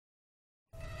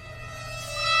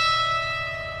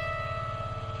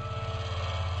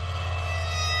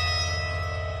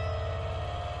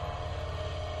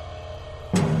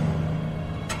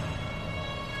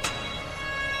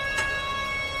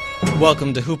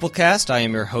Welcome to Hooplecast. I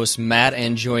am your host, Matt,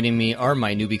 and joining me are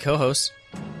my newbie co-hosts,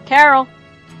 Carol,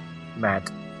 Matt,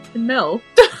 and Mel.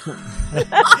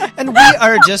 and we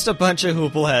are just a bunch of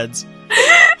Hoopleheads.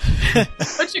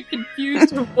 Bunch of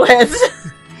confused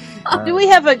Hoopleheads. do we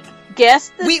have a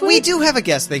guest this week? We do have a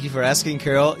guest. Thank you for asking,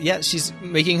 Carol. Yeah, she's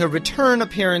making her return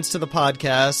appearance to the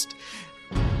podcast.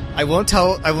 I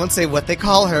won't say what they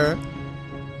call her,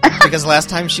 because last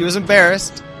time she was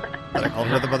embarrassed. But I called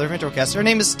her the mother of Introcast. Her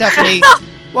name is Stephanie.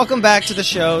 Welcome back to the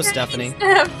show, Stephanie.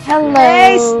 Hello.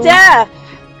 Hey, Steph.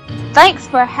 Thanks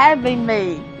for having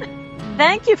me.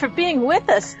 Thank you for being with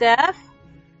us, Steph.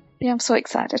 Yeah, I'm so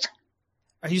excited.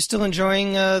 Are you still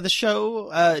enjoying the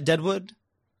show, Deadwood?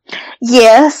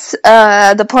 Yes,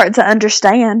 the parts I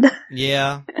understand.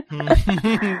 Yeah.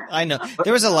 I know.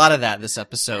 There was a lot of that this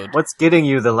episode. what's getting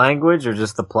you, the language or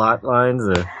just the plot lines?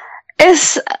 Or?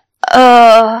 It's,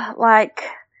 like,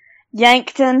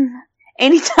 Yankton.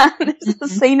 Anytime there's a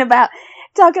scene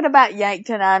talking about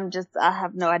Yankton, I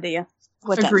have no idea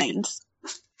what Agreed.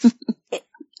 that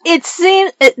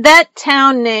means. That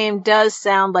town name does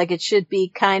sound like it should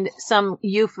be some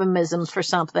euphemism for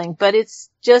something, but it's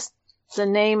just the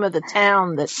name of the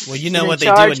town that. Well, you know what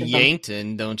they do in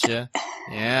Yankton, don't you?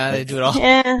 Yeah, they do it all.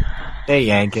 Yeah. They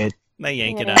yank it. They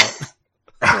yank it out.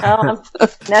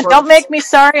 Now, don't make me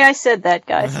sorry I said that,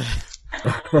 guys.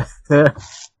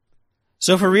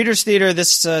 So for Reader's Theater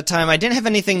this time, I didn't have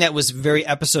anything that was very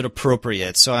episode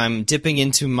appropriate, so I'm dipping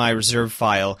into my reserve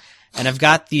file, and I've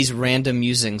got these random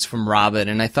musings from Robin,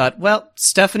 and I thought, well,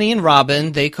 Stephanie and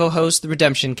Robin, they co-host the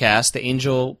Redemption Cast, the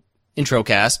Angel Intro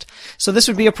Cast, so this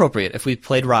would be appropriate if we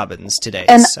played Robin's today.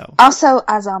 And so. also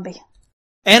iZombie.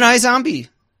 And iZombie.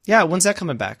 Yeah, when's that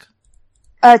coming back?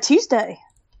 Tuesday.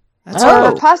 That's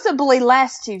Or possibly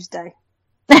last Tuesday.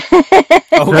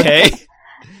 okay.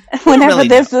 Whenever really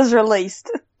this is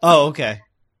released. Oh, okay.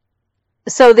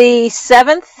 So the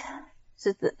 7th?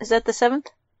 Is that the 7th?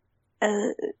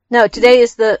 No, today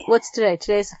is what's today?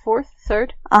 Today's the 4th?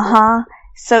 3rd? Uh-huh.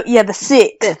 So, yeah, the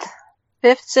 6th. 5th?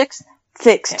 6th?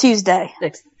 6th, Okay. Tuesday.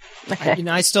 6th. Okay.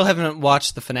 I still haven't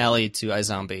watched the finale to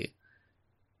iZombie.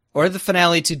 Or the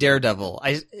finale to Daredevil.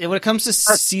 When it comes to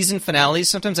season finales,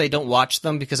 sometimes I don't watch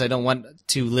them because I don't want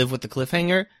to live with the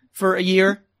cliffhanger for a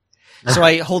year. So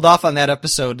I hold off on that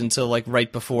episode until like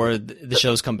right before the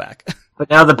shows come back.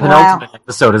 But now the penultimate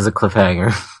episode is a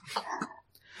cliffhanger.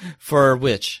 For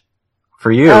which?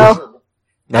 For you. Oh.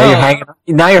 Now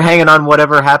you're hanging on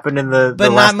whatever happened in the But the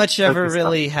not last much ever episode.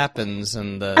 really happens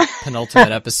in the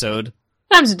penultimate episode.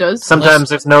 Sometimes it does. Sometimes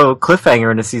there's no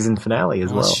cliffhanger in a season finale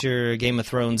as well. Unless you're Game of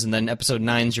Thrones and then episode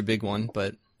 9's your big one,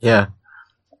 but... Yeah.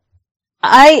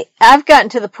 I've gotten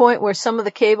to the point where some of the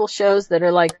cable shows that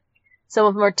are like, some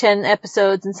of them are 10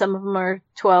 episodes and some of them are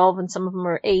 12 and some of them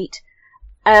are 8.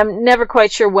 I'm never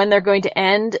quite sure when they're going to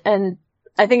end, and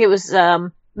I think it was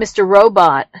Mr.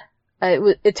 Robot.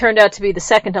 It turned out to be the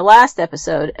second to last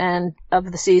episode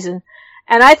of the season,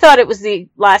 and I thought it was the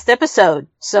last episode,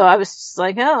 so I was just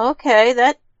like, oh, okay,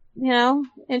 that,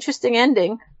 interesting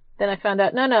ending. Then I found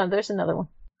out, no, there's another one.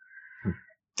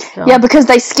 So. Yeah, because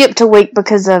they skipped a week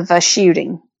because of a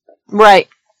shooting. Right.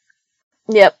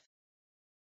 Yep.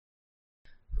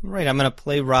 Right, I'm gonna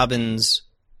play Robin's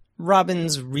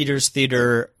Reader's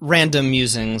Theater Random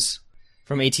Musings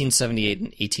from 1878 and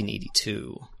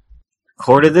 1882.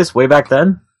 Recorded this way back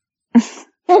then?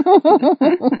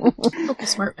 Okay,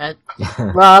 smart Matt.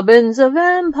 Robin's a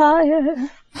vampire.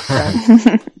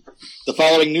 The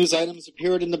following news items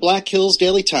appeared in the Black Hills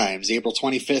Daily Times, April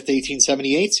 25th,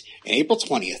 1878, and April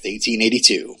 20th,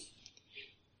 1882.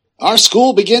 Our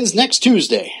school begins next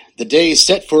Tuesday. The day is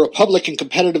set for a public and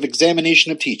competitive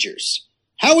examination of teachers.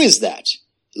 How is that?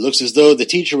 It looks as though the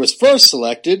teacher was first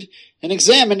selected and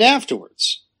examined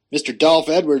afterwards. Mr. Dolph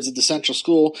Edwards of the Central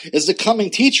School is the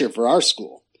coming teacher for our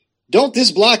school. Don't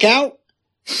this block out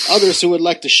others who would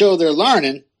like to show their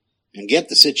learning and get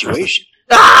the situation?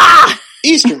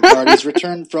 Eastern parties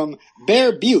returned from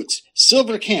Bear Butte's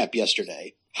Silver Camp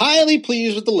yesterday, highly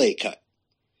pleased with the lay cut.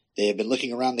 They have been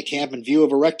looking around the camp in view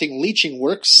of erecting leaching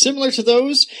works similar to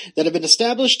those that have been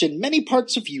established in many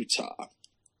parts of Utah.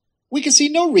 We can see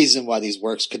no reason why these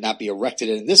works could not be erected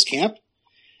in this camp,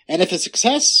 and if a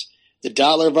success, the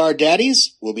dollar of our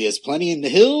daddies will be as plenty in the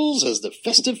hills as the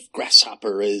festive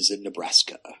grasshopper is in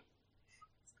Nebraska.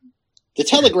 The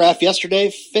Telegraph yesterday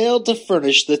failed to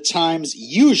furnish the Times'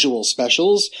 usual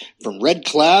specials from Red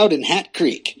Cloud and Hat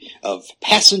Creek of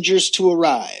passengers to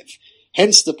arrive.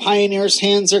 Hence the pioneers'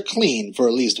 hands are clean for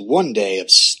at least one day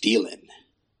of stealing.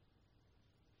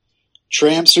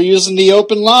 Tramps are using the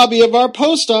open lobby of our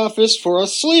post office for a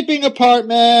sleeping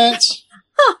apartment.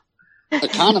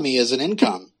 Economy is an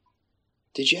income.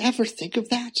 Did you ever think of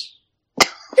that?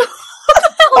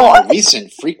 Oh,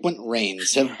 Recent frequent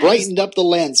rains have brightened up the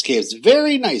landscapes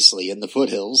very nicely in the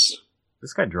foothills.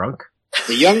 This guy drunk?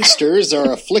 The youngsters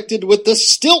are afflicted with the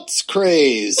stilts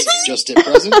craze just at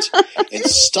present, and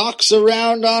stalks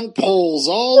around on poles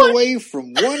all the way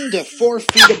from 1 to 4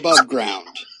 feet above ground.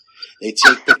 They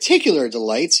take particular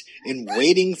delight in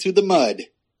wading through the mud.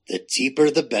 The deeper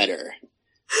the better.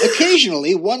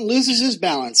 Occasionally, one loses his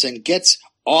balance and gets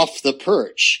off the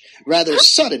perch, rather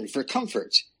sudden for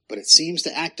comfort, but it seems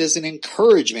to act as an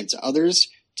encouragement to others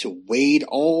to wade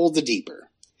all the deeper.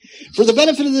 For the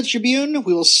benefit of the Tribune,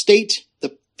 we will state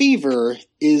the fever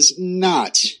is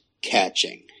not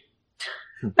catching.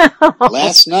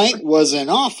 Last night wasn't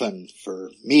often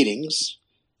for meetings.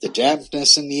 The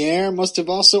dampness in the air must have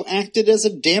also acted as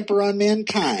a damper on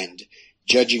mankind,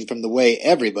 judging from the way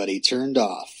everybody turned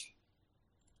off.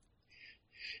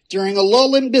 During a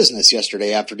lull in business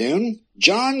yesterday afternoon,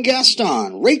 John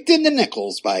Gaston raked in the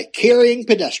nickels by carrying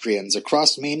pedestrians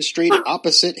across Main Street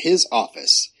opposite his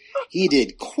office. He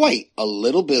did quite a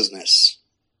little business.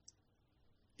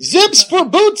 Zips for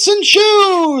boots and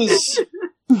shoes!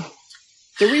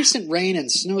 The recent rain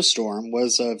and snowstorm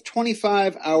was of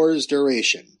 25 hours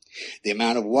duration. The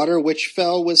amount of water which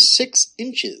fell was 6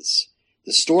 inches.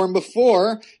 The storm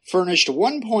before furnished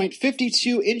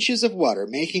 1.52 inches of water,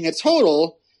 making a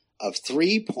total of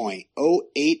 3.08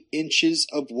 inches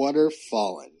of water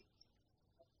fallen.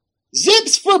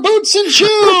 Zips for boots and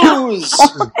shoes!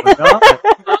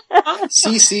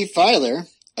 C.C. Filer,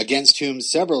 against whom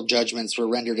several judgments were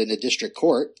rendered in a district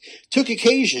court, took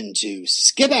occasion to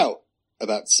skip out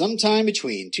about sometime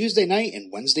between Tuesday night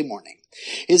and Wednesday morning.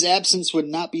 His absence would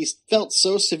not be felt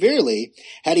so severely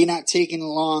had he not taken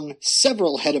along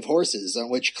several head of horses on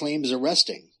which claims are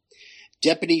resting.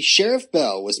 Deputy Sheriff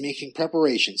Bell was making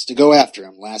preparations to go after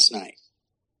him last night.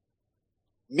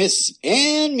 Miss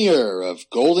Ann Muir of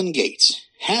Golden Gate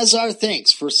has our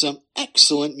thanks for some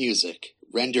excellent music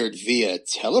rendered via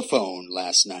telephone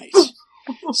last night.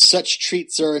 Such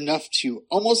treats are enough to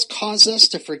almost cause us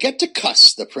to forget to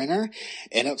cuss the printer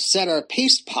and upset our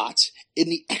paste pot in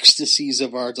the ecstasies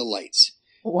of our delights.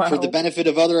 Wow. For the benefit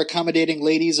of other accommodating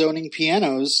ladies owning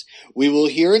pianos, we will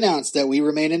here announce that we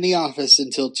remain in the office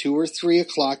until 2 or 3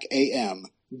 o'clock a.m.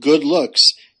 Good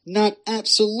looks, not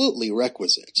absolutely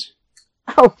requisite.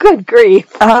 Oh, good grief.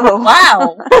 oh.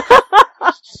 Wow.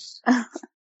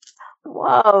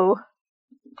 Whoa.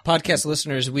 Podcast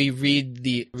listeners, we read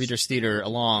the Reader's Theater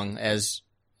along as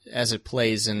it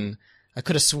plays, and I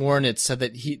could have sworn it said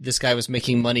that this guy was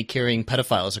making money carrying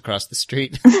pedophiles across the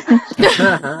street.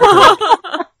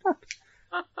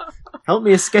 Help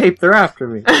me escape, they're after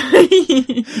me.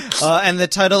 And the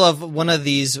title of one of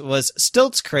these was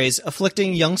Stilts Craze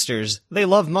Afflicting Youngsters. They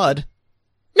Love Mud.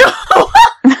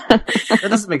 That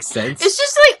doesn't make sense. It's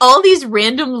just like all these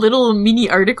random little mini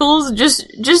articles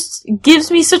just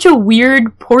gives me such a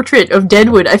weird portrait of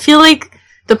Deadwood. I feel like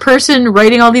the person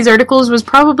writing all these articles was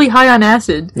probably high on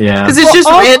acid. Yeah. Because it's just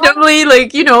randomly,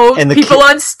 like, you know, And the people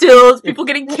on stilts, people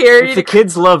getting carried. If the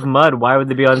kids love mud, why would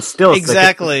they be on stilts?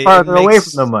 Exactly. They could be farther away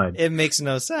from the mud. It makes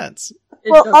no sense.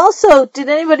 Well, also, did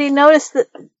anybody notice that?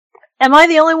 Am I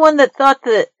the only one that thought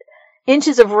that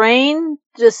inches of rain,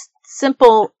 just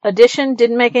simple addition,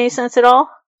 didn't make any sense at all?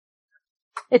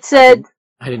 It said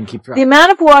I didn't keep track. the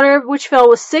amount of water which fell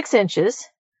was 6 inches.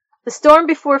 The storm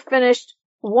before finished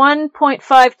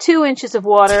 1.52 inches of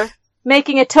water,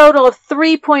 making a total of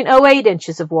 3.08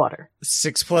 inches of water.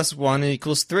 6 plus 1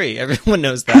 equals 3. Everyone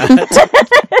knows that.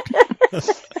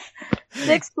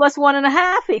 6 plus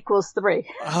 1.5 equals 3.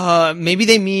 Maybe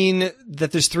they mean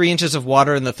that there's 3 inches of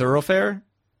water in the thoroughfare,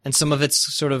 and some of it's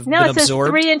sort of No, been it says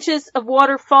absorbed. 3 inches of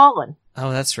water fallen.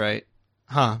 Oh, that's right.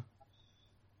 Huh.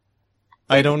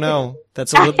 I don't know.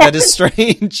 That is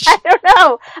strange. I don't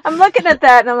know. I'm looking at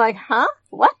that and I'm like, huh?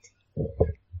 What?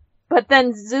 But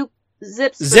then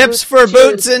zips for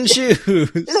boots and shoes.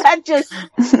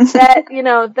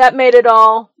 That made it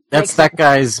all. That's that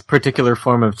guy's particular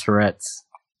form of Tourette's.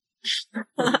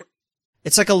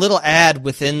 It's like a little ad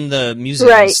within the musings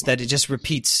Right. that it just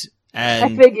repeats. I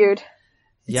And figured.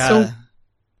 yeah,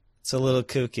 it's a little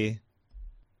kooky.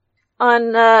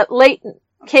 On late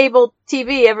cable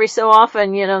TV, every so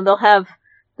often, they'll have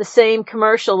the same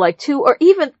commercial like 2 or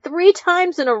even 3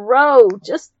 times in a row.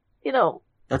 Just,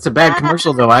 That's a bad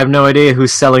commercial, though. I have no idea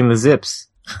who's selling the zips.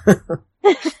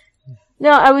 No,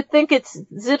 I would think it's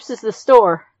Zips is the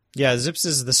store. Yeah, Zips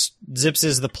is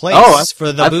the place Oh,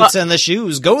 for the I boots thought- and the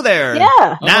shoes. Go there.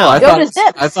 Yeah. Now. I Go thought, to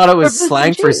Zips I thought it was for boots slang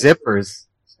and for shoes. zippers.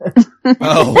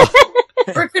 Oh.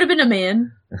 Or it could have been a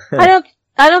man. I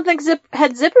don't think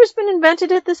had zippers been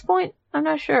invented at this point? I'm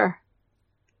not sure.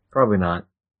 Probably not.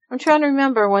 I'm trying to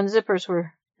remember when zippers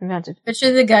were invented. Bet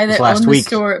you the guy that Last owned week. the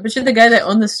store. Bet you the guy that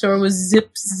owned the store was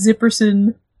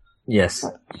Zipperson. Yes,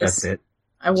 that's it.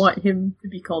 I want him to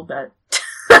be called that.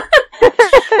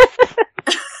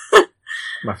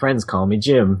 My friends call me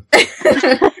Jim.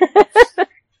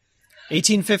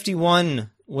 1851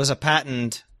 was a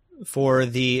patent for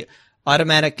the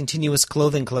automatic continuous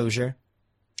clothing closure.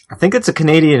 I think it's a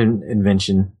Canadian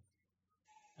invention.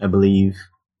 I believe.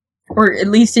 Or at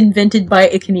least invented by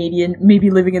a Canadian, maybe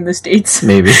living in the States.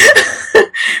 Maybe.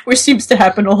 Which seems to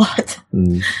happen a lot.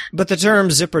 Mm. But the term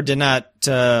zipper did not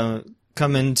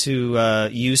come into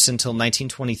use until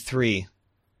 1923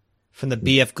 from the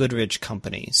B.F. Goodrich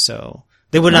Company. So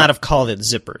they would not have called it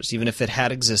zippers, even if it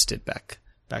had existed back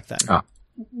then. Oh.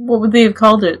 What would they have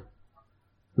called it?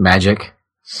 Magic.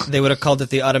 They would have called it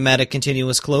the automatic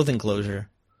continuous clothing closure.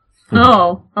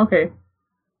 Oh, okay.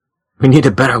 We need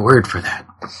a better word for that.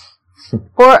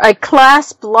 Or a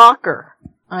clasp locker.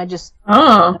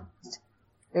 Oh.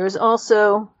 There was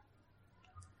also,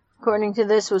 according to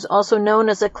this, was also known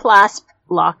as a clasp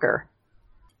locker.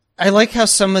 I like how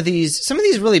some of these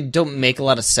really don't make a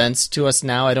lot of sense to us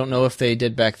now. I don't know if they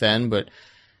did back then, but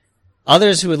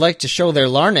others who would like to show their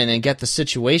Larnin and get the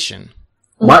situation.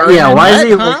 Why is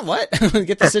he? Huh? What?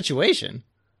 Get the situation.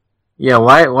 Yeah,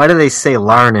 why do they say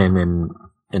Larnin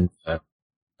and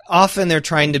Often they're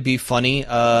trying to be funny.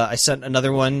 I sent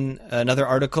another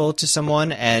article to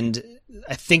someone, and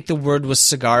I think the word was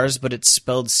cigars, but it's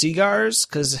spelled cigars,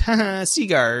 because,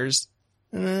 cigars.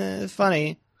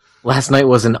 Funny. last night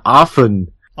was an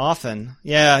often? Often.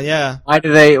 Yeah. Why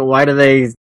do they write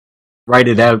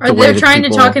it out the way They're that trying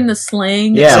people... to talk in the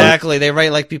slang? Yeah. Exactly. They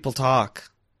write like people talk.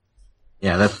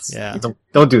 Yeah, Yeah.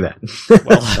 Don't do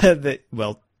that.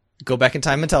 Well, go back in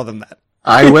time and tell them that.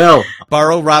 I will.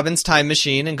 Borrow Robin's time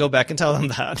machine and go back and tell them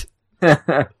that.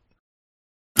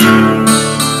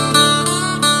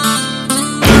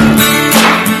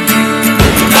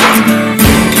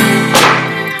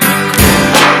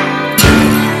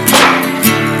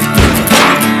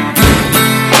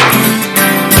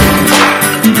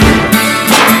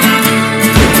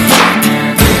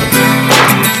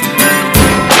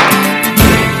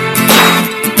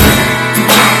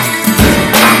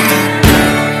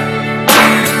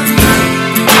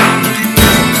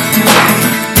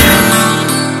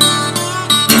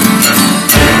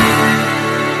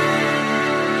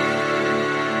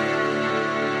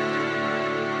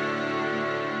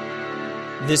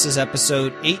 This is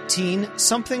episode 18,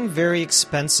 Something Very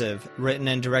Expensive, written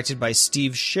and directed by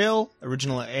Steve Schill.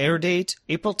 Original air date,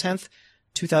 April 10th,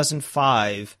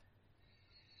 2005.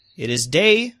 It is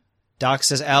day. Doc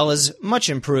says Al is much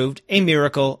improved, a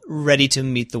miracle, ready to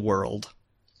meet the world.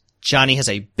 Johnny has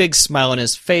a big smile on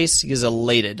his face. He is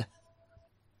elated.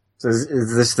 So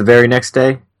is this the very next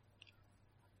day?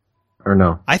 Or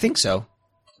no? I think so.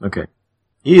 Okay.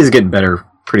 He is getting better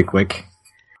pretty quick.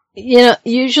 You know,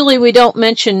 usually we don't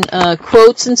mention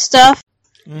quotes and stuff,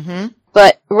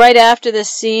 but right after this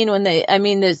scene,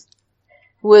 if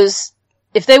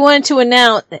they wanted to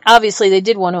announce, obviously they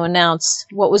did want to announce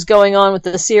what was going on with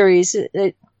the series,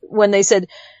 when they said,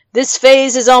 this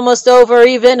phase is almost over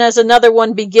even as another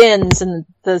one begins, and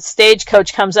the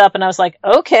stagecoach comes up, and I was like,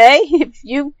 okay, if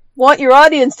you want your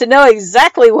audience to know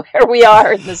exactly where we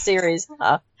are in the series.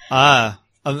 A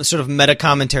sort of meta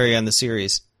commentary on the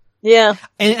series. Yeah.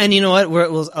 And you know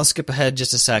what? I'll skip ahead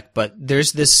just a sec, but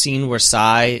there's this scene where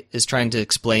Sai is trying to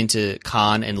explain to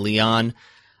Khan and Leon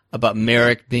about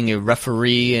Merrick being a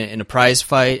referee in a prize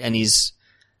fight, and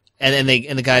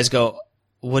the guys go,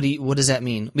 what does that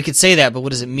mean? We could say that, but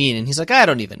what does it mean? And he's like, I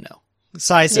don't even know.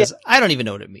 Sai says, I don't even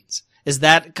know what it means. Is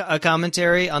that a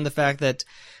commentary on the fact that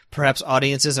perhaps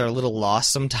audiences are a little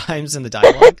lost sometimes in the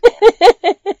dialogue?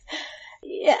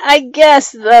 Yeah, I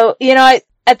guess, though,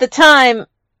 at the time,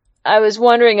 I was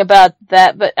wondering about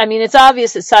that, but it's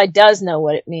obvious that Sai does know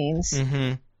what it means.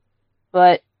 Mm-hmm.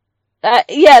 But,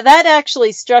 that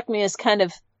actually struck me as kind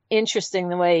of interesting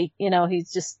the way,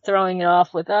 he's just throwing it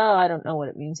off with, I don't know what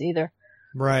it means either.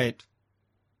 Right.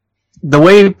 The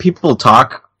way people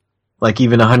talk, like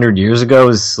even 100 years ago,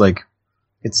 is like,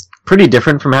 it's pretty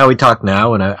different from how we talk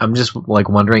now, and I'm just like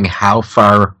wondering how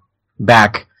far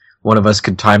back one of us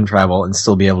could time travel and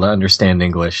still be able to understand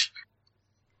English.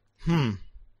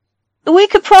 We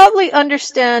could probably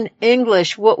understand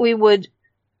English. What we would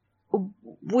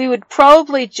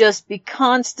probably just be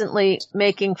constantly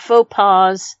making faux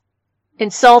pas,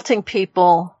 insulting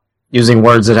people. Using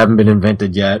words that haven't been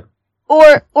invented yet.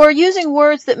 Or using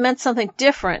words that meant something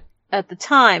different at the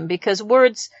time, because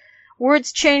words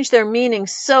change their meaning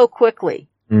so quickly.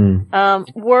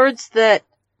 Words that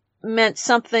meant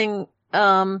something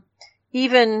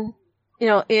even,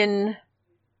 in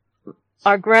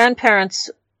our grandparents'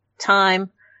 time,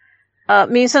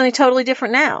 means something totally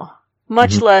different now,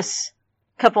 much less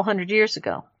a couple hundred years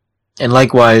ago. And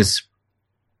likewise,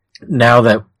 now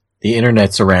that the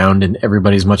internet's around and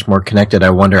everybody's much more connected,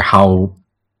 I wonder how,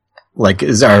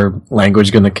 is our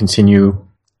language going to continue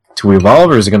to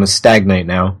evolve, or is it going to stagnate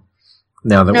now?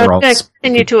 Now that we're all it's going to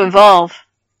continue to evolve.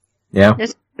 Yeah.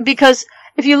 Because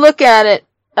if you look at it,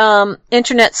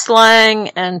 internet slang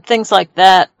and things like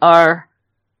that are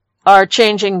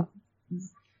changing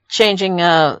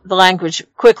the language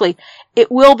quickly.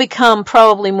 It will become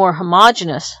probably more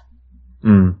homogenous.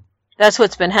 That's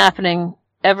what's been happening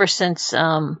ever since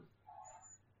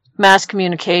mass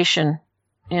communication.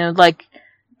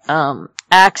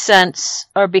 Accents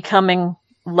are becoming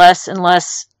less and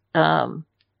less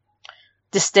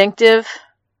distinctive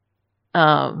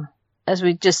as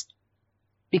we just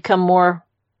become more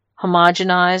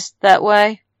homogenized that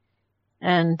way.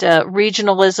 And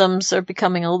regionalisms are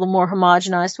becoming a little more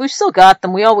homogenized. We've still got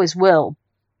them. We always will.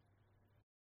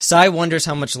 Cy wonders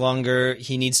how much longer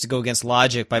he needs to go against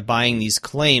logic by buying these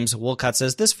claims. Wolcott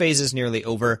says this phase is nearly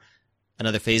over.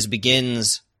 Another phase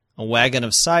begins. A wagon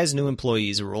of Cy's new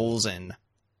employees rolls in.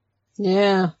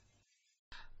 Yeah.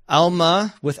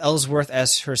 Alma, with Ellsworth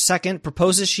as her second,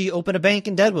 proposes she open a bank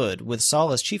in Deadwood with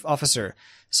Saul as chief officer.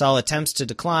 Saul attempts to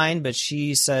decline, but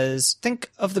she says, think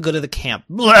of the good of the camp.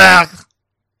 Blah!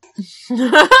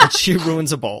 And she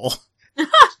ruins a bowl.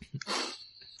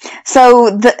 So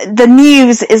the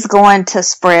news is going to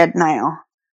spread now.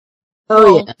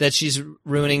 Oh, yeah. That she's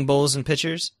ruining bowls and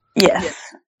pitchers? Yes.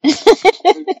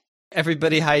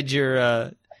 Everybody hide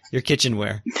your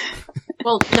kitchenware.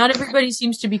 Well, not everybody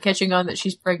seems to be catching on that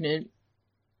she's pregnant.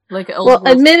 Well,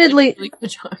 admittedly,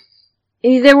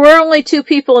 there were only 2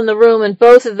 people in the room, and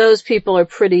both of those people are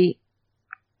pretty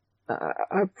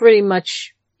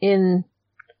much in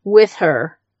with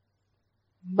her.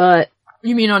 But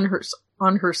you mean on her side?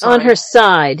 On her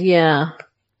side, yeah.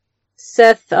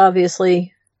 Seth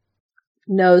obviously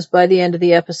knows by the end of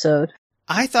the episode.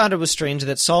 I thought it was strange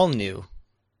that Saul knew.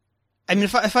 I mean,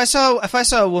 if I saw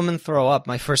a woman throw up,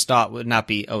 my first thought would not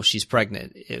be, oh, she's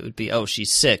pregnant. It would be, oh,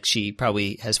 she's sick. She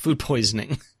probably has food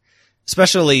poisoning.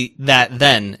 Especially at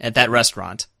that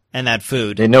restaurant and that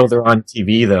food. They know they're on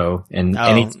TV though, and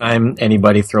anytime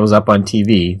anybody throws up on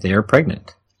TV, they are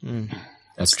pregnant.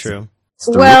 That's true.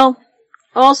 Well,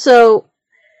 also,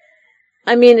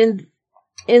 I mean,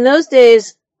 in those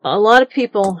days, a lot of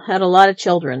people had a lot of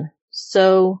children.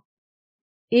 So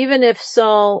even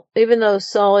though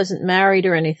Saul isn't married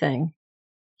or anything,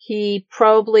 he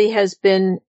probably has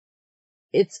been,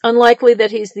 it's unlikely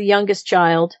that he's the youngest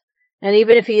child. And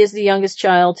even if he is the youngest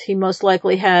child, he most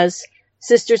likely has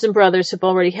sisters and brothers who've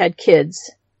already had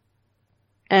kids.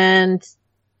 And,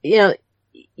 you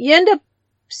end up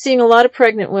seeing a lot of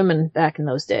pregnant women back in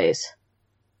those days.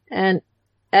 And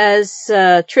as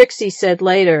Trixie said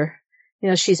later,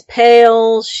 she's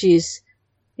pale, she's,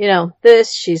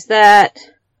 this, she's that.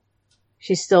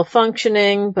 She's still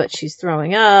functioning, but she's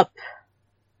throwing up.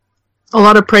 A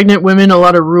lot of pregnant women, a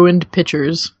lot of ruined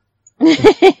pitchers.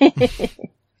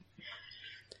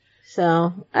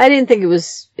 So, I didn't think it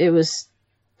was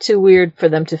too weird for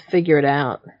them to figure it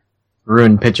out.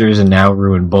 Ruined pitchers and now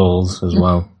ruined bowls as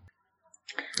well.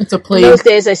 It's a plague. In those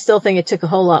days, I still think it took a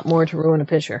whole lot more to ruin a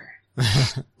pitcher.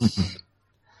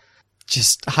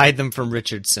 Just hide them from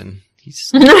Richardson.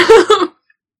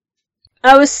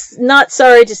 I was not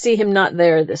sorry to see him not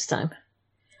there this time.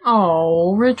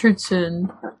 Oh,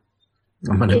 Richardson.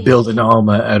 I'm gonna build an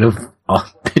Alma out of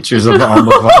pictures of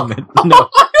Alma vomit. No. Oh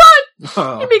my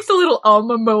god! He makes a little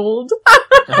Alma mold.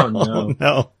 Oh no. Oh,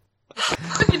 no.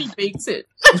 And he bakes it.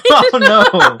 Oh no.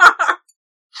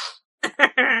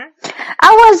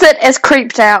 I wasn't as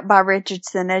creeped out by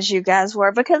Richardson as you guys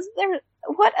were, because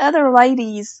what other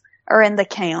ladies are in the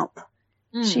camp?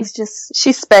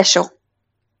 She's special.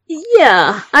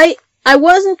 Yeah, I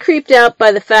wasn't creeped out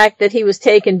by the fact that he was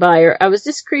taken by her. I was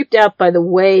just creeped out by the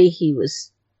way he was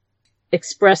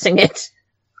expressing it.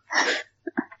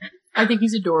 I think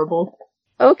he's adorable.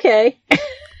 Okay.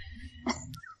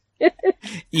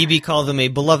 E.B. called him a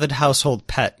beloved household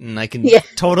pet, and I can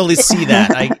totally see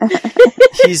that.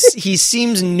 He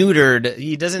seems neutered.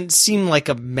 He doesn't seem like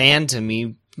a man to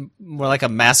me, more like a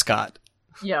mascot.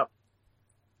 Yeah.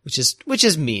 Which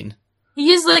is mean.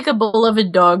 He is like a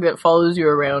beloved dog that follows you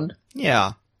around.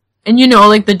 Yeah. And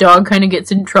the dog kind of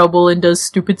gets in trouble and does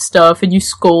stupid stuff, and you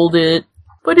scold it,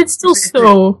 but it's still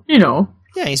so,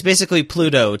 Yeah, he's basically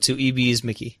Pluto to E.B.'s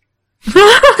Mickey.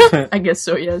 I guess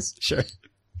so, yes. Sure.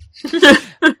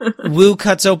 Wu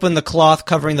cuts open the cloth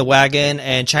covering the wagon,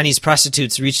 and Chinese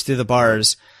prostitutes reach through the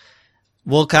bars.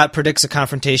 Wolcott predicts a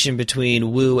confrontation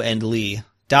between Wu and Lee.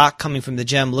 Doc, coming from the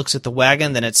gem, looks at the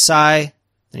wagon, then at Sai,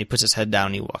 then he puts his head down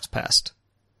and he walks past.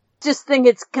 Just think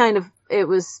it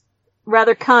was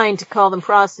rather kind to call them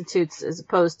prostitutes as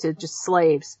opposed to just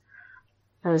slaves.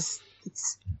 As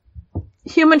it's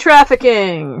human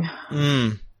trafficking.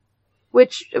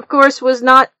 Which, of course, was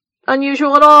not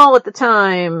unusual at all at the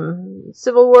time.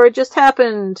 Civil War had just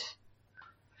happened.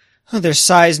 Oh, they're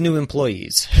Sai's new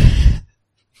employees.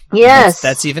 Yes.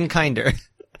 That's even kinder.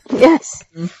 Yes.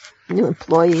 New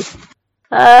employee.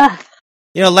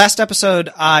 Last episode,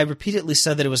 I repeatedly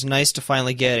said that it was nice to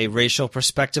finally get a racial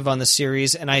perspective on the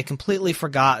series, and I had completely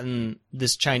forgotten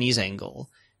this Chinese angle.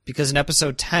 Because in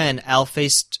episode 10, Al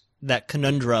faced that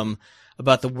conundrum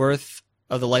about the worth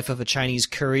of the life of a Chinese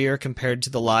courier compared to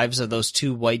the lives of those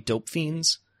two white dope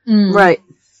fiends. Right.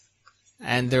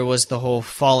 And there was the whole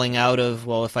falling out of,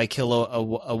 well, if I kill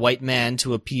a white man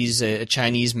to appease a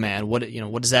Chinese man, what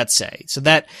does that say? So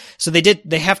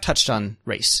they have touched on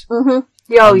race on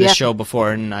this show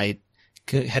before, and I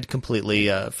had completely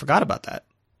forgot about that.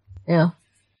 Yeah.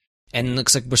 And it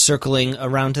looks like we're circling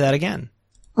around to that again.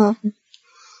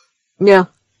 Yeah.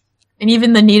 And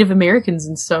even the Native Americans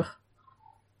and stuff.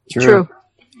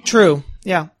 True,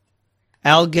 yeah.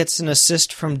 Al gets an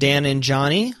assist from Dan and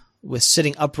Johnny with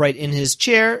sitting upright in his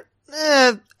chair.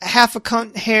 Half a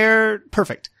cunt hair,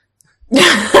 perfect.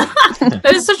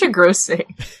 That is such a gross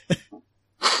saying.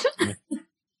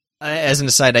 As an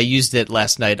aside, I used it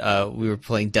last night. We were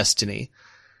playing Destiny.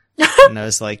 And I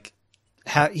was like,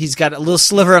 he's got a little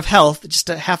sliver of health, just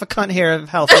a half a cunt hair of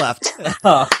health left.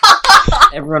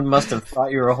 Everyone must have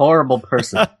thought you were a horrible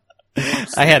person.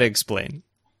 I had to explain.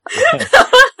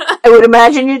 I would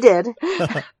imagine you did.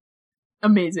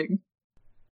 Amazing.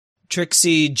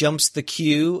 Trixie jumps the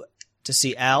queue to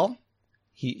see Al.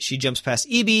 She jumps past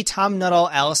E.B., Tom Nuttall,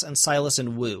 Alice, and Silas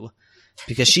and Wu,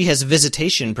 because she has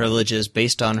visitation privileges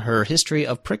based on her history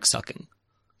of prick sucking.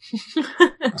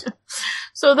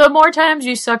 So the more times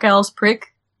you suck Al's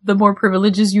prick, the more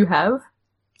privileges you have?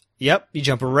 Yep, you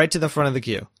jump right to the front of the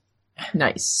queue.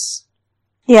 Nice.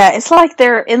 Yeah, it's like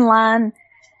they're in line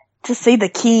to see the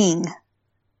king.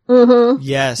 Mm-hmm.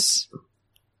 Yes.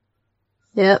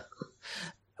 Yep.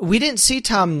 We didn't see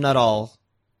Tom Nuttall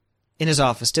in his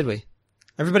office, did we?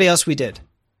 Everybody else we did.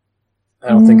 I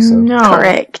don't think so. No.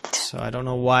 Correct. So I don't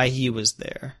know why he was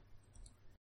there.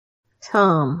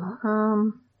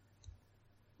 Tom.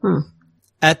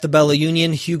 At the Bella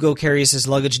Union, Hugo carries his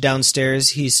luggage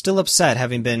downstairs. He's still upset,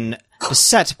 having been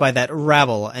beset by that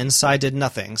rabble, and Sai did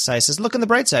nothing. Sai says, look on the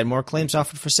bright side, more claims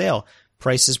offered for sale.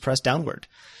 Prices pressed downward.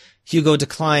 Hugo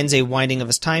declines a winding of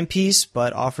his timepiece,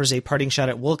 but offers a parting shot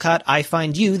at Wolcott. I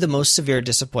find you the most severe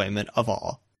disappointment of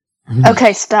all.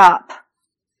 Okay, stop.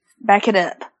 Back it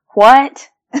up. What?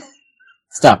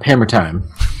 Stop, hammer time.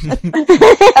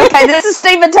 Okay, this is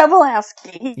Stephen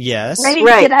Tobolowsky. Yes. Ready to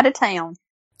Right. get out of town.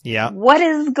 Yeah. What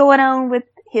is going on with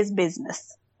his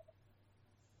business?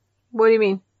 What do you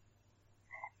mean?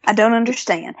 I don't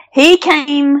understand. He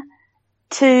came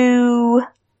to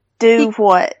do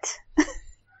what?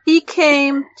 He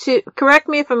came to, correct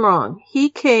me if I'm wrong, he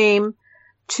came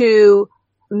to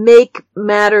make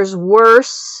matters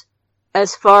worse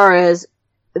as far as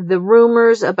the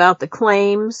rumors about the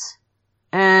claims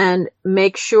and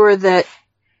make sure that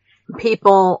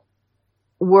people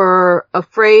were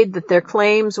afraid that their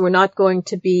claims were not going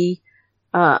to be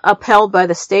upheld by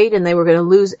the state and they were going to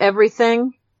lose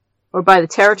everything, or by the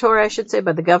territory, I should say,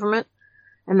 by the government,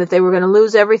 and that they were going to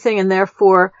lose everything and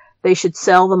therefore they should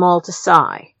sell them all to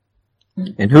Sai.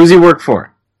 And who's he work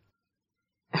for?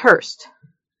 Hearst.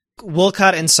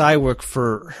 Wolcott and Sai work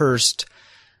for Hearst.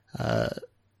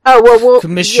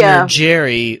 Commissioner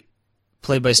Jerry,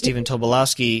 played by Stephen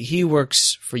Tobolowsky, he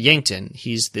works for Yankton.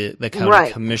 He's the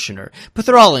county commissioner. But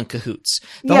they're all in cahoots.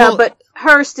 But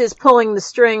Hearst is pulling the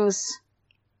strings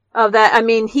of that. I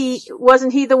mean,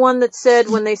 wasn't he the one that said,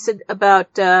 when they said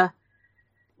about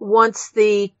once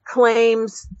the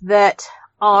claims that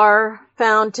are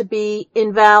found to be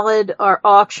invalid are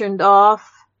auctioned off,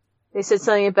 they said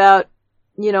something about,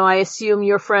 I assume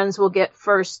your friends will get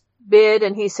first bid,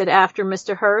 and he said after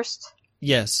Mr. Hearst?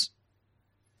 Yes.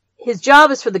 His job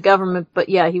is for the government, but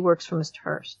yeah, he works for Mr.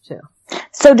 Hearst, too.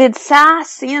 So did Sai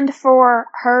send for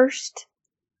Hearst?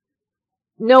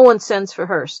 No one sends for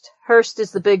Hearst. Hearst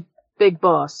is the big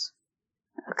boss.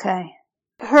 Okay.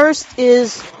 Hearst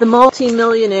is the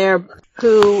multi-millionaire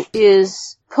who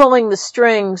is pulling the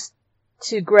strings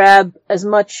to grab as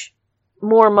much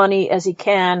more money as he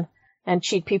can and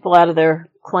cheat people out of their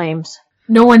claims.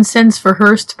 no one sends for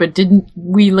Hearst, but didn't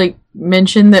we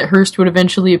mention that Hearst would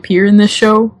eventually appear in this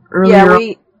show earlier?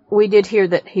 Yeah, we did hear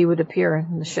that he would appear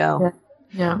in the show.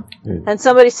 Yeah. And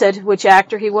somebody said which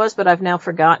actor he was, but I've now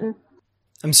forgotten.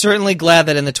 I'm certainly glad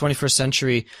that in the 21st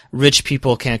century, rich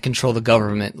people can't control the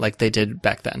government like they did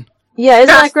back then. Yeah, isn't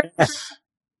that great?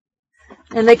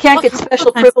 And they can't get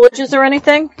special privileges or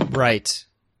anything? Right.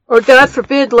 Or God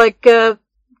forbid,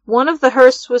 one of the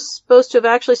Hearsts was supposed to have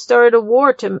actually started a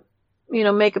war to,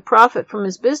 make a profit from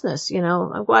his business,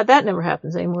 I'm glad that never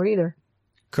happens anymore either.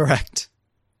 Correct.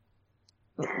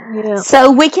 Yeah.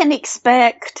 So we can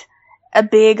expect a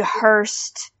big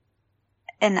Hearst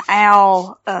and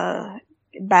Al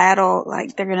battle,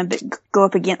 like they're going to go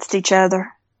up against each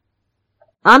other.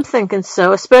 I'm thinking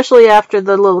so, especially after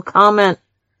the little comment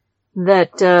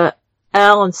that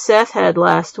Al and Seth had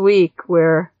last week,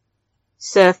 where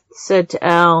Seth said to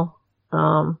Al,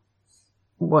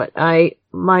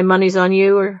 my money's on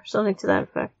you, or something to that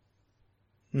effect.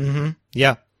 Mm-hmm.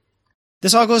 Yeah.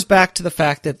 This all goes back to the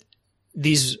fact that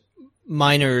these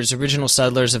miners, original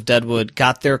settlers of Deadwood,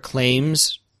 got their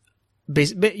claims.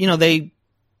 They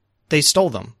stole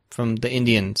them from the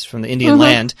Indians, from the Indian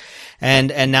land,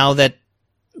 and now that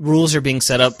rules are being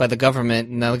set up by the government,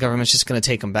 now the government's just going to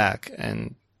take them back,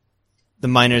 and the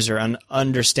miners are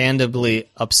understandably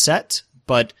upset.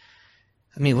 But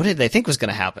I mean, what did they think was going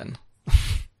to happen?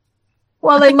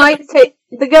 Well,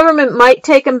 the government might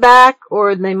take them back,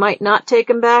 or they might not take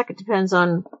them back. It depends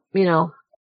on,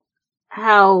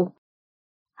 how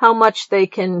much they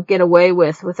can get away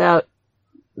with without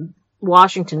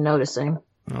Washington noticing.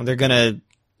 Well, they're going to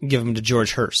give them to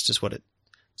George Hearst, is what it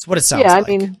sounds like. Yeah, I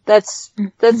mean, that's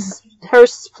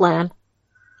Hearst's plan.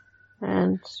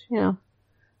 And,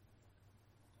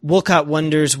 Wolcott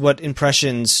wonders what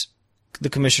impressions the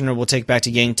commissioner will take back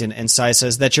to Yankton, and Cy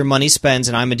says, "That's your money spends,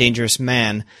 and I'm a dangerous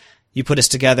man. You put us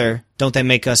together. Don't they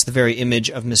make us the very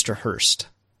image of Mr. Hearst?"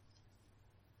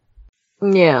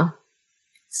 Yeah.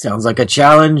 Sounds like a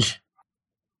challenge.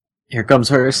 Here comes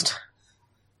Hearst.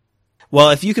 Well,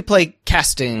 if you could play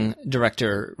casting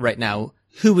director right now,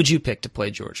 who would you pick to play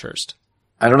George Hearst?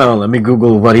 I don't know. Let me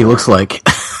Google what he looks like.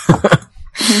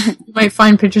 You might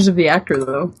find pictures of the actor,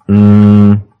 though.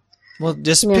 Well,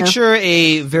 just picture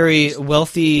a very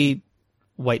wealthy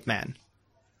white man.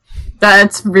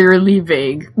 That's really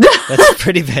vague. That's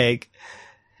pretty vague.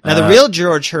 Now, the real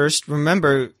George Hearst,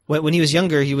 remember, when he was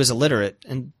younger, he was illiterate,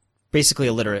 and basically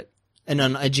illiterate, and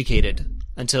uneducated,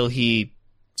 until he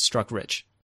struck rich.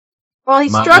 Well, he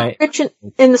struck rich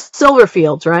in the silver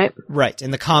fields, right? Right, in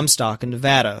the Comstock in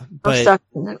Nevada. But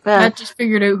I just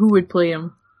figured out who would play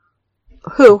him.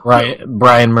 Who?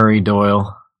 Brian Murray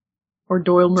Doyle. Or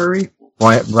Doyle Murray.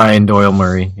 Brian Doyle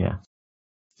Murray, yeah.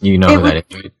 You know who that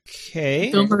is.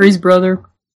 Okay. Bill Murray's brother.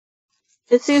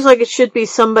 It seems like it should be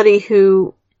somebody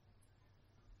who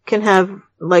can have,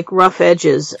 rough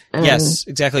edges. And yes,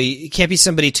 exactly. It can't be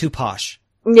somebody too posh.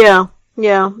 Yeah.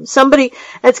 Somebody,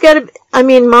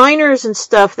 miners and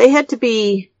stuff, they had to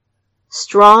be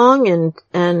strong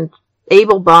and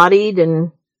able-bodied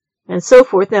and so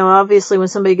forth. Now, obviously, when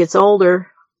somebody gets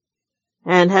older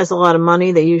and has a lot of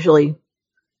money, they usually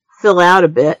fill out a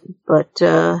bit, but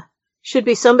should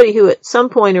be somebody who at some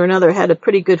point or another had a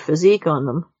pretty good physique on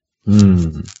them.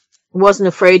 Wasn't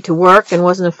afraid to work and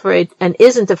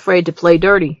isn't afraid to play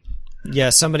dirty. Yeah,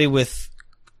 somebody with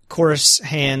coarse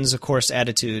hands, a coarse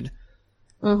attitude,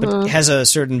 but has a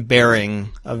certain bearing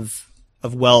of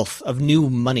wealth, of new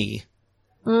money.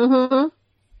 And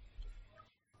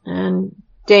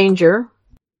danger.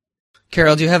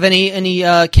 Carol, do you have any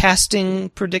casting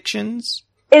predictions?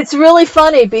 It's really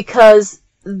funny because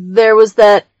there was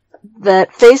that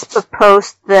Facebook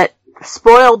post that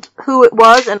spoiled who it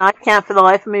was, and I can't for the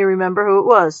life of me remember who it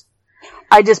was.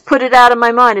 I just put it out of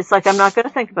my mind. It's like, I'm not going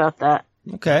to think about that.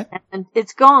 Okay. And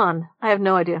it's gone. I have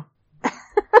no idea.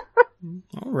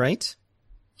 All right.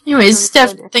 Anyways,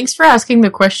 Steph, thanks for asking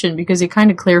the question, because it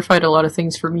kind of clarified a lot of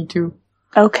things for me, too.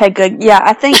 Okay, good. Yeah,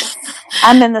 I think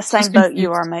I'm in the same boat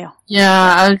you are, Mel.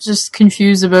 Yeah, I was just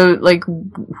confused about,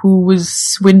 who was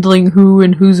swindling who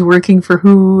and who's working for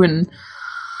who, and...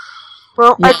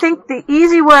 Well, yeah. I think the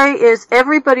easy way is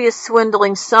everybody is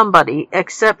swindling somebody,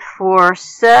 except for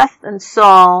Seth and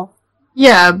Saul.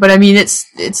 Yeah, but I mean,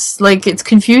 it's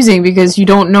confusing because you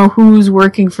don't know who's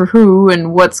working for who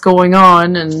and what's going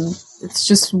on, and it's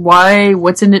just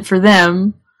what's in it for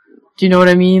them. Do you know what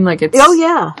I mean? Oh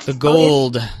yeah. The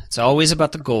gold. It's always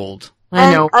about the gold.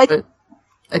 I know, but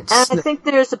I think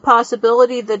there's a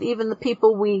possibility that even the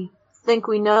people we think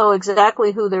we know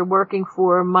exactly who they're working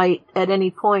for might at any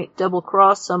point double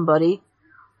cross somebody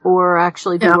or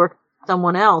actually be working for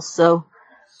someone else. So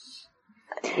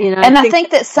You know, And I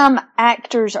think that some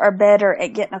actors are better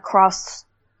at getting across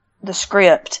the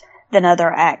script than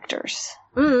other actors.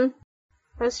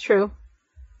 That's true.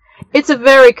 It's a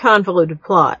very convoluted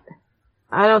plot.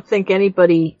 I don't think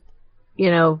anybody,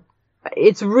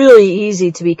 it's really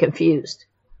easy to be confused.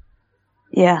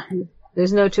 Yeah.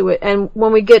 There's no to it. And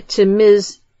when we get to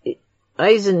Ms.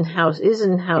 Eisenhower,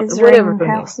 whatever her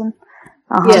name is.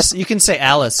 Yes, you can say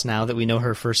Alice now that we know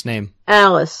her first name.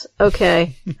 Alice,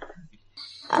 okay.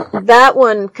 That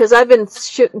one, because I've been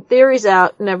shooting theories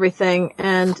out and everything,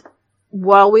 and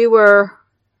while we were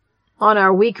on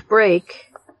our week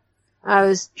break, I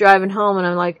was driving home and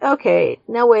I'm like, okay,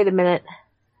 now wait a minute.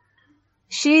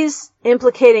 She's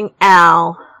implicating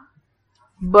Al,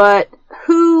 but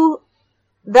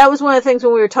that was one of the things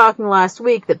when we were talking last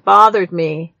week that bothered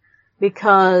me,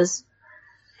 because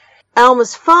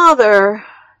Alma's father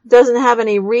doesn't have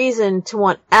any reason to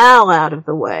want Al out of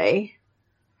the way.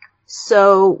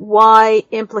 So why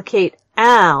implicate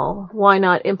Al? Why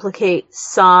not implicate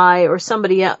Cy or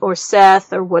somebody else, or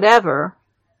Seth or whatever?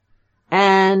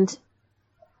 And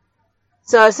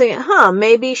so I was thinking,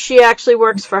 maybe she actually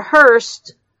works for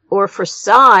Hearst or for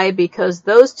Cy, because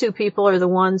those two people are the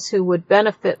ones who would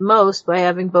benefit most by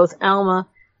having both Alma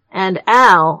and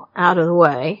Al out of the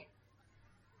way.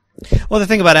 Well, the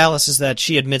thing about Alice is that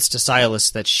she admits to Silas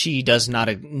that she does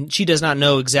not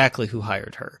know exactly who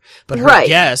hired her, but her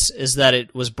guess is that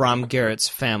it was Brom Garrett's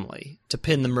family to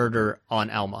pin the murder on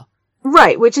Alma.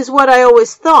 Right, which is what I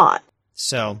always thought.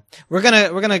 So we're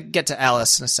gonna get to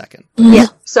Alice in a second. Yeah,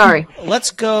 sorry.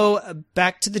 Let's go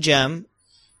back to the gem.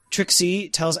 Trixie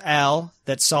tells Al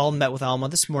that Saul met with Alma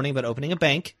this morning about opening a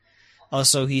bank.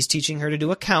 Also, he's teaching her to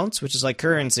do accounts, which is like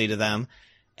currency to them.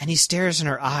 And he stares in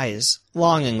her eyes,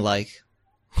 longing-like.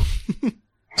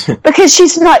 Because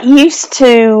she's not used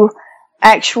to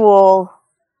actual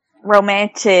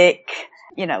romantic,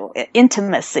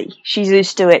 intimacy. She's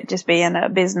used to it just being a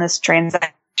business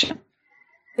transaction.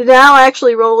 Did Al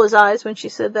actually roll his eyes when she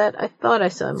said that? I thought I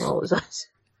saw him roll his eyes.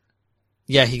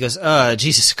 Yeah, he goes,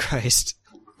 Jesus Christ.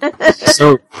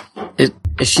 So, is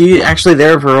she actually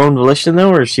there of her own volition, though,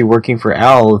 or is she working for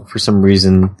Al for some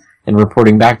reason and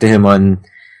reporting back to him on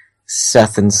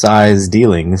Seth and Cy's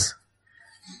dealings?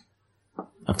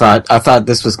 I thought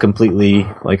this was completely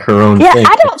like her own thing.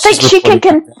 I don't think she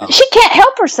can't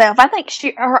help herself. I think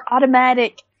her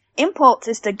automatic impulse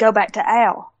is to go back to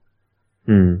Al.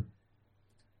 Her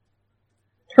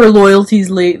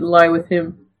loyalties lie with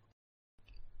him.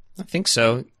 I think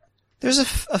so. There's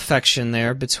affection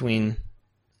there between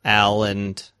Al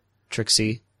and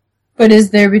Trixie. But is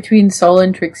there between Saul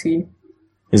and Trixie?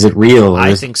 Is it real?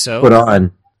 I think so. Put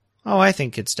on. Oh, I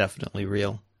think it's definitely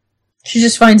real. She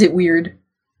just finds it weird.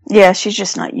 Yeah, she's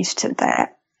just not used to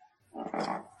that.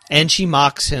 And she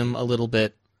mocks him a little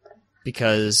bit,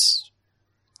 because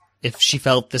if she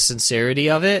felt the sincerity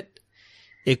of it,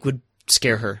 it would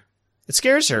scare her. It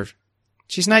scares her.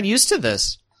 She's not used to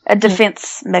this. A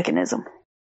defense mechanism.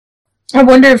 I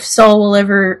wonder if Saul will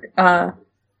ever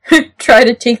try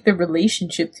to take the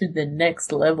relationship to the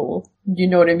next level. You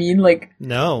know what I mean? Like,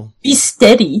 no. Be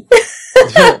steady.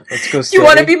 Let's go steady. Do you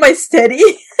want to be my steady?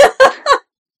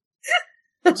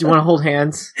 Do you want to hold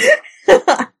hands?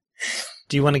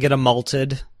 Do you want to get a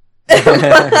malted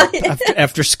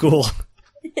after school?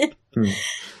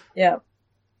 Yeah.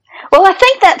 Well, I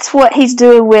think that's what he's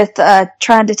doing with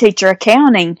trying to teach her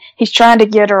accounting. He's trying to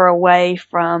get her away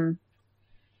from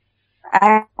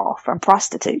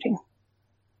prostituting.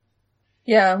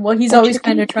 Yeah, well, he's always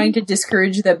kind of trying to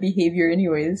discourage that behavior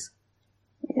anyways.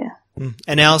 Yeah.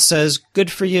 And Al says,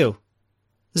 good for you.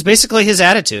 It's basically his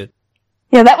attitude.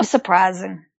 Yeah, that was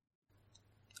surprising.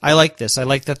 I like this. I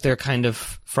like that they're kind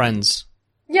of friends.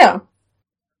 Yeah.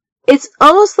 It's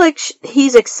almost like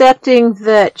he's accepting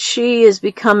that she is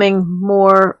becoming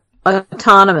more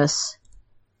autonomous.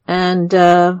 And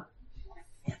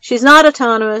she's not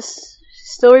autonomous.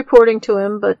 She's still reporting to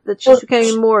him, but that she's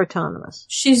becoming more autonomous.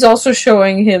 She's also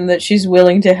showing him that she's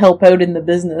willing to help out in the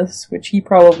business, which he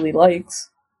probably likes.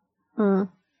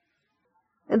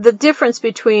 The difference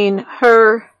between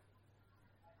her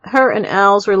and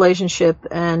Al's relationship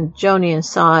and Joni and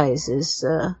Cy's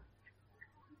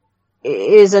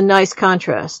is a nice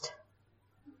contrast.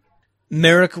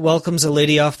 Merrick welcomes a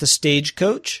lady off the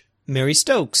stagecoach, Mary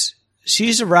Stokes.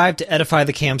 She's arrived to edify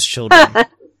the camp's children.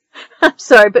 I'm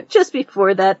sorry, but just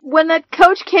before that, when that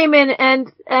coach came in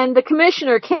and the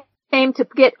commissioner came to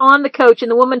get on the coach,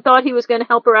 and the woman thought he was going to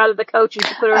help her out of the coach, and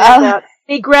she put her hand out.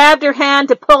 He grabbed her hand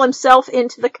to pull himself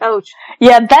into the coach.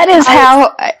 Yeah, that is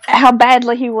how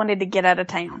badly he wanted to get out of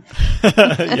town.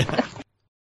 Yeah.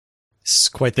 This is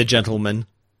quite the gentleman.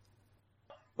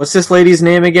 What's this lady's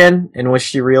name again? And was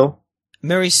she real?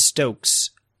 Mary Stokes.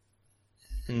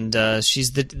 And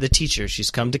she's the teacher.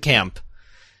 She's come to camp.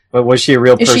 But was she a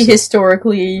real Is person? she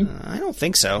historically? I don't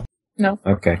think so. No.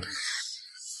 Okay.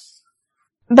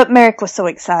 But Merrick was so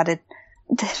excited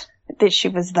that she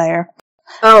was there.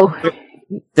 Oh,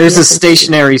 There's a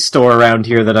stationery store around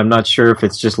here that I'm not sure if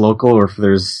it's just local or if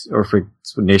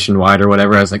it's nationwide or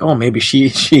whatever. I was like, oh, maybe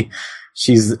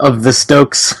she's of the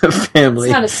Stokes family.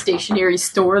 It's not a stationery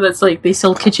store. That's like they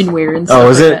sell kitchenware and stuff. Oh,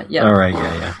 is like it? That. Yeah. All right,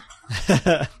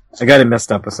 yeah. I got it messed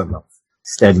up with something else.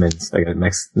 Stedman's. I got it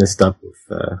messed up with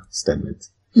Stedman's.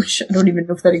 Which I don't even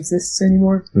know if that exists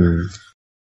anymore.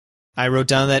 I wrote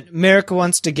down that Merrick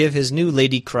wants to give his new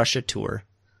lady crush a tour.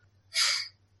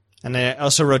 And I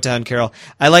also wrote down, Carol,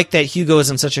 I like that Hugo is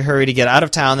in such a hurry to get out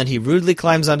of town that he rudely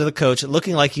climbs onto the coach,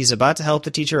 looking like he's about to help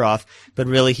the teacher off, but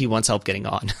really he wants help getting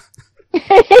on.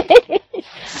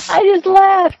 I just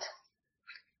laughed.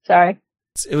 Sorry.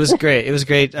 It was great. It was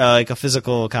great, like a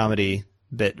physical comedy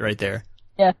bit right there.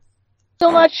 Yeah.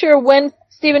 Still not sure when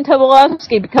Stephen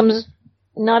Tobolowsky becomes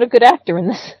not a good actor in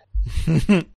this.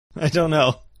 I don't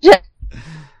know.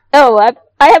 Oh,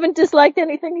 I haven't disliked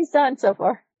anything he's done so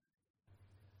far.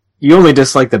 You only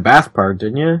disliked the bath part,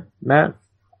 didn't you, Matt?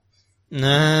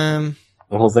 The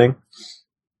whole thing?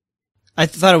 I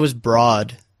thought it was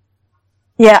broad.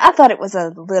 Yeah, I thought it was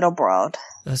a little broad.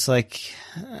 It's like,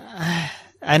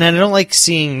 and I don't like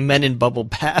seeing men in bubble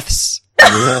baths.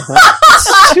 Yeah.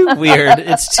 It's too weird.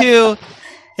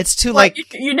 It's too like.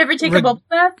 You never take a bubble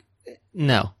bath?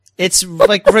 No. It's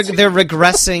like they're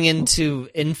regressing into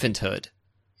infanthood.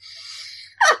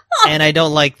 And I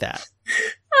don't like that.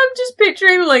 I'm just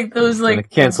picturing like those I'm gonna like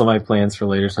cancel my plans for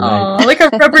later tonight. like a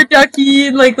rubber ducky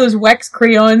and like those wax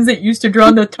crayons that used to draw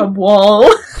on the tub wall.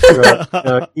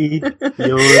 Ducky,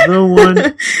 you're the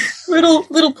one.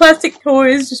 little plastic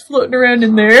toys just floating around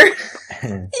in there.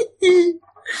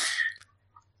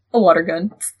 A water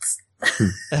gun.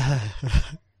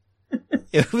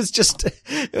 It was just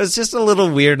a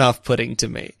little weird and off-putting to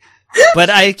me. But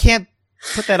I can't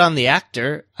put that on the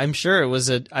actor. I'm sure it was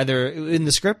either in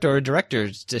the script or a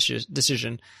director's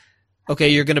decision. Okay,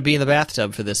 you're going to be in the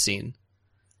bathtub for this scene.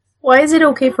 Why is it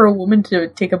okay for a woman to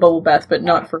take a bubble bath but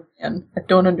not for a man? I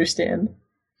don't understand.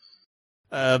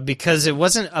 Because it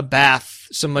wasn't a bath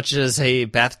so much as a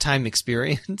bath time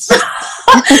experience.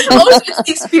 It's the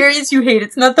experience you hate.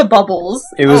 It's not the bubbles.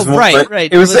 It was right.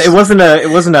 It wasn't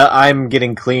a I'm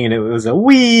getting clean. It was a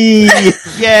wee.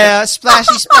 Yeah,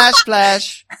 splashy splash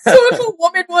splash. So if a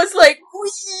woman was like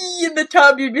wee in the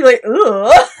tub, you'd be like,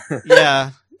 ugh.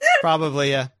 Yeah,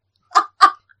 probably. Yeah.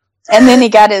 And then he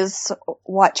got his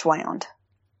watch wound.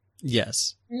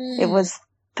 Yes. It was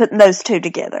putting those two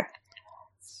together.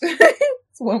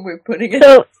 It's one way of putting it.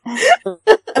 So,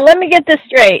 let me get this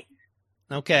straight.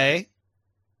 Okay.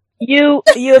 You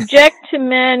object to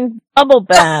men bubble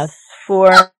baths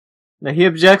for... Now he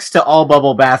objects to all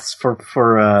bubble baths for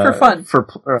fun. for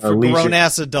leisure. Grown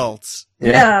ass adults.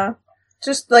 Yeah.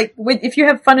 Just like if you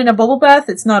have fun in a bubble bath,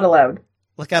 it's not allowed.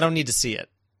 Like, I don't need to see it.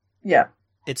 Yeah.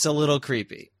 It's a little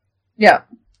creepy. Yeah.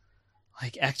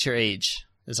 Like, act your age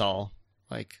is all.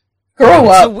 Like, grow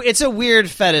up. It's a weird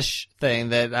fetish thing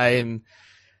that I'm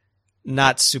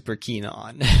not super keen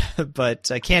on,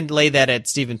 but I can't lay that at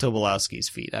Stephen Tobolowsky's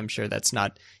feet. I'm sure that's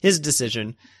not his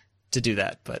decision to do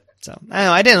that. But so I don't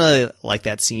know. I didn't really like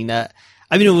that scene. I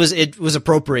mean, it was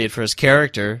appropriate for his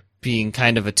character being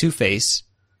kind of a two-face,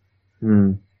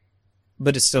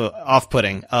 but it's still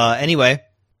off-putting. Anyway.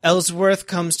 Ellsworth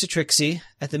comes to Trixie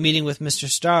at the meeting with Mr.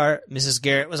 Starr. Mrs.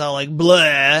 Garrett was all like,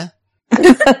 blah.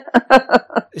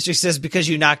 She says, because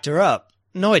you knocked her up.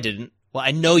 No, I didn't. Well, I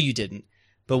know you didn't.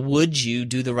 But would you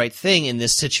do the right thing in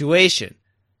this situation?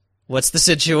 What's the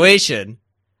situation?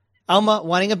 Alma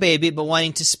wanting a baby, but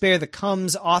wanting to spare the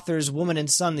Combs author's woman and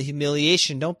son the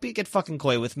humiliation. Don't get fucking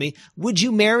coy with me. Would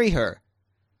you marry her?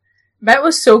 Matt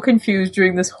was so confused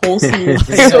during this whole scene.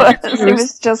 It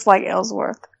was just like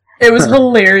Ellsworth. It was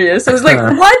hilarious. I was like,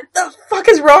 what the fuck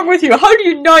is wrong with you? How do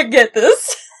you not get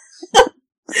this?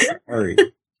 Sorry.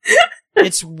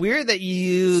 It's weird that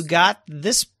you got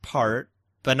this part,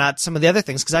 but not some of the other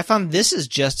things, because I found this is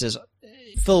just as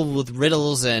filled with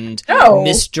riddles and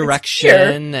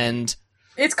misdirection, and...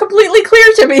 It's completely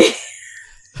clear to me.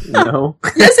 No.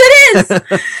 Yes, it is!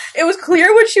 It was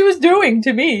clear what she was doing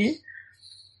to me.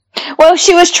 Well,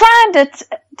 she was trying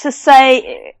to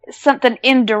say something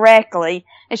indirectly,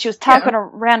 and she was talking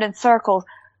around in circles,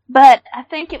 but I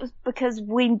think it was because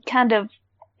we kind of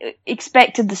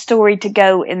expected the story to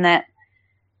go in that.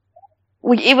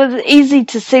 It was easy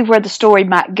to see where the story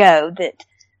might go,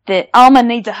 that Alma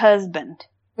needs a husband.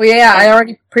 Well, yeah, I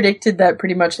already predicted that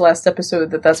pretty much last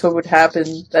episode that that's what would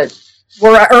happen.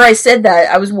 Or I said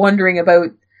that I was wondering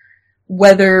about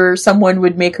whether someone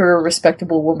would make her a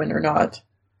respectable woman or not.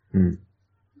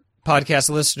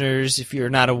 Podcast listeners, if you're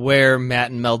not aware,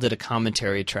 Matt and Mel did a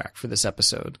commentary track for this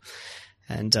episode.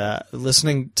 And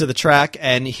listening to the track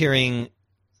and hearing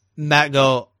Matt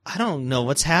go, I don't know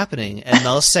what's happening. And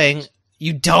Mel saying,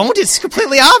 you don't? It's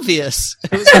completely obvious.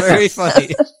 It was very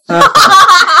funny.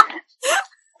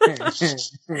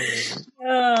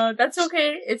 That's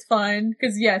okay. It's fine.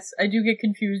 Because, yes, I do get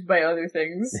confused by other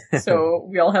things. So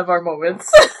we all have our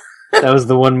moments. That was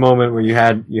the one moment where you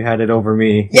had it over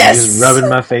me. Yes! You just rubbing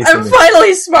my face I'm in it.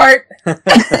 finally smart.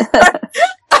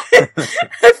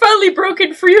 I've finally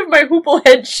broken free of my hoople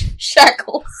head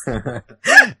shackles.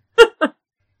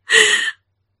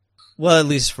 Well, at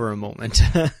least for a moment.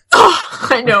 Oh,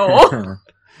 I know.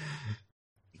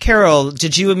 Carol,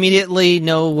 did you immediately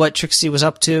know what Trixie was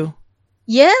up to?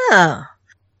 Yeah.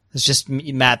 It's just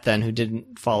Matt then who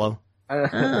didn't follow.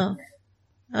 Oh.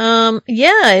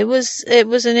 Yeah, it was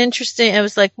an interesting, I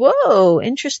was like, whoa,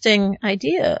 interesting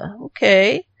idea.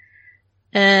 Okay.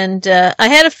 And, I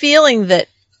had a feeling that,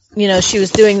 she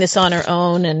was doing this on her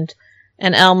own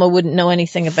and Alma wouldn't know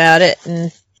anything about it.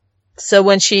 And so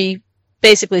when she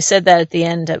basically said that at the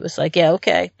end, I was like, yeah,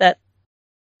 okay, that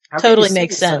totally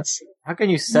makes sense. How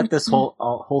can you set this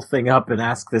whole thing up and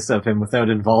ask this of him without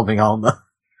involving Alma?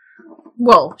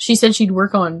 Well, she said she'd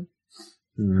work on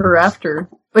her after.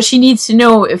 But she needs to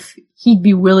know if he'd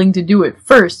be willing to do it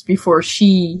first before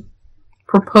she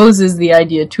proposes the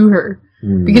idea to her.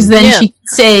 Because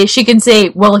then she can say,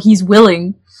 well, he's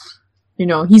willing.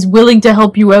 He's willing to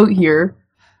help you out here.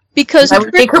 Because that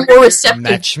would make her more receptive.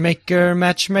 Matchmaker,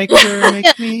 make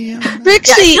me.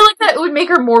 Trixie, I feel like that would make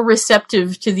her more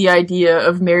receptive to the idea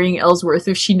of marrying Ellsworth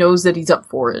if she knows that he's up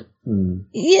for it.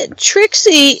 Yeah,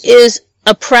 Trixie is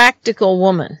a practical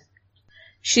woman.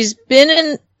 She's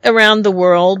been around the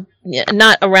world,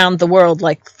 not around the world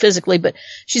like physically, but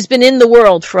she's been in the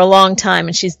world for a long time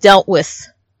and she's dealt with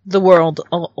the world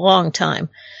a long time.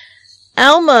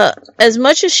 Alma, as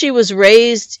much as she was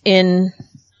raised in,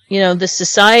 the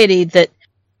society that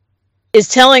is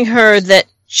telling her that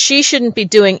she shouldn't be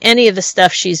doing any of the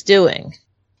stuff she's doing,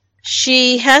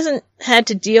 she hasn't had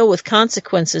to deal with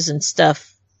consequences and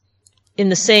stuff in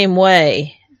the same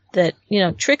way that,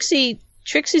 Trixie's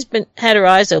had her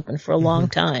eyes open for a long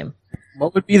time.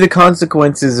 What would be the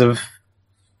consequences of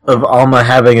Alma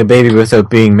having a baby without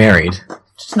being married?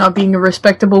 Just not being a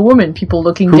respectable woman. People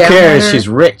looking Who down cares? at her. She's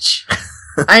rich.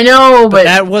 I know, but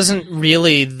that wasn't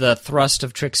really the thrust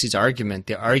of Trixie's argument.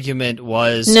 The argument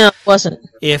was... No, it wasn't.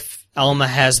 If Alma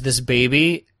has this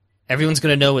baby, everyone's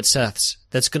going to know it's Seth's.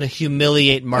 That's going to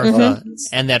humiliate Martha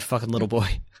and that fucking little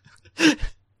boy.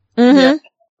 Yeah.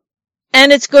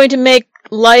 And it's going to make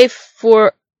life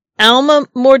for Alma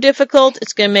more difficult.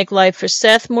 It's going to make life for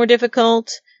Seth more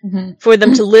difficult. For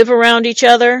them to live around each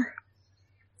other.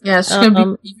 Yeah, it's just going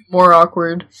to be even more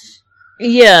awkward.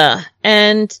 Yeah,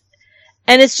 and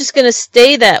it's just going to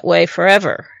stay that way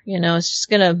forever. It's just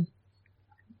going to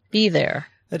be there.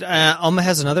 Alma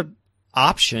has another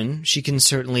option. She can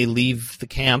certainly leave the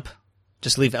camp.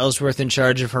 Just leave Ellsworth in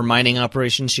charge of her mining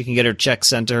operations. She can get her check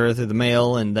sent to her through the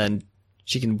mail, and then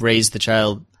she can raise the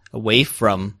child away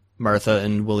from Martha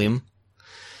and William.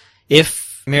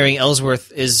 If marrying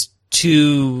Ellsworth is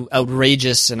too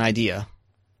outrageous an idea.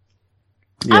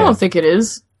 Yeah. I don't think it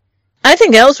is. I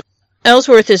think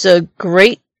Ellsworth is a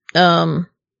great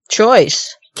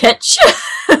choice. Catch.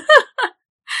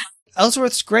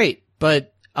 Ellsworth's great,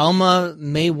 but Alma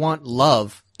may want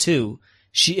love too.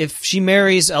 If she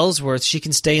marries Ellsworth, she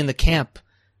can stay in the camp,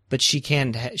 but she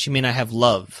may not have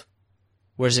love.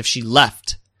 Whereas if she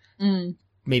left,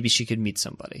 maybe she could meet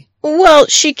somebody. Well,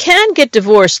 she can get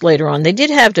divorced later on. They did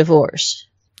have divorce.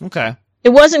 Okay. It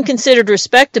wasn't considered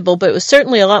respectable, but it was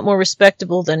certainly a lot more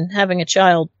respectable than having a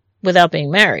child without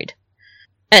being married.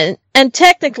 And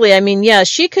technically,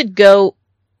 she could go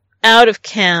out of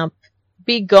camp,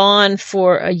 be gone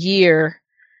for a year,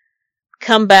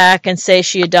 come back and say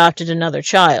she adopted another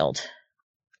child.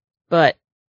 But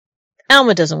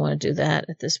Alma doesn't want to do that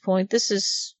at this point.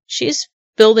 She's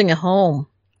building a home.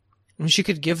 She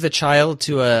could give the child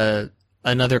to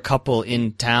another couple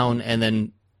in town and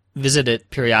then visit it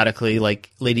periodically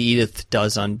like Lady Edith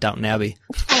does on Downton Abbey.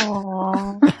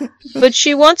 Aww. But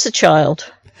she wants a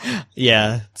child.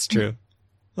 Yeah, it's true.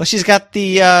 Well, she's got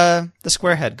the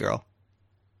squarehead girl.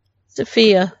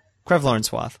 Sophia. Crevlorn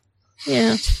Swath.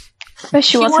 Yeah. But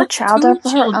she wants a child of her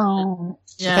children. own.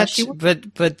 Yeah,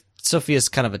 but Sophia's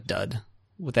kind of a dud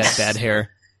with that bad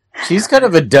hair. She's kind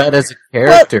of a dud as a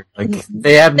character. Like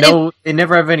they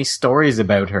never have any stories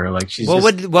about her. Like she's.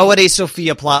 What would a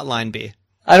Sophia plotline be?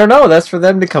 I don't know. That's for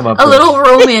them to come up with. A little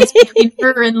romance between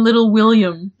her and little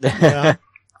William. Yeah.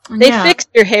 They fixed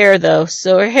her hair though,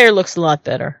 so her hair looks a lot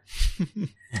better.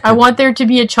 I want there to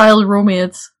be a child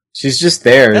romance. She's just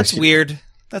there. That's weird.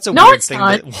 That's a No, weird it's thing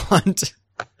not. to want.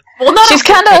 Well, not She's a,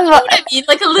 kind of- you know what I mean,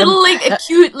 like a little, like a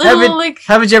cute little,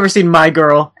 Haven't you ever seen My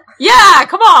Girl? yeah,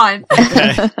 come on.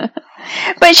 Okay.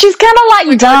 But she's kind of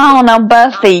like Dawn on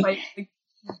Buffy.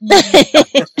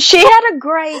 She had a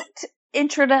great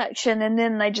introduction, and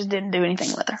then they just didn't do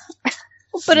anything with her.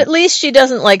 But at least she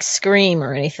doesn't like scream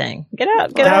or anything. Get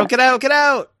out, get out. Get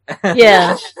out.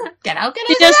 Yeah. Get out,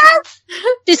 She just,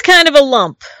 she's kind of a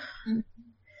lump.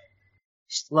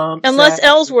 Unless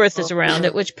Ellsworth is around,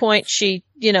 at which point she's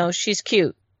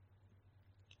cute.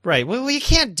 Right. Well, you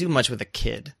can't do much with a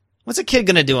kid. What's a kid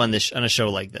gonna do on a show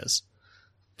like this?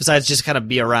 Besides just kind of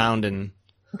be around and...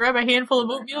 Grab a handful of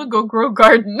oatmeal and go grow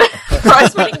garden.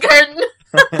 Prize winning garden.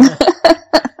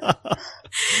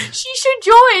 She should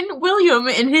join William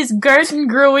in his garden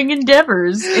growing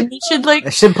endeavors, and he should They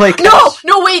should play.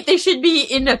 No, wait! They should be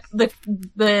in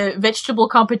the vegetable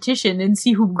competition and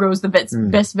see who grows the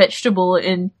best vegetable,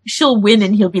 and she'll win,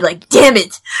 and he'll be like, "Damn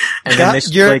it!" And then they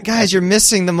should play Guys, you're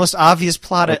missing the most obvious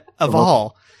plot of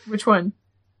all. Which one?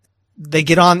 They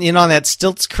get on that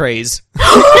stilts craze.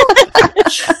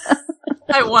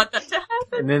 I want that to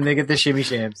happen. And then they get the shimmy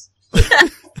shams.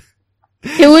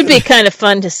 It would be kind of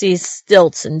fun to see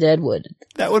stilts in Deadwood.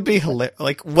 That would be hilarious.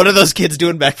 Like, what are those kids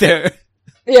doing back there?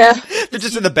 Yeah. They're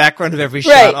just in the background of every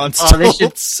Right. shot on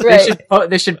stilts.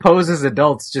 They should pose as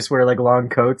adults, just wear like long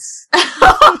coats.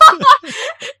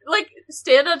 Like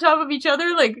stand on top of each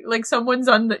other, like someone's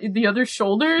on the other's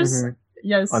shoulders. Mhm.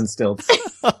 Yes, On stilts.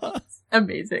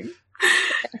 amazing.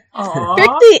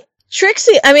 Aww.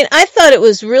 Trixie, I mean, I thought it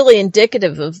was really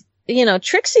indicative of,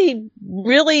 Trixie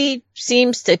really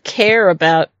seems to care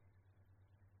about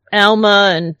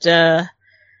Alma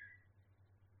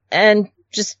and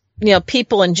just,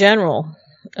 people in general.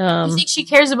 Do you think she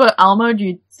cares about Alma, or do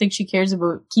you think she cares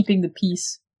about keeping the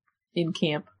peace in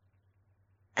camp?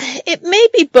 It may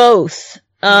be both.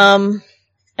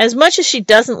 As much as she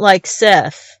doesn't like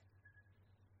Seth,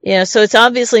 so it's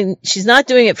obviously she's not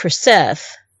doing it for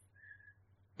Seth.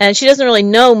 And she doesn't really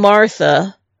know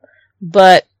Martha,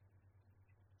 but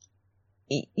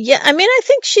yeah, I mean, I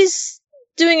think she's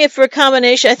doing it for a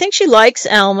combination. I think she likes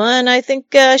Alma, and I think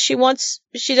she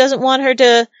doesn't want her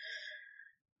to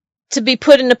be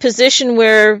put in a position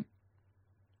where,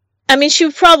 I mean, she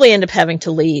would probably end up having to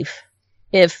leave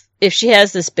if she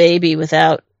has this baby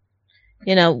without,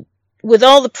 with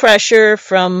all the pressure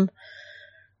from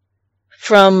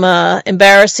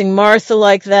embarrassing Martha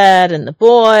like that, and the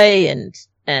boy,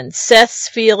 and Seth's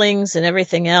feelings and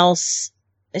everything else,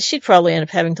 she'd probably end up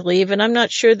having to leave. And I'm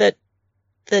not sure that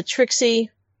Trixie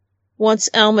wants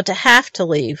Alma to have to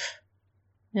leave.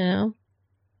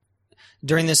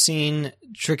 During this scene,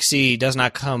 Trixie does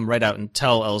not come right out and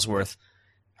tell Ellsworth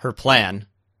her plan.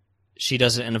 She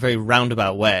does it in a very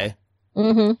roundabout way.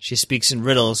 Mm-hmm. She speaks in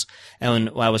riddles, and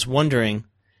I was wondering,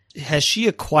 has she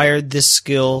acquired this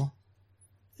skill,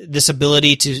 this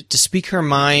ability to speak her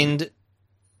mind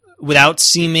without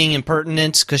seeming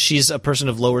impertinent, because she's a person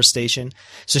of lower station?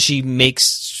 So she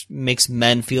makes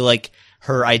men feel like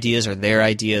her ideas are their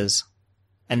ideas,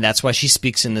 and that's why she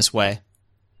speaks in this way.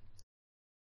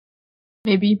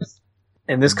 Maybe.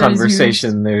 In this That is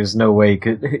conversation, there's no way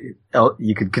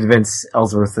you could convince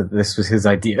Ellsworth that this was his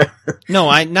idea.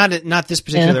 No, not this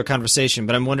particular conversation,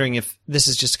 but I'm wondering if this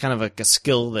is just kind of like a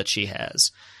skill that she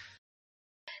has.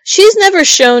 She's never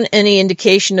shown any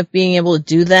indication of being able to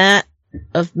do that,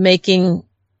 of making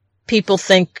people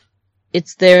think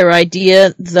it's their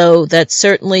idea, though that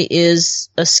certainly is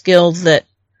a skill that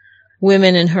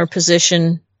women in her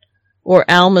position, or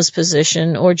Alma's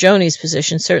position, or Joni's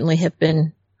position certainly have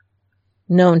been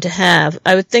known to have.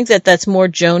 I would think that that's more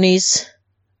Joni's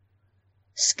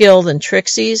skill than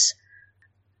Trixie's.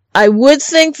 I would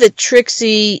think that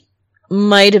Trixie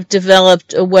might have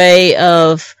developed a way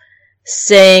of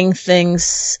saying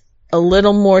things a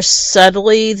little more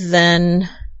subtly than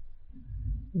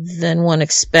one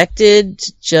expected,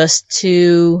 just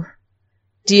to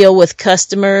deal with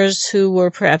customers who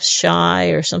were perhaps shy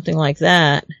or something like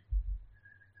that.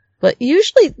 But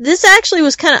usually, this actually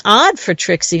was kind of odd for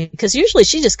Trixie, because usually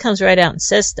she just comes right out and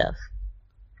says stuff.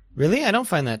 Really? I don't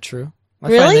find that true.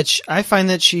 Really? I find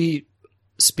that she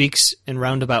speaks in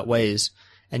roundabout ways,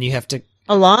 and you have to...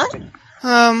 A lot?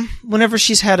 Whenever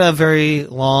she's had a very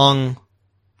long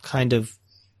kind of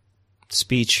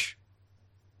speech.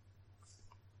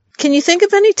 Can you think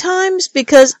of any times?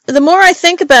 Because the more I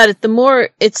think about it, the more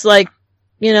it's like,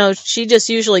 she just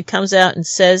usually comes out and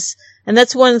says, and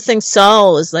that's one of the things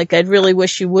Saul is like, I'd really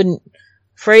wish you wouldn't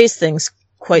phrase things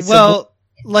quite so. Well,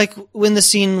 like when the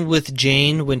scene with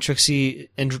Jane, when Trixie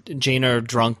and Jane are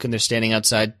drunk and they're standing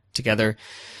outside together,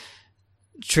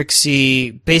 Trixie,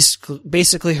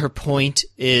 basically her point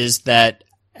is that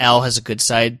Al has a good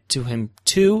side to him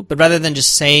too, but rather than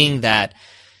just saying that,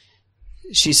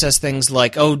 she says things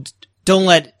like, oh, don't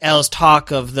let Al's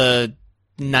talk of the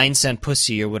 9-cent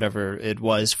pussy or whatever it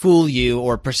was fool you,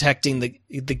 or protecting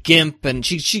the gimp, and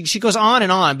she goes on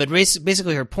and on, but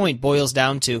basically her point boils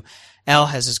down to Al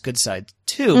has his good side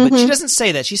too, but she doesn't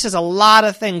say that. She says a lot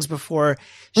of things before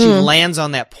she lands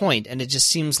on that point, and it just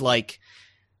seems like,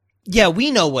 yeah, we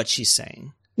know what she's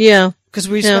saying. Yeah. Because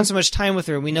we spent so much time with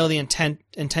her, we know the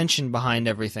intention behind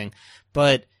everything,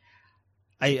 but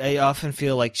I often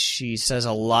feel like she says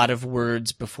a lot of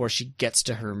words before she gets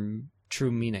to her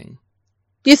true meaning.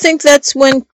 Do you think that's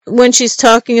when she's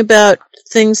talking about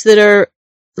things that are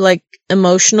like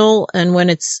emotional, and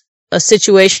when it's a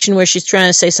situation where she's trying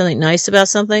to say something nice about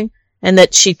something, and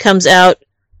that she comes out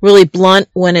really blunt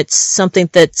when it's something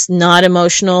that's not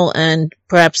emotional and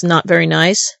perhaps not very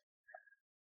nice?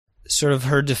 Sort of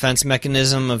her defense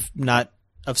mechanism of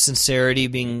sincerity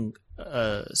being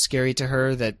scary to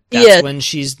her, that's when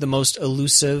she's the most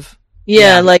elusive.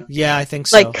 Yeah, I think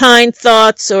so. Like kind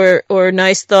thoughts or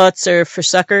nice thoughts are for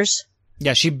suckers.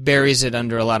 Yeah, she buries it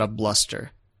under a lot of bluster,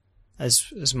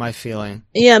 is my feeling.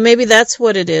 Yeah, maybe that's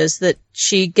what it is, that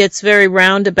she gets very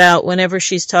roundabout whenever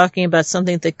she's talking about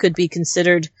something that could be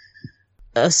considered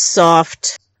a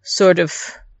soft sort of,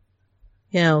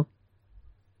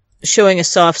 showing a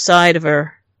soft side of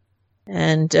her.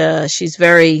 And she's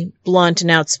very blunt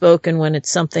and outspoken when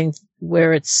it's something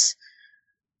where it's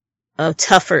the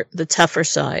tougher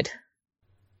side.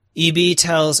 E.B.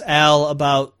 tells Al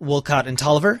about Wolcott and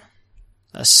Tolliver.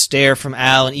 A stare from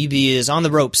Al, and E.B. is on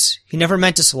the ropes. He never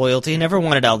meant disloyalty, he never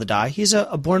wanted Al to die. He's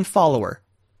a born follower.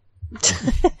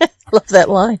 Love that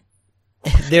line.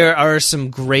 There are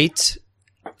some great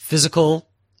physical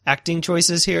acting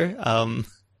choices here.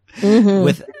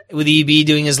 With E.B.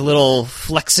 doing his little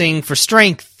flexing for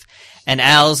strength, and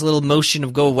Al's little motion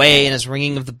of go away and his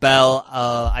ringing of the bell.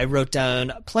 I wrote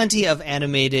down plenty of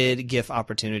animated GIF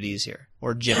opportunities here,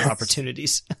 or GIF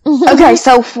opportunities. Okay,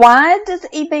 so why did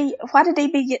EB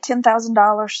get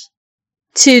 $10,000?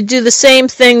 To do the same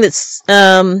thing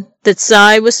that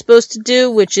Cy was supposed to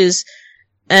do, which is,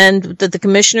 and that the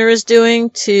commissioner is doing,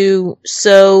 to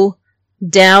sow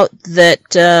doubt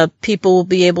that people will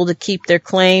be able to keep their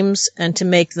claims and to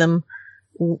make them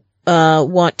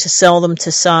want to sell them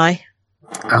to Cy.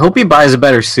 I hope he buys a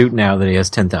better suit now that he has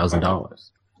 $10,000.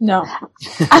 No.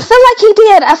 I feel like he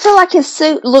did. I feel like his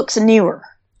suit looks newer.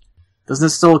 Doesn't it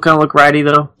still kind of look ratty,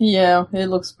 though? Yeah, it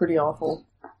looks pretty awful.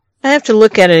 I have to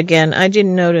look at it again. I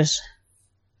didn't notice.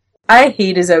 I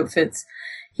hate his outfits.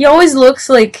 He always looks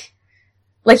like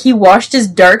he washed his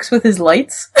darks with his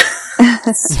lights.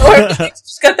 So it's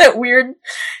just got that weird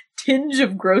tinge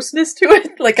of grossness to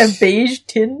it, like a beige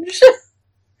tinge.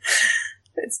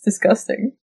 It's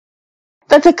disgusting.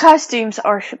 But the costumes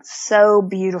are so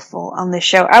beautiful on this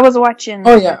show. I was watching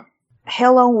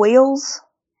Hell on Wheels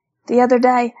the other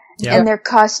day, and their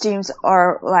costumes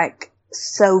are like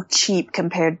so cheap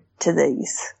compared to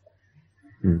these.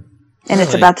 And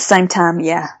it's about the same time,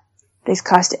 these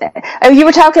costumes. Oh, you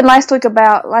were talking last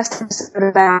episode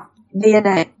about being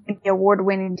an Emmy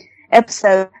award-winning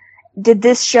episode. Did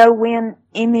this show win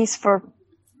Emmys for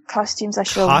costumes?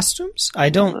 Costumes? I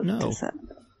don't know.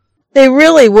 They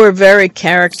really were very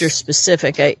character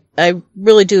specific. I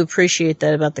really do appreciate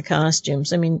that about the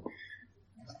costumes. I mean,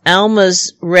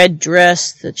 Alma's red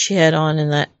dress that she had on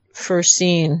in that first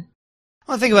scene.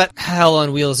 One thing about Hell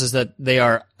on Wheels is that they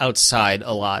are outside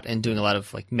a lot and doing a lot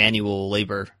of like manual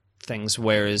labor things,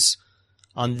 whereas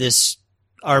on this,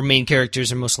 our main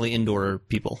characters are mostly indoor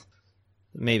people.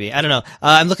 Maybe. I don't know.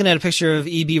 I'm looking at a picture of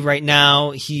EB right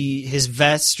now. His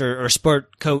vest or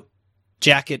sport coat,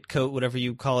 jacket coat, whatever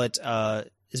you call it,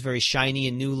 is very shiny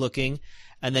and new looking.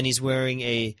 And then he's wearing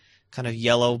a kind of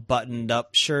yellow buttoned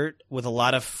up shirt with a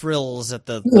lot of frills at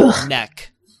the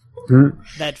neck.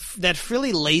 That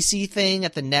frilly lacy thing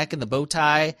at the neck and the bow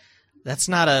tie, that's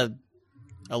not a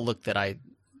look that I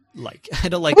like. I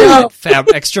don't like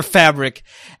that extra fabric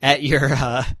at your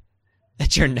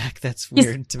neck. That's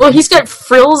weird to me. Well, he's got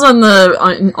frills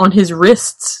on his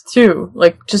wrists too,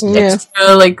 like just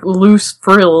extra like loose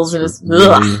frills, and it's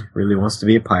really wants to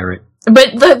be a pirate.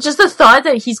 But just the thought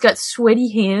that he's got sweaty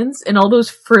hands and all those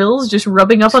frills just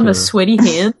rubbing up on the sweaty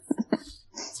hands,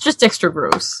 it's just extra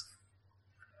gross.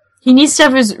 He needs to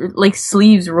have his,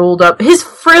 sleeves rolled up. His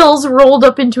frills rolled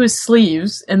up into his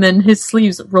sleeves, and then his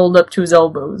sleeves rolled up to his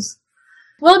elbows.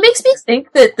 Well, it makes me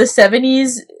think that the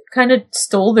 70s kind of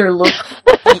stole their look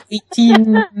from the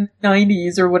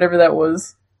 1890s or whatever that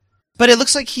was. But it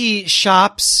looks like he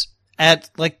shops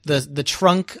at the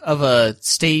trunk of a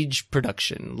stage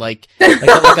production, like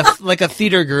a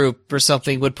theater group or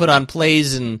something would put on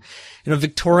plays and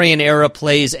Victorian era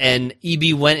plays, and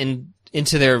EB went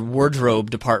into their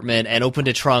wardrobe department and opened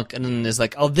a trunk and then is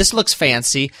like, oh, this looks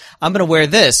fancy, I'm gonna wear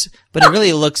this, but it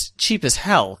really looks cheap as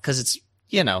hell because it's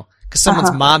because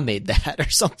someone's mom made that or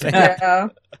something. Yeah.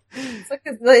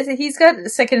 He's got a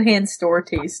secondhand store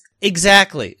taste.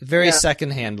 Exactly. Very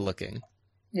secondhand looking.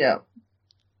 Yeah.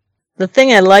 The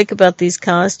thing I like about these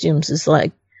costumes is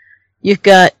you've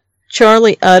got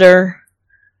Charlie Utter,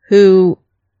 who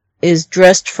is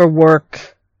dressed for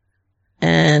work,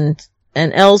 and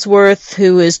Ellsworth,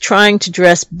 who is trying to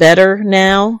dress better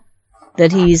now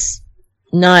that he's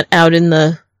not out in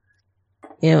the,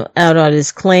 out on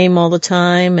his claim all the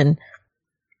time, and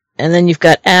then you've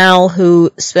got Al,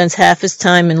 who spends half his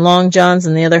time in long johns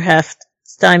and the other half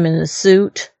his time in a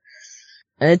suit.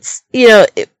 It's,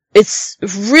 it's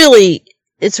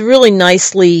really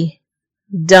nicely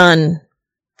done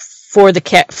for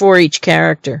each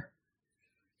character.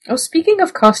 Oh, speaking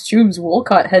of costumes,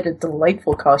 Wolcott had a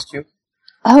delightful costume.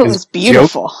 Oh, it was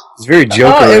beautiful. It's very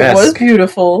Joker-esque. Oh, it was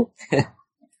beautiful.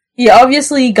 He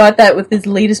obviously got that with his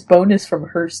latest bonus from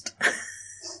Hearst.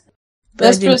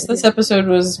 Best dressed this episode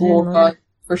was Wolcott,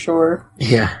 for sure.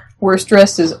 Yeah. Worst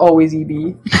dressed is always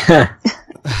EB.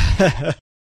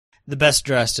 The best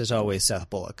dressed is always Seth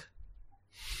Bullock.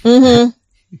 Mm-hmm.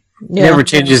 Yeah. Never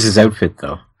changes his outfit,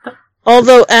 though.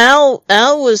 Although Al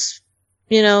was,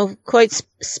 quite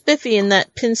spiffy in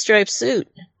that pinstripe suit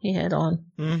he had on.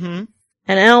 Mm-hmm.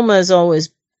 And Alma is always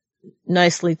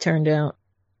nicely turned out.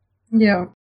 Yeah.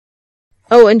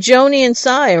 Oh, and Joni and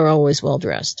Cy are always well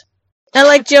dressed. I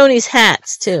like Joni's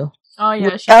hats too. Oh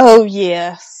yeah. Oh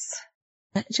yes.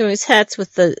 Joni's hats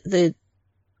with the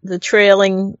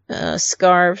trailing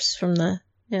scarves from the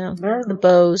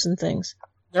bows and things.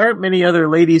 There aren't many other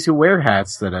ladies who wear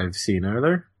hats that I've seen, are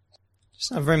there?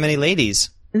 There's not very many ladies.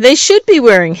 They should be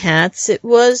wearing hats.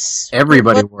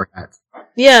 Everybody wore hats.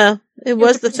 Yeah, it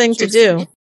was the thing to do.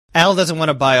 Al doesn't want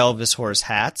to buy all of his horse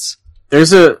hats.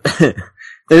 There's a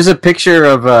picture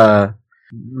of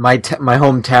my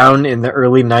hometown in the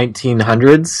early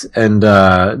 1900s,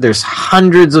 and there's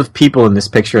hundreds of people in this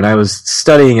picture, and I was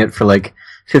studying it for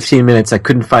 15 minutes. I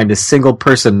couldn't find a single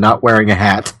person not wearing a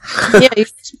hat. Yeah,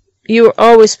 you were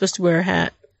always supposed to wear a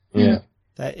hat. Yeah.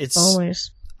 It's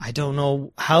always. I don't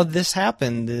know how this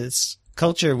happened, this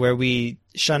culture where we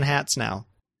shun hats now.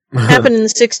 Happened in the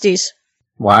 60s.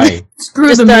 Why? Screw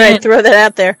Just the thought man. I'd throw that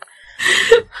out there.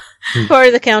 Part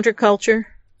of the counterculture.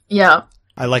 Yeah.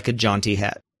 I like a jaunty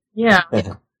hat. Yeah.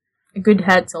 A good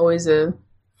hat's always a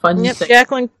fun Yep,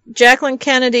 thing. Jacqueline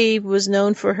Kennedy was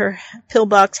known for her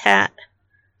pillbox hat.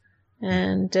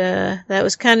 And that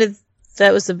was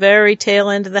the very tail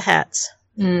end of the hats.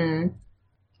 Mm.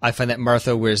 I find that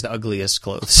Martha wears the ugliest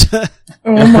clothes.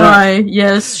 Oh my,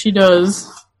 yes, she does.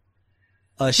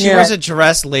 She wears a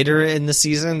dress later in the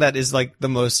season that is the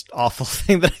most awful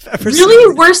thing that I've ever seen.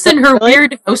 Really worse than her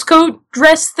weird housecoat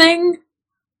dress thing?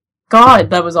 God,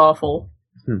 that was awful.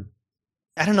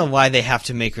 I don't know why they have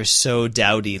to make her so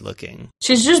dowdy looking.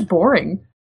 She's just boring.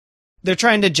 They're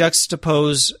trying to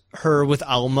juxtapose her with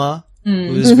Alma,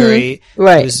 Mm-hmm. who's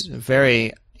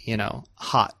very,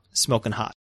 hot, smoking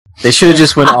hot. They should have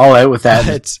just went all out with that.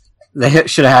 It's They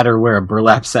should have had her wear a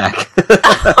burlap sack.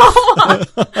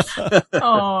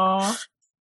 Aww.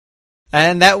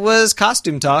 And that was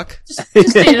costume talk.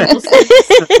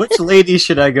 Which lady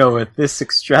should I go with? This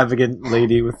extravagant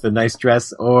lady with the nice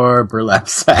dress or burlap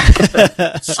sack?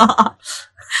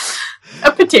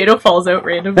 A potato falls out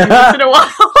randomly once in a while.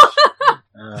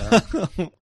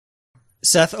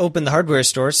 Seth opened the hardware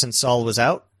store since Saul was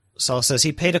out. Saul says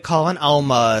he paid a call on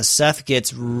Alma. Seth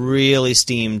gets really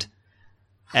steamed.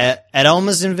 At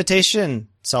Alma's invitation,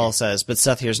 Saul says, but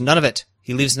Seth hears none of it.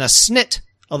 He leaves in a snit,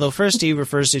 although first he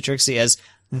refers to Trixie as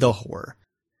the whore.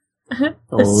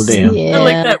 Oh, damn. Yeah. I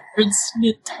like that word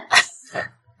snit.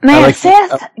 Man,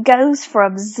 Seth goes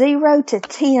from 0 to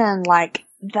 10 like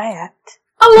that.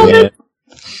 I love it.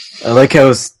 I like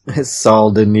how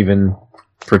Saul didn't even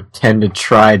pretend to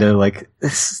try to,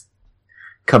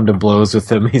 come to blows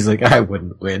with him. He's like, I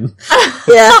wouldn't win.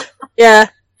 Yeah.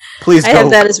 Please I go.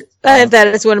 have that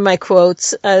as one of my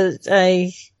quotes.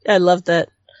 I love that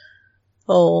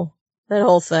whole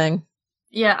thing.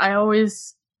 Yeah, I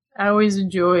always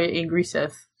enjoy Angry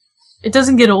Seth. It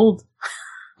doesn't get old.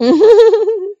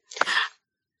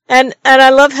 And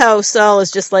I love how Saul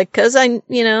is just like, cause I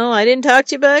didn't talk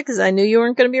to you about it cause I knew you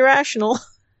weren't going to be rational.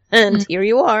 And here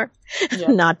you are,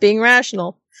 not being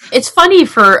rational. It's funny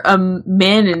for a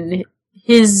man in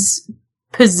his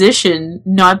position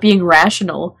not being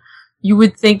rational. You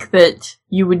would think that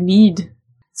you would need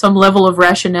some level of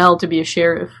rationale to be a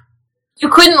sheriff. You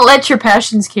couldn't let your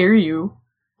passions carry you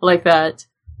like that.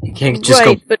 You can't just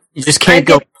Right, go. but You just can't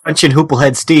go punching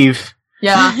Hooplehead Steve.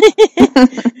 Yeah.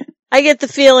 I get the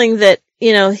feeling that,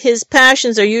 his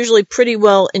passions are usually pretty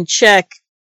well in check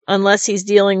unless he's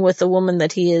dealing with a woman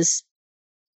that he is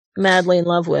madly in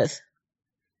love with.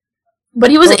 But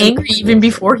he was angry even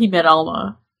before he met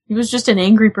Alma. He was just an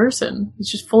angry person.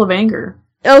 He's just full of anger.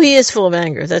 Oh, he is full of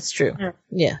anger. That's true.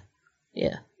 Yeah.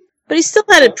 But he still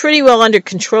had it pretty well under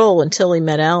control until he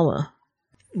met Alma.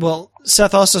 Well,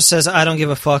 Seth also says, I don't give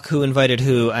a fuck who invited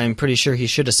who. I'm pretty sure he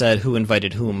should have said who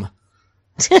invited whom.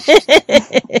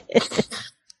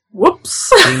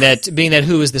 Whoops. Being that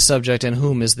who is the subject and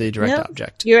whom is the direct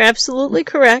object. You're absolutely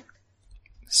correct.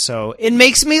 So it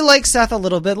makes me like Seth a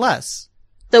little bit less.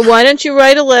 So why don't you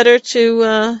write a letter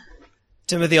to,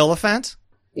 Timothy Oliphant?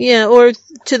 or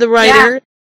to the writer.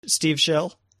 Steve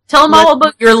Schill? Tell him all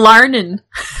about your Larnin.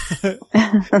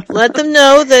 Let them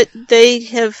know that they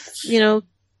have,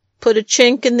 put a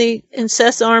chink in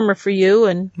Seth's armor for you,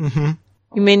 and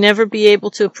you may never be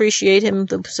able to appreciate him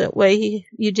the way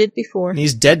you did before.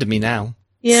 He's dead to me now.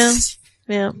 Yeah.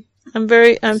 I'm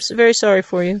very sorry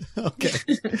for you.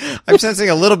 Okay. I'm sensing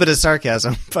a little bit of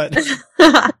sarcasm, but...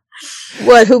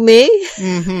 What, who, me?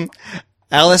 Mm-hmm.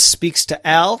 Alice speaks to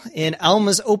Al. In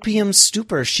Alma's opium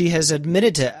stupor, she has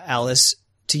admitted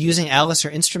to using Alice, her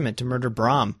instrument, to murder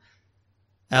Brahm.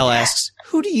 Al asks,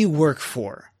 who do you work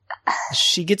for?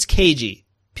 She gets cagey.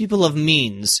 People of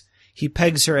means. He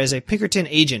pegs her as a Pinkerton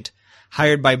agent,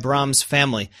 hired by Brahm's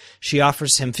family. She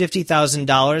offers him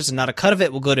 $50,000, and not a cut of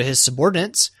it will go to his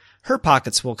subordinates. Her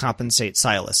pockets will compensate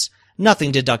Silas.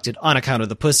 Nothing deducted on account of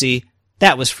the pussy.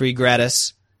 That was free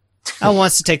gratis. Al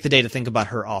wants to take the day to think about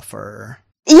her offer.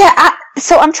 Yeah,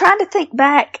 so I'm trying to think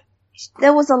back.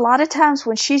 There was a lot of times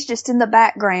when she's just in the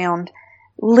background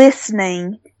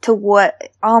listening to what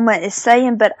Alma is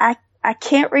saying, but I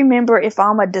can't remember if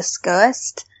Alma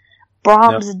discussed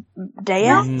Brahm's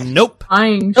death. Nope.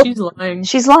 Lying. Nope. She's lying.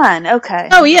 She's lying. Okay.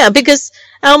 Oh, yeah, because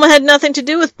Alma had nothing to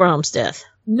do with Brahm's death.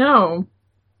 No.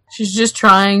 She's just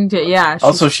trying to,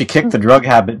 Also, she kicked the drug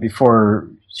habit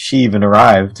before she even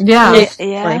arrived. Yeah.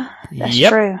 Yeah, that's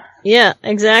Yep. true. Yeah,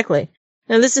 exactly.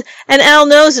 And Al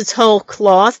knows it's whole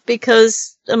cloth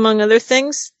because, among other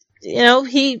things,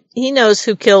 he knows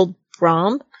who killed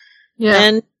Brahm.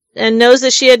 Yeah. And knows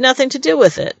that she had nothing to do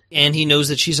with it. And he knows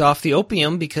that she's off the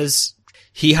opium because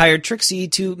he hired Trixie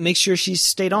to make sure she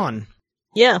stayed on.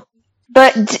 Yeah.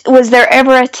 But was there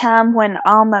ever a time when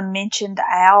Alma mentioned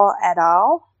Al at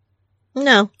all?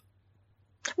 No.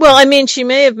 Well, I mean, she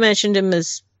may have mentioned him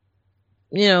as,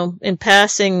 in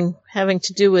passing, having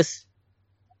to do with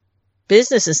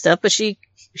business and stuff, but she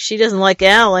doesn't like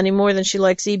Al any more than she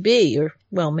likes EB, or,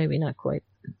 well, maybe not quite.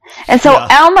 And so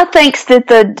Alma thinks that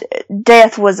the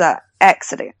death was an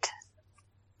accident.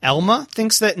 Alma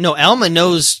thinks that? No, Alma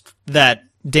knows that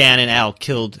Dan and Al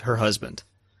killed her husband.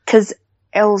 Because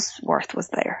Ellsworth was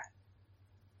there.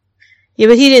 Yeah,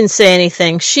 but he didn't say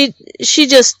anything. She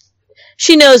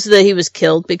knows that he was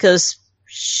killed because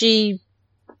she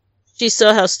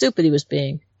saw how stupid he was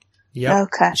being. Yep.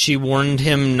 Okay. She warned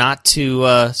him not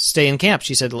to stay in camp.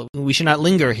 She said, we should not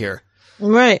linger here.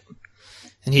 Right.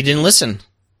 And he didn't listen.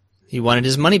 He wanted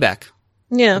his money back.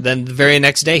 Yeah. Then the very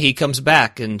next day he comes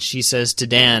back and she says to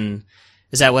Dan,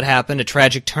 is that what happened? A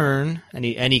tragic turn? And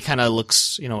he kind of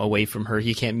looks, away from her.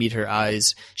 He can't meet her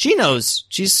eyes. She knows.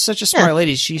 She's such a smart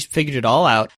lady. She figured it all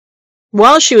out.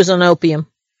 While she was on opium.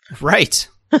 Right.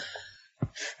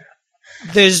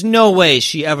 There's no way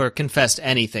she ever confessed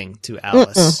anything to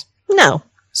Alice. No.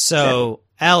 So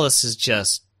Alice is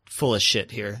just full of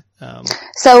shit here.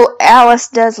 So Alice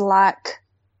does like,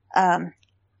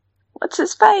 what's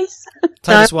his face?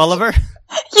 Titus Welliver?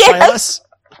 Yes. Silas?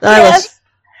 Yes.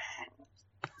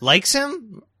 Likes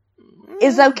him?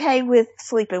 Is okay with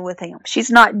sleeping with him. She's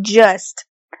not just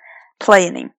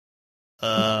playing him.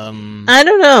 I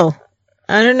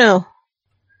don't know.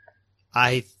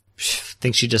 I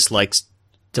think she just likes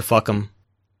to fuck him.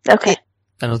 Okay.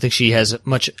 I don't think she has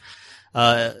much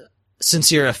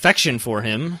sincere affection for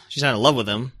him. She's not in love with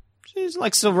him. She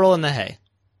likes to roll in the hay.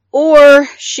 Or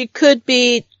she could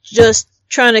be just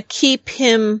trying to keep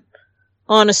him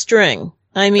on a string.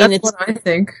 I mean, That's what I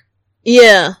think.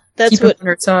 Yeah, that's Keep him on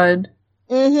her side.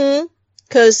 Mm-hmm.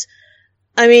 Because,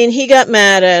 I mean, he got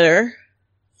mad at her.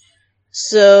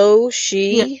 So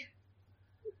she...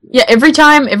 Yeah, every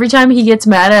time he gets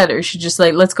mad at her, she's just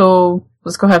like, let's go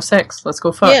have sex. Let's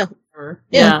go fuck. Yeah. Or,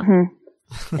 Yeah. Mhm.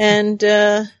 And,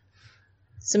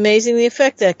 it's amazing the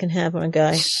effect that can have on a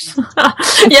guy.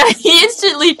 Yeah, he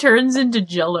instantly turns into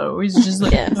Jello. He's just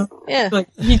like, Yeah. like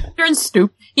he turns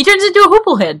into a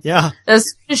hoople head. Yeah.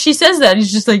 As soon as she says that,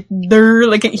 he's just like,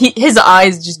 his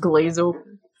eyes just glaze over.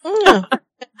 Yeah.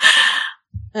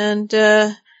 And,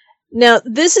 now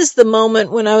this is the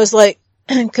moment when I was like,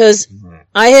 cause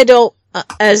I had,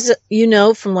 as you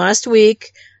know from last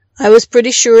week, I was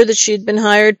pretty sure that she'd been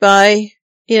hired by,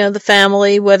 the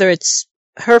family, whether it's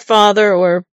her father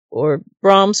or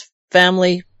Brahm's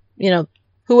family,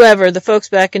 whoever, the folks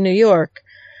back in New York.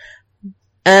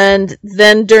 And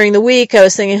then during the week, I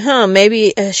was thinking,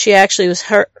 maybe she actually was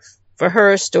for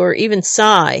Hearst or even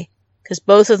Cy, because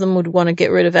both of them would want to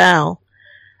get rid of Al.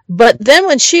 But then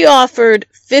when she offered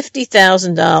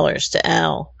 $50,000 to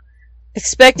Al,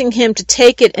 expecting him to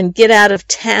take it and get out of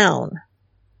town,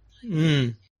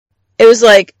 it was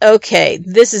like, okay,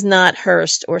 this is not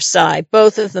Hearst or Cy.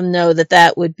 Both of them know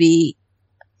that would be,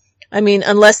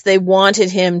 unless they wanted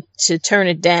him to turn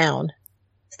it down.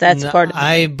 That's part of it.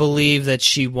 I believe that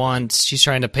she's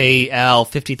trying to pay Al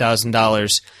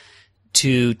 $50,000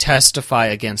 to testify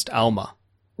against Alma.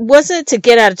 Wasn't it to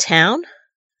get out of town?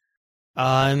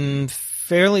 I'm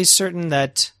fairly certain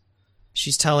that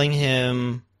she's telling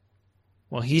him,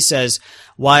 well, he says,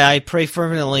 why I pray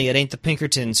fervently it ain't the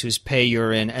Pinkertons whose pay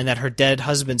you're in, and that her dead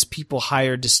husband's people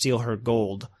hired to steal her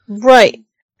gold. Right.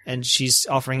 And she's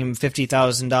offering him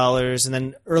 $50,000. And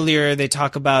then earlier they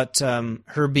talk about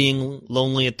her being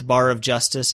lonely at the bar of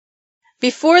justice.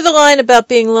 Before the line about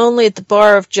being lonely at the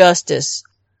bar of justice,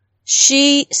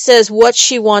 she says what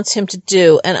she wants him to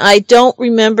do. And I don't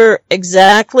remember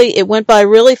exactly. It went by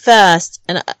really fast.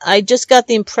 And I just got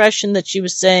the impression that she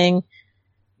was saying,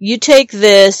 you take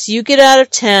this, you get out of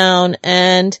town,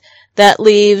 and that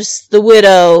leaves the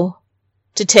widow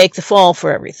to take the fall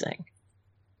for everything.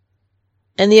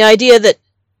 And the idea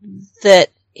that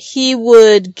he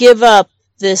would give up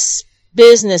this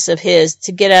business of his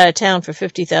to get out of town for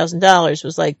 $50,000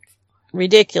 was like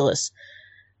ridiculous.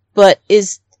 But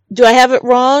do I have it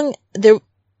wrong?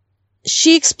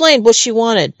 She explained what she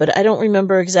wanted, but I don't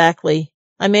remember exactly.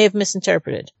 I may have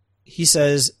misinterpreted. He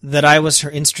says that I was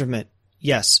her instrument.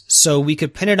 Yes. So we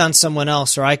could pin it on someone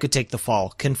else, or I could take the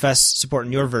fall. Confess, support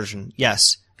in your version.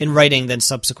 Yes. In writing, then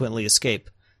subsequently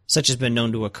escape. Such has been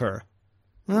known to occur.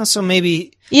 Well, so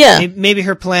maybe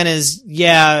her plan is,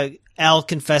 Al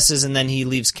confesses and then he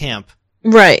leaves camp.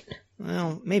 Right.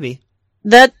 Well, maybe.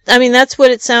 That's what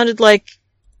it sounded like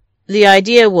the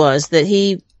idea was, that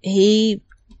he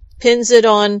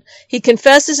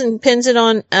confesses and pins it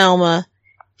on Alma.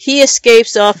 He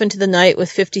escapes off into the night with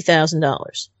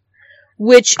 $50,000.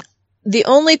 Which, the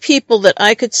only people that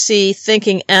I could see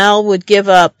thinking Al would give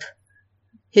up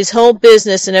his whole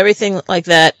business and everything like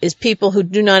that is people who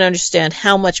do not understand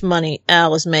how much money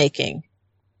Al is making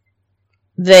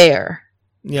there.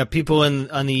 Yeah, people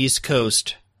on the East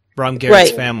Coast. Bram Garrett's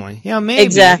family. Yeah, maybe.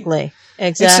 Exactly.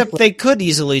 Except they could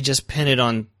easily just pin it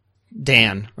on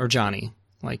Dan or Johnny.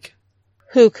 Like,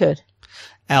 who could?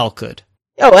 Al could.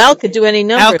 Oh, Al could do any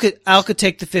number. Al could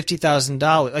take the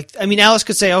 $50,000. Alice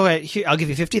could say, "Okay, here, I'll give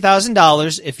you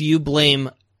 $50,000 if you blame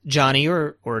Johnny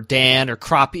or Dan or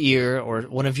Crop Ear or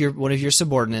one of your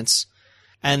subordinates,"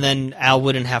 and then Al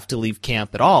wouldn't have to leave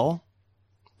camp at all,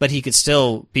 but he could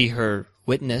still be her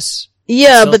witness.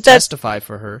 Yeah, but testify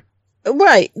for her.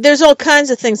 Right. There's all kinds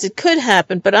of things that could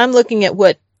happen, but I'm looking at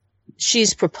what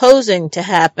she's proposing to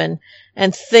happen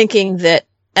and thinking that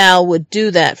Al would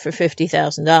do that for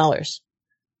 $50,000.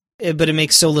 But it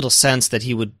makes so little sense that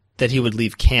he would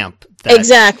leave camp.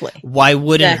 Exactly. Why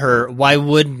wouldn't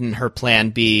her plan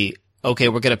be, okay,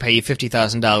 we're going to pay you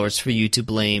 $50,000 for you to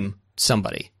blame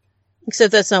somebody?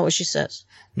 Except that's not what she says.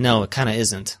 No, it kind of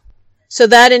isn't. So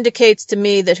that indicates to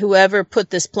me that whoever put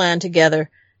this plan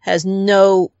together has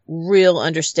no real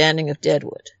understanding of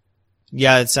Deadwood.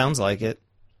 Yeah, it sounds like it.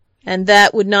 And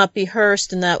that would not be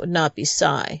Hearst and that would not be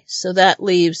Cy. So that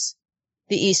leaves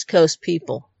the East Coast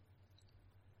people.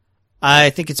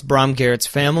 I think it's Bram Garrett's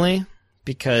family,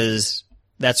 because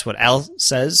that's what Al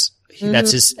says. Mm-hmm.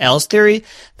 That's Al's theory.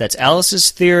 That's Alice's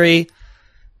theory.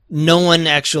 No one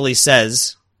actually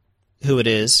says who it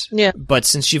is. Yeah. But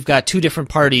since you've got two different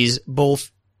parties,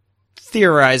 both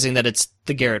theorizing that it's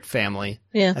the Garrett family,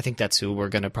 yeah, I think that's who we're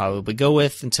going to probably go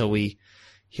with until we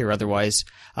hear otherwise.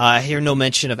 I hear no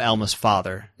mention of Alma's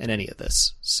father in any of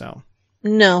this. So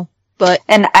no, but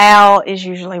and Al is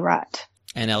usually right.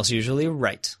 And Al's usually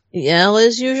right. Yeah, Al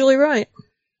is usually right.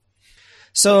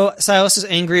 So Silas is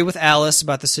angry with Alice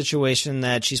about the situation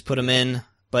that she's put him in,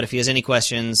 but if he has any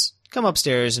questions, come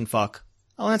upstairs and fuck.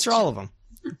 I'll answer all of them.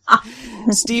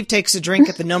 Steve takes a drink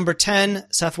at the number 10.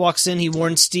 Seth walks in. He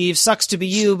warns Steve, sucks to be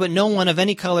you, but no one of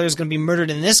any color is going to be murdered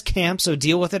in this camp, so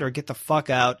deal with it or get the fuck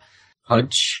out.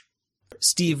 Punch.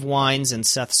 Steve whines and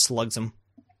Seth slugs him.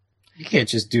 You can't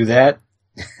just do that.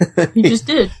 He just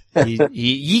did.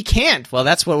 He can't. Well,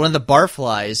 that's what one of the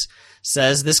barflies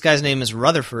says. This guy's name is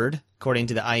Rutherford, according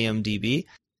to the IMDb.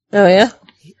 Oh, yeah?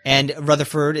 And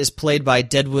Rutherford is played by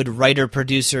Deadwood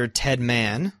writer-producer Ted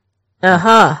Mann.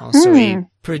 Uh-huh. Also a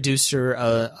producer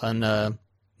on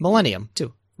Millennium,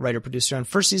 too. Writer-producer on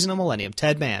first season of Millennium.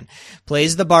 Ted Mann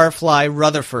plays the barfly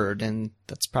Rutherford, and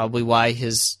that's probably why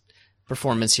his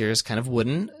performance here is kind of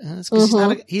wooden. It's 'cause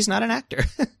he's not an actor.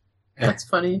 That's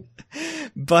funny.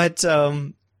 But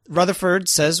Rutherford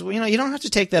says, well, you don't have to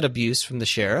take that abuse from the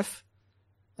sheriff.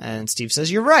 And Steve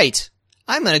says, you're right.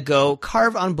 I'm going to go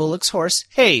carve on Bullock's horse.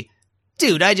 Hey,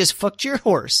 dude, I just fucked your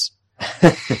horse.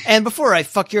 And before I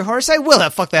fuck your horse, I will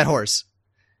have fucked that horse.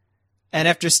 And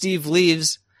after Steve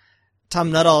leaves,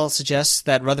 Tom Nuttall suggests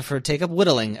that Rutherford take up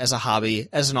whittling as a hobby,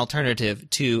 as an alternative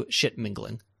to shit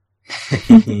mingling.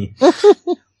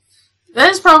 That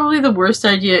is probably the worst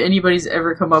idea anybody's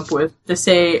ever come up with. To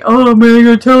say, oh, man, I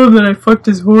gotta tell him that I fucked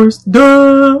his horse.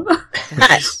 Duh!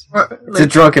 It's a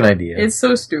drunken idea. It's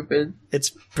so stupid.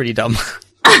 It's pretty dumb.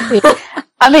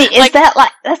 I mean, is that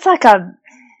like, that's like a,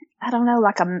 I don't know,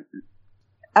 like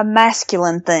a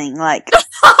masculine thing, like,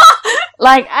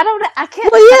 like, I don't know, I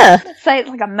can't say it's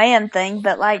like a man thing,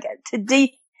 but like, to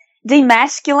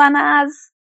demasculinize,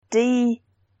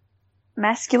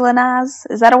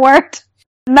 is that a word?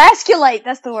 Masculate,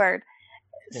 that's the word.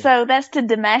 So that's to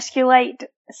demasculate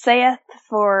Seth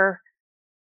for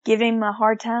giving him a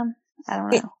hard time? I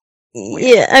don't know.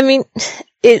 Weird. Yeah, I mean,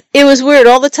 it was weird.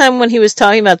 All the time when he was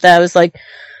talking about that, I was like,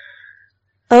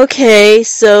 okay,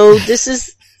 so this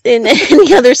is, in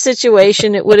any other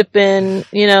situation, it would have been,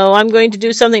 I'm going to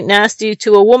do something nasty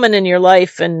to a woman in your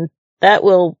life, and that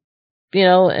will,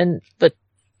 but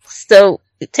so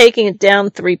taking it down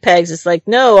 3 pegs, it's like,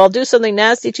 no, I'll do something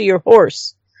nasty to your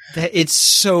horse. It's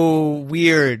so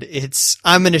weird.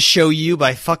 I'm going to show you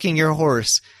by fucking your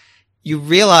horse. You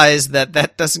realize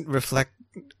that doesn't reflect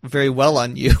very well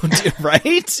on you,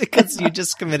 right? Because you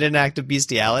just committed an act of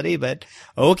bestiality, but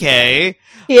okay.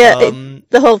 Yeah,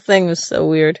 the whole thing was so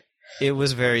weird. It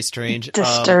was very strange.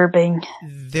 Disturbing.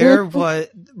 There was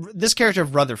this character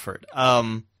of Rutherford.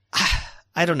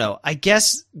 I don't know. I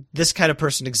guess this kind of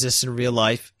person exists in real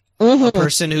life. Mm-hmm. A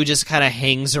person who just kind of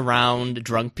hangs around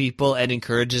drunk people and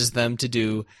encourages them to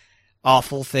do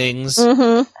awful things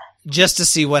just to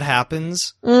see what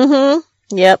happens. Mm-hmm.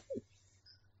 Yep.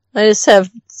 I just have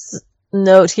a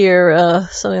note here,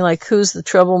 something like, who's the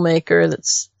troublemaker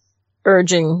that's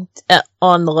urging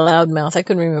on the loudmouth? I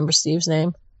couldn't remember Steve's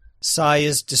name. Cy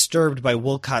is disturbed by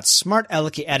Wolcott's smart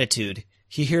alecky attitude.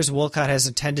 He hears Wolcott has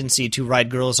a tendency to ride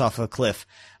girls off a cliff,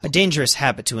 a dangerous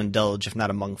habit to indulge if not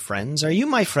among friends. Are you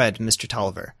my friend, Mr.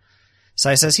 Tolliver?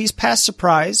 Cy says he's past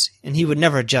surprise, and he would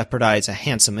never jeopardize a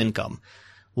handsome income.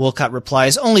 Wolcott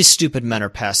replies, only stupid men are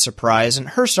past surprise, and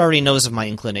Hearst already knows of my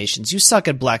inclinations. You suck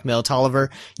at blackmail, Tolliver.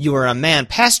 You are a man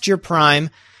past your prime.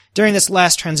 During this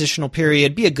last transitional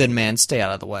period, be a good man, stay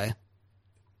out of the way.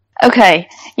 Okay,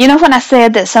 when I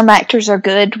said that some actors are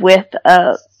good with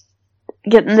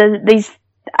getting these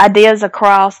ideas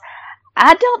across,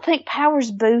 I don't think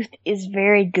Powers Booth is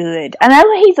very good. I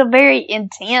know he's a very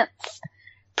intense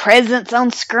presence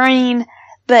on screen,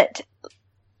 but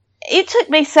it took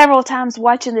me several times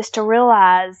watching this to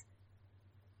realize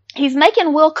he's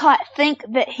making Wolcott think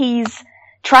that he's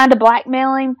trying to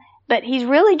blackmail him, but he's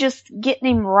really just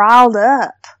getting him riled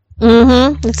up.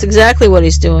 Mm-hmm. That's exactly what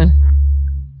he's doing.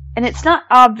 And it's not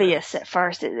obvious at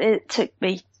first. It took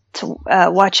me to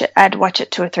watch it. I had to watch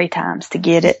it 2 or 3 times to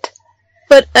get it.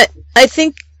 But I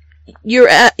think you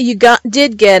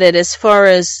did get it, as far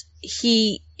as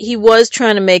he was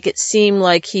trying to make it seem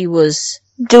like he was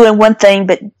doing one thing,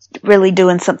 but really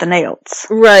doing something else.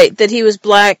 Right, that he was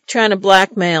trying to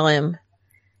blackmail him.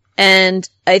 And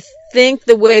I think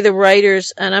the way the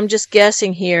writers, and I'm just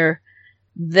guessing here,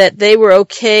 that they were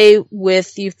okay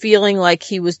with you feeling like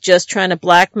he was just trying to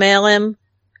blackmail him.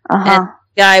 And the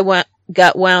guy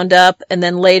got wound up, and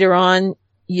then later on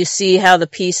you see how the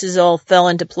pieces all fell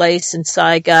into place and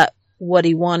Cy got what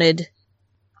he wanted.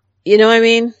 You know what I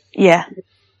mean? Yeah.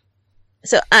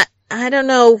 So I don't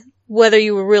know whether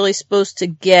you were really supposed to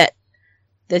get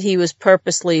that he was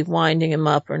purposely winding him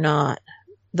up or not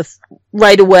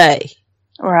right away.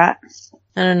 Right.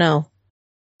 I don't know.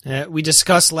 We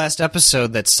discussed last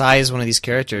episode that Sai is one of these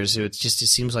characters who it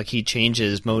seems like he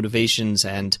changes motivations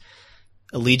and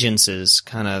allegiances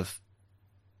kind of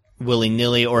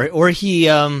willy-nilly, or he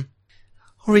kind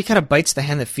of bites the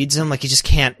hand that feeds him, like he just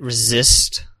can't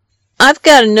resist. I've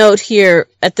got a note here.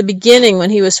 At the beginning, when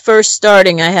he was first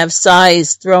starting, I have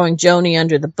Sai's throwing Joni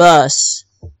under the bus,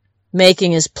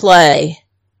 making his play.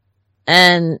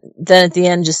 And then at the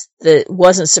end, just it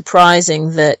wasn't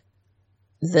surprising that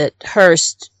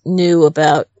Hearst knew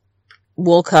about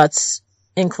Wolcott's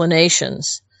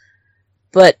inclinations.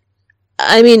 But,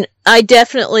 I mean, I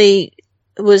definitely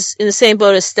was in the same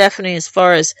boat as Stephanie as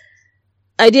far as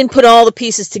I didn't put all the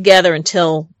pieces together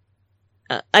until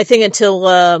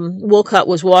Wolcott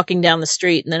was walking down the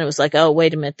street, and then it was like, oh,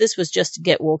 wait a minute, this was just to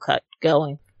get Wolcott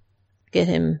going. Get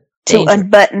him to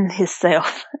unbutton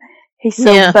himself. He's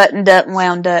so buttoned up and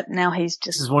wound up, now he's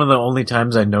just... This is one of the only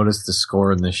times I noticed the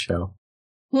score in this show.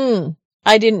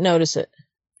 I didn't notice it.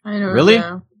 I know. Really?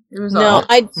 Yeah. It was no,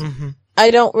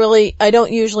 I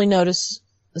don't usually notice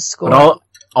the score. But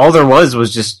all there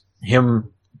was just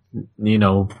him, you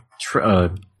know,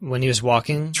 when he was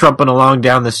walking, trumping along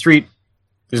down the street.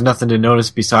 There's nothing to notice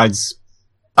besides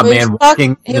a man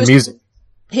walking the music.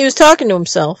 He was talking to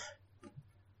himself.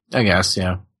 I guess,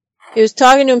 yeah. He was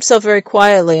talking to himself very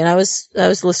quietly, and I was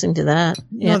listening to that.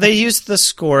 Yeah. No, they used the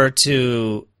score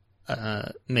to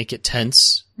make it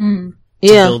tense, to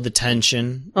build the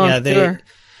tension. Oh,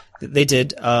 they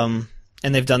did, and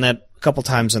they've done that a couple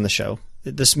times on the show.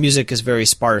 This music is very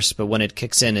sparse, but when it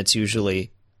kicks in, it's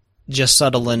usually just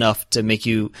subtle enough to make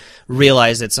you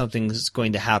realize that something's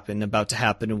going to happen, about to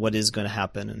happen, and what is going to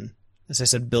happen. And as I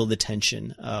said, build the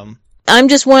tension. I'm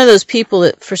just one of those people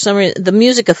that, for some reason, the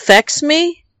music affects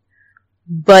me,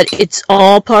 but it's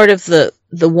all part of the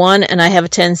one, and I have a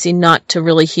tendency not to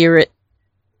really hear it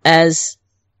as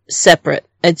separate.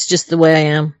 It's just the way I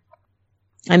am.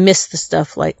 I miss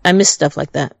stuff like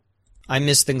that. I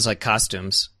miss things like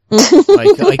costumes,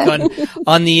 like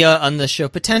on the show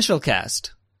Potential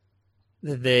Cast.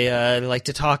 They like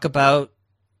to talk about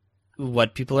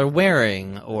what people are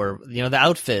wearing, or the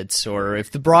outfits, or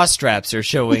if the bra straps are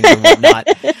showing or whatnot.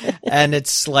 And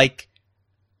it's like,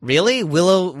 really,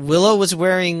 Willow was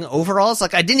wearing overalls.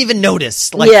 Like, I didn't even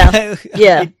notice. Like,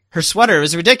 yeah. Her sweater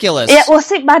was ridiculous. Yeah, well,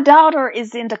 see, my daughter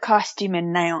is into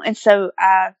costuming now, and so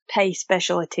I pay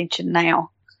special attention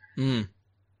now.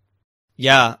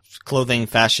 Yeah, clothing,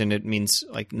 fashion, it means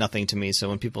like nothing to me. So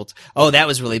when people, that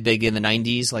was really big in the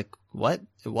 90s, like, what?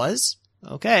 It was?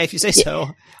 Okay, if you say so.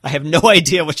 I have no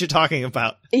idea what you're talking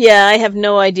about. Yeah, I have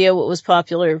no idea what was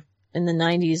popular in the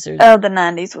 90s. The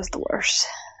 90s was the worst.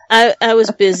 I was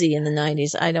busy in the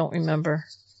 90s. I don't remember.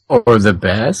 Or the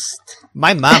best?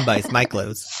 My mom buys my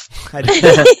clothes.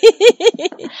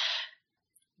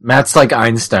 Matt's like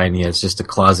Einstein. He has just a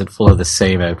closet full of the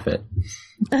same outfit.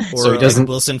 So he doesn't, like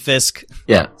Wilson Fisk.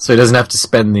 Yeah, so he doesn't have to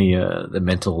spend the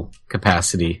mental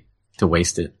capacity to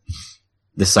waste it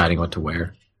deciding what to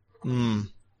wear.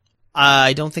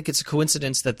 I don't think it's a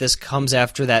coincidence that this comes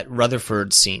after that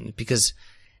Rutherford scene, because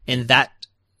in that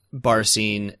bar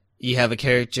scene, you have a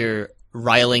character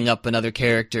riling up another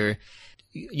character,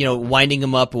 winding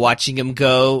him up, watching him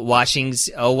go,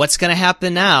 what's going to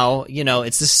happen now?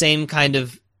 It's the same kind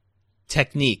of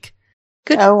technique.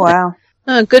 Good. Oh, wow.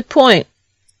 Good point.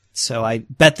 So I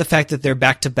bet the fact that they're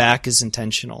back to back is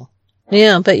intentional.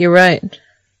 Yeah, I bet you're right.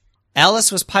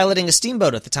 Alice was piloting a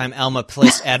steamboat at the time Alma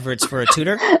placed adverts for a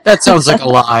tutor. That sounds like a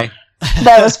lie.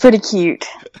 That was pretty cute.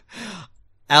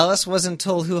 Alice wasn't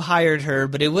told who hired her,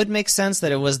 but it would make sense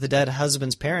that it was the dead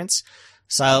husband's parents.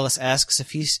 Silas asks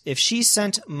if she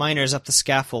sent miners up the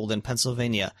scaffold in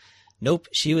Pennsylvania. Nope,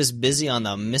 she was busy on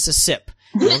the Mississippi.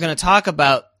 We're going to talk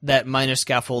about that miner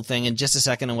scaffold thing in just a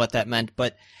second and what that meant,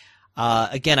 but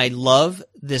again, I love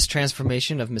this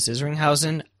transformation of Miss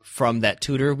Isringhausen from that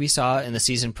tutor we saw in the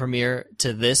season premiere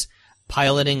to this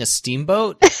piloting a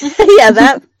steamboat. Yeah,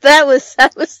 that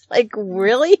was like,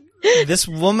 really? This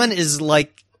woman is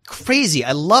like crazy.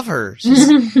 I love her.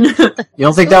 You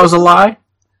don't think that was a lie?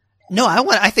 No,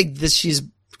 I think she's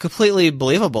completely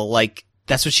believable. Like,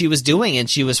 that's what she was doing, and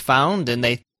she was found, and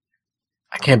I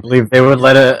can't believe they would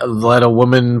let a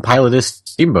woman pilot a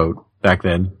steamboat back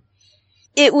then.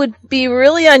 It would be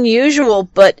really unusual,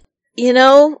 but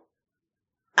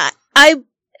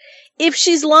if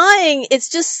she's lying, it's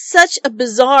just such a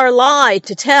bizarre lie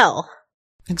to tell.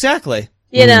 Exactly.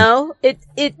 No, a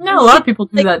lot of people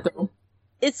do that though.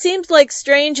 It seems like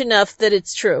strange enough that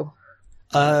it's true.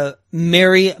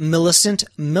 Mary Millicent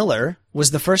Miller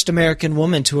was the first American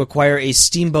woman to acquire a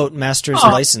steamboat master's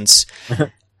license.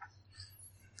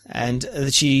 And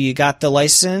she got the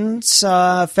license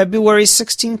February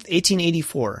 16th,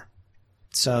 1884.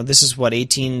 So this is what,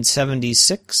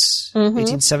 1876,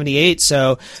 1878.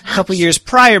 So a couple years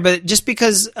prior, but just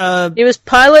because He was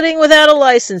piloting without a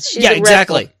license. She's yeah, a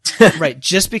exactly. Right.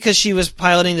 Just because she was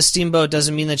piloting the steamboat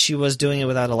doesn't mean that she was doing it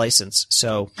without a license.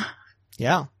 So,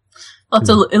 yeah. Lots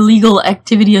of illegal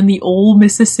activity on the old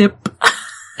Mississippi.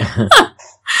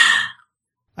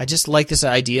 I just like this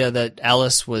idea that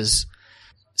Alice was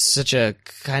such a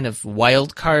kind of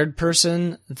wild card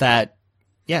person that,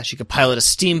 yeah, she could pilot a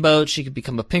steamboat, she could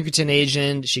become a Pinkerton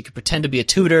agent, she could pretend to be a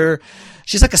tutor.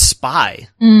 She's like a spy.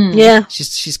 Yeah.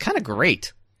 She's kind of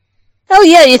great. Oh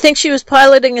yeah, you think she was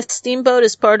piloting a steamboat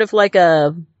as part of like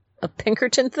a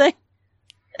Pinkerton thing?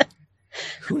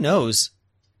 Who knows?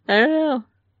 I don't know.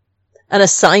 An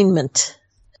assignment.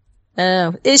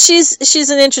 She's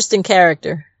an interesting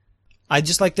character. I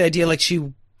just like the idea, like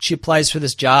she applies for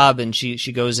this job and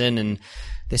she goes in and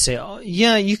they say, oh,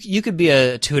 yeah, you could be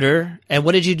a tutor. And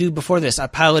what did you do before this? I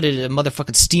piloted a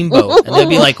motherfucking steamboat. And they'd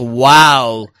be like,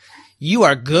 wow, you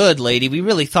are good, lady. We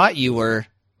really thought you were,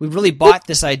 we really bought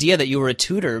this idea that you were a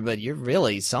tutor, but you're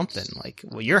really something. Like,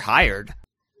 well, you're hired.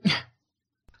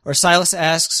 Or Silas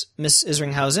asks Miss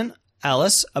Isringhausen,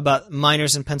 Alice, about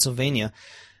miners in Pennsylvania.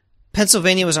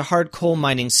 Pennsylvania was a hard coal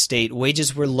mining state.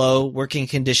 Wages were low, working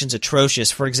conditions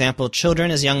atrocious. For example,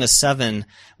 children as young as 7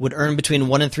 would earn between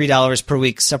 $1 and $3 per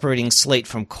week separating slate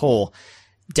from coal.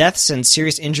 Deaths and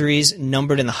serious injuries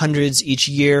numbered in the hundreds each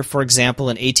year. For example,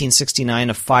 in 1869,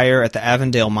 a fire at the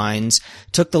Avondale mines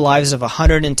took the lives of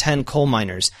 110 coal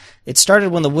miners. It started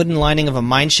when the wooden lining of a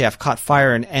mine shaft caught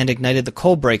fire and ignited the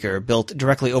coal breaker built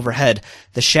directly overhead.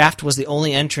 The shaft was the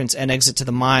only entrance and exit to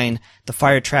the mine. The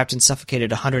fire trapped and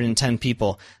suffocated 110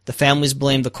 people. The families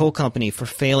blamed the coal company for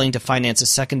failing to finance a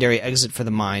secondary exit for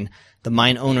the mine. The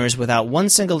mine owners, without one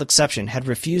single exception, had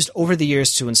refused over the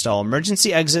years to install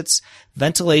emergency exits,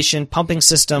 ventilation, pumping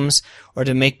systems, or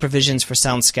to make provisions for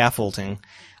sound scaffolding.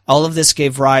 All of this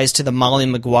gave rise to the Molly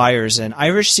Maguires, an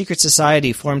Irish secret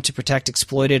society formed to protect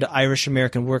exploited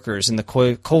Irish-American workers in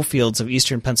the coal fields of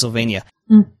eastern Pennsylvania.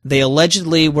 They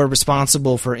allegedly were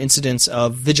responsible for incidents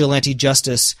of vigilante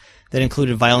justice that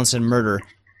included violence and murder.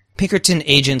 Pinkerton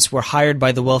agents were hired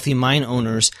by the wealthy mine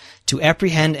owners to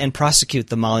apprehend and prosecute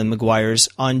the Molly Maguires.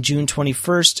 On June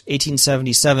 21st,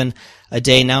 1877, a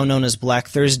day now known as Black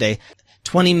Thursday,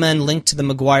 20 men linked to the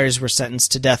Maguires were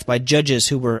sentenced to death by judges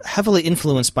who were heavily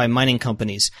influenced by mining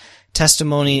companies.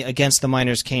 Testimony against the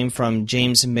miners came from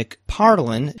James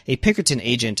McParlin, a Pinkerton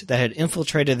agent that had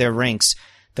infiltrated their ranks.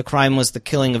 The crime was the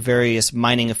killing of various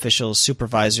mining officials,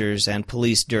 supervisors, and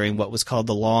police during what was called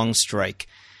the Long Strike.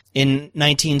 In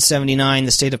 1979,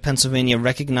 the state of Pennsylvania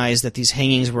recognized that these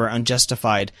hangings were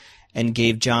unjustified and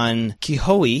gave John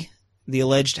Kehoe, the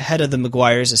alleged head of the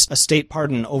Maguires, a state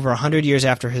pardon over 100 years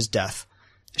after his death.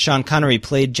 Sean Connery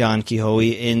played John Kehoe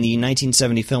in the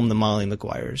 1970 film The Molly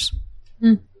Maguires.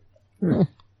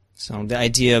 So the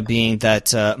idea being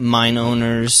that mine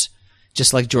owners,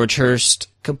 just like George Hearst,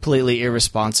 completely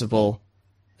irresponsible,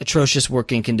 atrocious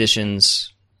working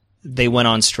conditions, they went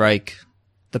on strike.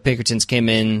 The Pinkertons came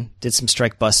in, did some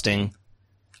strike busting,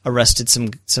 arrested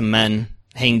some men,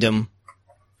 hanged them.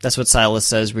 That's what Silas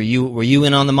says. Were you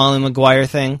in on the Molly Maguire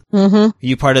thing? Mm-hmm. Were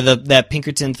you part of that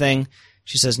Pinkerton thing?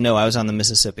 She says, no, I was on the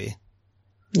Mississippi.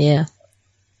 Yeah.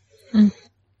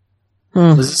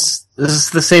 This is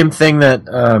the same thing that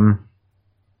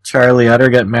Charlie Utter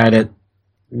got mad at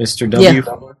Mr. W.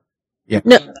 for? Yeah.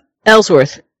 No,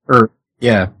 Ellsworth.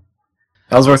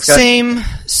 Ellsworth got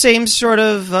Same sort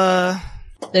of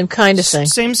Same kind of thing.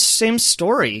 Same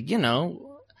story, you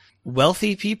know.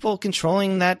 Wealthy people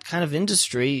controlling that kind of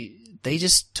industry, they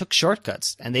just took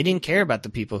shortcuts and they didn't care about the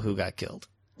people who got killed.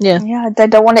 Yeah. Yeah, they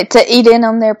don't want it to eat in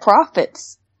on their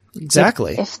profits.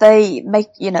 Exactly. If they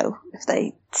if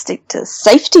they stick to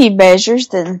safety measures,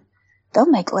 then they'll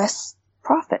make less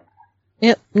profit.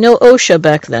 Yep. No OSHA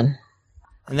back then.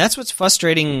 And that's what's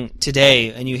frustrating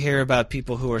today, and you hear about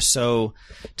people who are so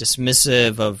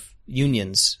dismissive of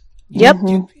unions. Yep.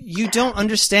 You don't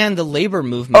understand the labor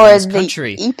movement Or in this the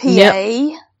country. EPA.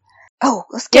 Yep. Oh,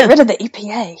 let's get rid of the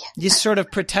EPA. These sort of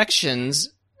protections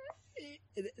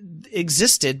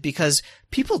existed because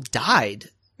people died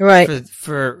Right.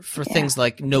 for things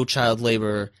like no child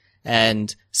labor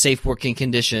and safe working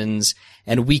conditions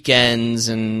and weekends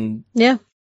and Yeah.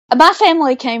 My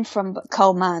family came from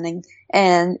coal mining,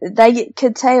 and they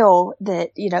could tell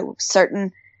that,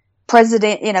 certain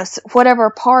president, whatever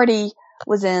party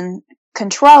was in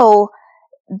control,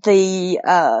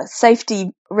 the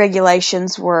safety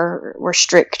regulations were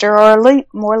stricter or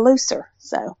more looser.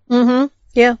 So. Mm-hmm.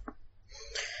 Yeah.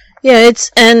 Yeah,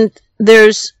 and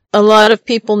there's a lot of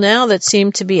people now that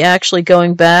seem to be actually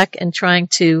going back and trying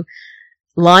to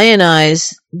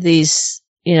lionize these,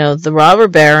 the robber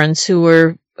barons who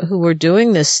were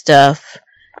doing this stuff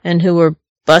and who were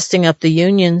busting up the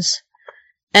unions.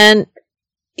 And,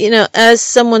 as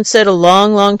someone said a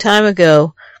long, long time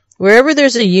ago, wherever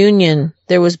there's a union,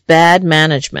 there was bad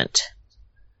management.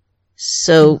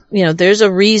 So, there's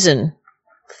a reason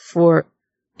for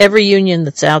every union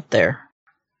that's out there.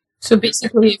 So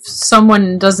basically, if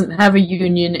someone doesn't have a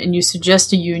union and you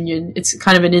suggest a union, it's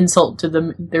kind of an insult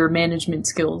to their management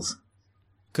skills.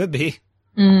 Could be.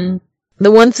 Mm.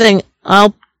 The one thing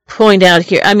I'll point out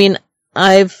here,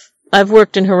 I've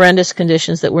worked in horrendous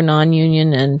conditions that were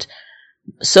non-union and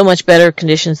so much better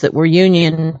conditions that were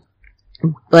union,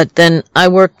 but then I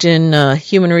worked in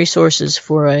human resources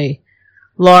for a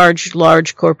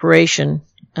large corporation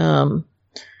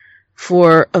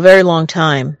for a very long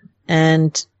time,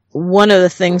 and one of the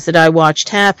things that I watched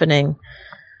happening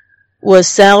was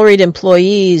salaried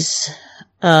employees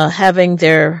having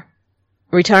their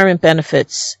retirement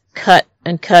benefits cut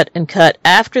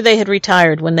after they had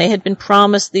retired, when they had been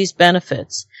promised these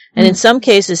benefits, and in some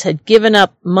cases had given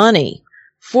up money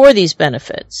for these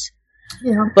benefits.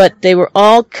 Yeah. But they were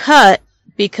all cut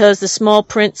because the small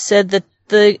print said that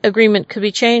the agreement could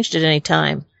be changed at any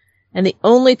time. And the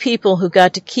only people who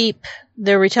got to keep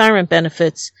their retirement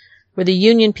benefits were the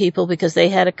union people because they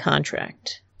had a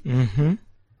contract. Mm-hmm.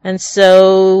 And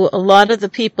so a lot of the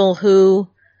people who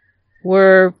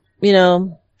were,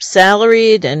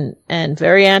 salaried and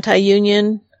very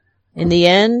anti-union, in the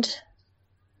end,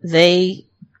 they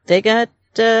got,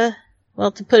 to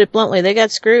put it bluntly, they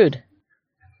got screwed.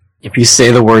 If you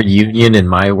say the word union in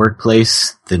my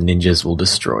workplace, the ninjas will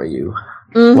destroy you.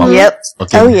 Mm-hmm. While Yep.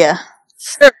 looking- Oh, yeah.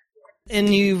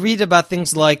 And you read about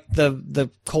things like the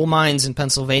coal mines in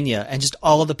Pennsylvania and just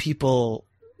all of the people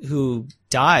who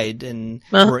died and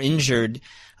were injured.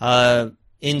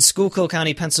 In Schuylkill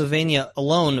County, Pennsylvania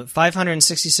alone,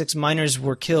 566 miners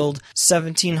were killed,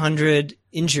 1,700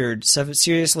 injured,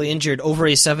 seriously injured over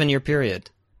a 7-year period.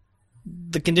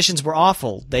 The conditions were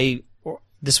awful.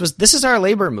 This is our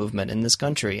labor movement in this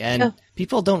country, and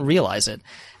people don't realize it.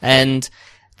 And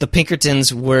the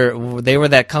Pinkertons were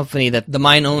that company that the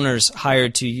mine owners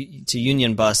hired to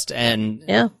union bust, and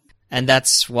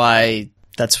that's why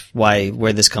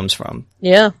where this comes from.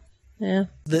 Yeah.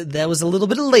 That was a little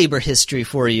bit of labor history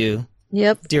for you,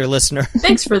 Yep. dear listener.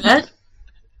 Thanks for that.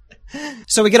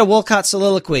 So we get a Wolcott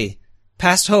soliloquy.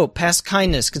 Past hope, past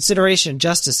kindness, consideration,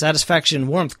 justice, satisfaction,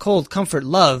 warmth, cold, comfort,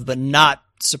 love, but not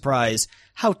surprise.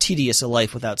 How tedious a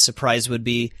life without surprise would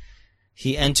be.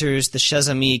 He enters the chaise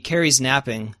ami, Carrie's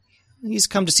napping. He's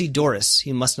come to see Doris.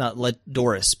 He must not let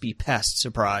Doris be past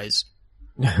surprise.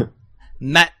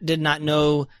 Matt did not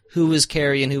know who was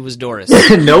Carrie and who was Doris.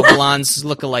 Nope. Blondes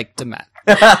look alike to Matt.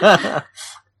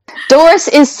 Doris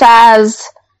is Si's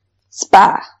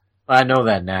spy. I know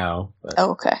that now. But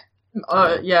Oh, okay.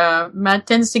 Yeah, Matt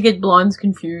tends to get blondes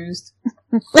confused.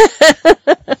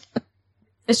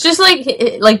 It's just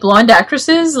like blonde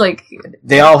actresses,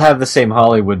 they all have the same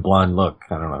Hollywood blonde look.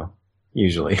 I don't know.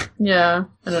 Usually. yeah,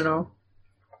 I don't know.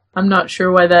 I'm not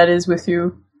sure why that is with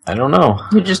you. I don't know.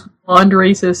 You're just blonde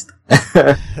racist.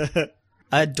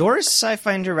 Doris, I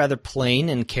find her rather plain,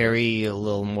 and Carrie a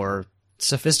little more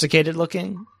sophisticated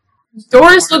looking.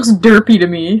 Doris looks derpy to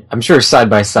me. I'm sure side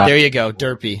by side. There you go,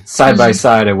 derpy. Side by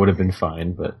side, it would have been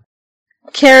fine, but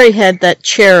Carrie had that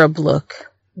cherub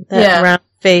look. That Yeah.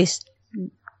 round-faced,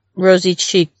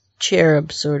 rosy-cheeked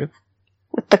cherub, sort of.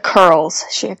 With the curls.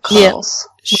 She had curls.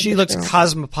 She looks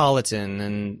cosmopolitan,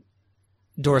 and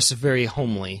Doris is very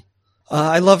homely.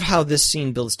 I love how this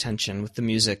scene builds tension with the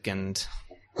music, and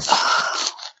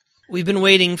we've been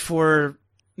waiting for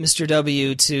Mr.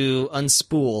 W to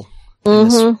unspool in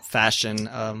this fashion.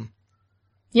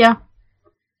 Yeah.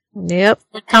 Yep.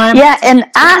 What time? Yeah, and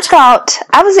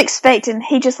I was expecting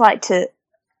he just liked to,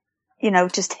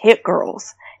 just hit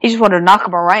girls. He just wanted to knock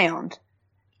them around.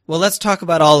 Well, let's talk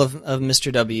about all of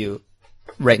Mr. W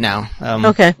right now.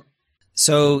 Okay.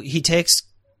 So he takes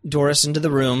Doris into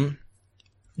the room.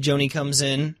 Joni comes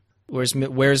in. Where's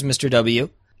Mr. W?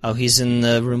 Oh, he's in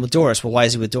the room with Doris. Well, why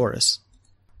is he with Doris?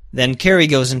 Then Carrie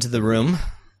goes into the room,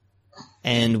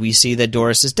 and we see that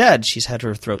Doris is dead. She's had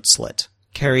her throat slit.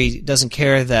 Carrie doesn't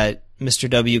care that Mr.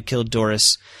 W killed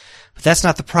Doris. But that's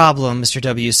not the problem, Mr.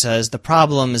 W says. The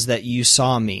problem is that you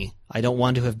saw me. I don't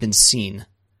want to have been seen.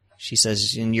 She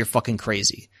says, and you're fucking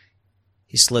crazy.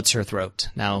 He slits her throat.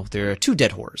 Now, there are 2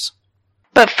 dead whores.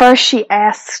 But first she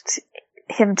asked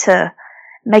him to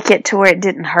make it to where it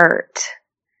didn't hurt.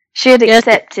 She had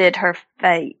accepted her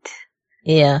fate.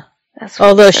 Yeah. That's what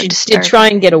Although was so she did disturbing. try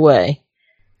and get away.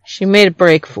 She made a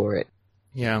break for it.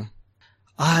 Yeah.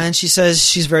 And she says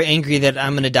she's very angry that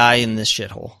I'm going to die in this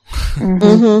shithole.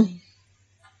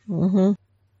 Mm-hmm. Mm-hmm.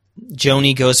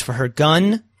 Joni goes for her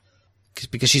gun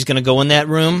because she's going to go in that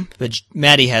room, but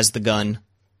Maddie has the gun.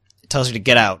 It tells her to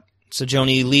get out. So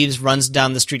Joni leaves, runs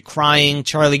down the street crying.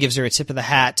 Charlie gives her a tip of the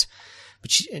hat,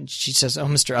 but she says, "Oh,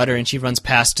 Mr. Utter," and she runs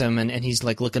past him, and he's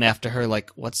like looking after her,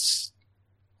 like, what's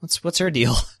her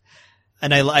deal?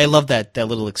 And I love that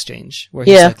little exchange where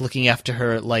he's like looking after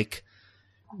her, like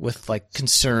with like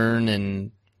concern,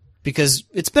 and because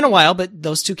it's been a while, but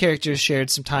those two characters shared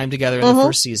some time together in the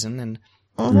first season, and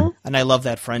I love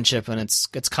that friendship, and it's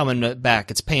coming back.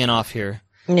 It's paying off here.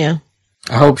 Yeah.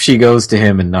 I hope she goes to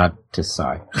him and not to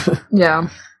Cy. Yeah.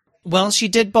 Well, she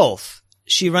did both.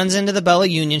 She runs into the Bella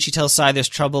Union. She tells Cy there's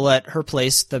trouble at her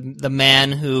place. The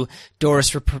man who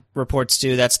Doris reports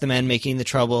to, that's the man making the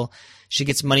trouble. She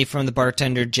gets money from the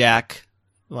bartender, Jack.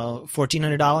 Well,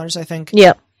 $1,400, I think.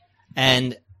 Yep.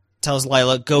 And tells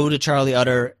Lila, go to Charlie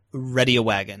Utter, ready a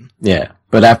wagon. Yeah,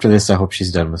 but after this, I hope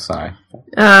she's done with Cy.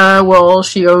 Well,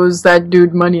 she owes that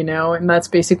dude money now, and that's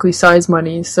basically Cy's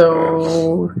money,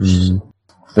 so...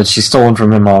 But she's stolen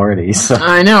from him already, so...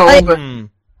 I know, but...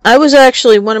 I was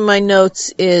actually, one of my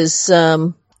notes is,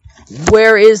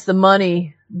 where is the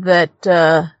money that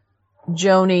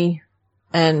Joni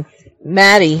and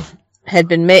Maddie had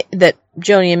been made, that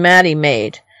Joni and Maddie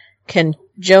made? Can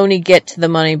Joni get to the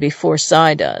money before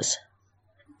Cy does?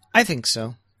 I think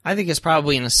so. I think it's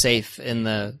probably in a safe in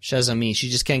the Chez Amis. She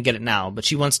just can't get it now, but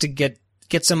she wants to get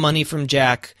some money from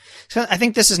Jack. So I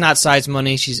think this is not Cy's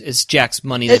money. It's Jack's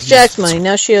money. It's Jack's money.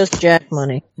 Now she owes Jack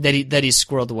money. That he's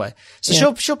squirreled away.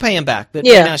 So she'll pay him back. But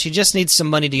right now she just needs some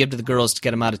money to give to the girls to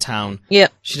get him out of town. Yeah.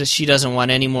 She doesn't want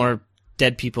any more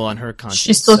dead people on her conscience.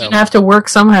 She's still gonna have to work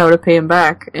somehow to pay him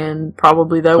back, and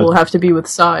probably that will have to be with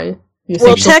Cy.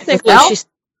 Well, technically,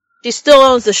 she still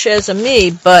owns the Chez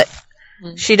Amis, but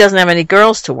she doesn't have any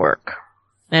girls to work.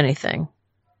 Anything.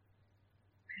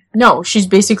 No, she's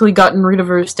basically gotten rid of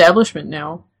her establishment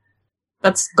now.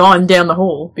 That's gone down the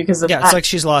hole because of that. It's like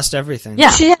she's lost everything.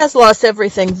 Yeah. She has lost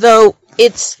everything, though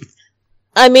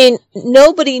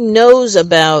nobody knows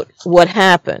about what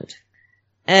happened.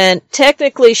 And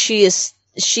technically she's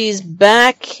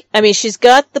back, she's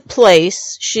got the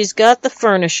place, she's got the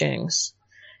furnishings.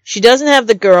 She doesn't have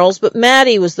the girls, but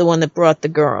Maddie was the one that brought the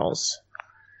girls.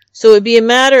 So it would be a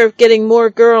matter of getting more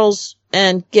girls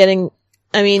and getting,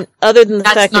 other than the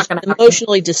fact that she's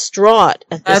emotionally distraught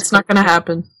at this That's not going to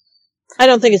happen. I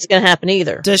don't think it's going to happen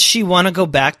either. Does she want to go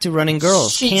back to running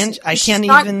girls? I can't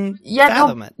even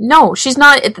fathom it. No, she's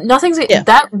not.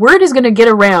 That word is going to get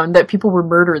around that people were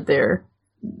murdered there.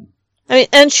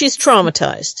 And she's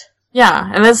traumatized.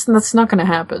 Yeah, and that's not going to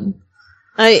happen.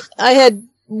 I had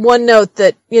one note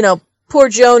that, poor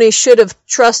Joni should have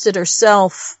trusted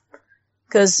herself,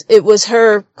 because it was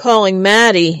her calling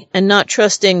Maddie and not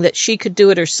trusting that she could do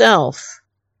it herself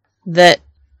that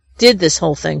did this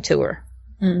whole thing to her.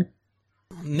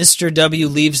 Mr. W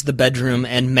leaves the bedroom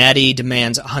and Maddie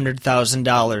demands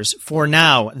 $100,000 for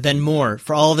now, then more,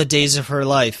 for all the days of her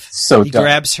life. So he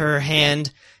grabs her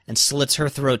hand and slits her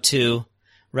throat too.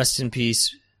 Rest in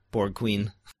peace, Borg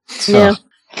Queen. Yeah.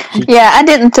 Yeah, I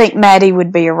didn't think Maddie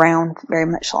would be around very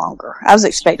much longer. I was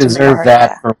expecting deserve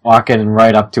that for walking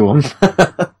right up to him.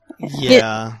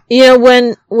 Yeah.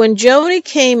 When Joni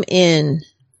came in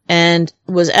and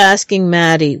was asking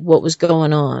Maddie what was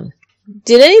going on,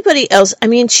 did anybody else,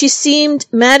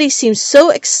 Maddie seemed so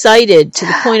excited to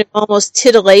the point of almost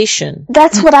titillation.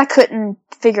 That's what I couldn't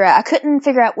figure out. I couldn't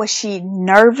figure out, was she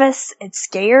nervous and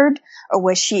scared, or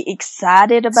was she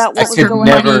excited about what was going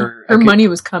on? Her money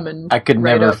was coming. I could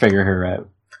right never up. figure her out.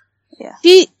 Yeah.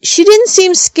 She didn't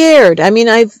seem scared.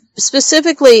 I've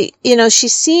specifically, she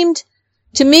seemed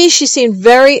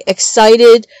very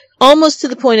excited, almost to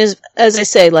the point as I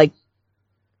say, like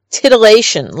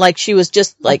titillation, like she was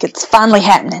just like it's finally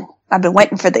happening. I've been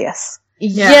waiting for this.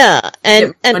 Yeah,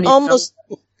 and almost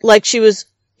like she was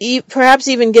perhaps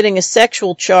even getting a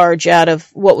sexual charge out of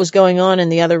what was going on in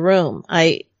the other room.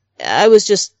 I was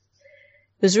just,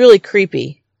 it was really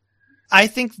creepy. I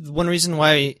think one reason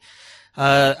why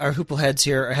our hoople heads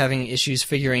here are having issues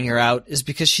figuring her out is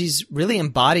because she's really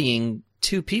embodying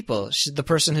two people. She's the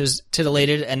person who's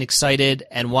titillated and excited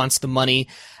and wants the money,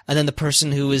 and then the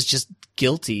person who is just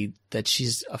guilty that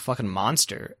she's a fucking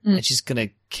monster and she's gonna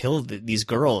kill these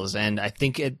girls. And I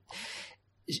think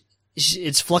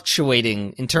it's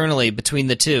fluctuating internally between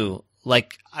the two.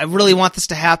 Like, I really want this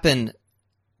to happen.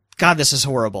 God, this is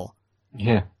horrible.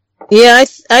 Yeah. Yeah,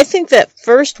 I think that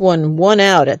first one won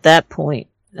out at that point.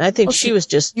 I think she was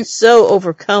just so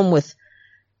overcome with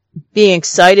being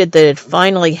excited that it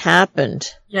finally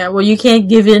happened. Yeah, well, you can't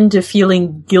give in to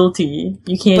feeling guilty.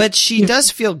 You can't. But she does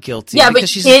feel guilty. Yeah, but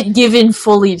because you can't give in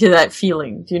fully to that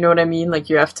feeling. Do you know what I mean? Like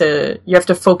you have to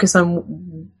focus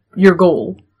on your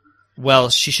goal. Well,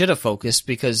 she should have focused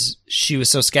because she was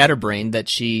so scatterbrained that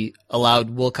she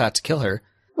allowed Wolcott to kill her.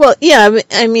 Well, yeah,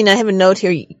 I mean, I have a note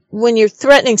here. When you're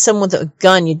threatening someone with a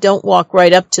gun, you don't walk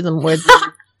right up to them where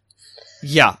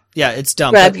Yeah, it's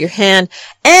dumb. grab your hand.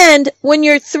 And when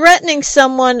you're threatening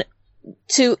someone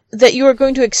that you are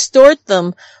going to extort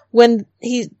them when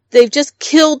they've just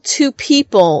killed 2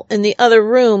 people in the other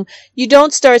room, you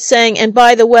don't start saying, and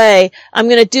by the way, I'm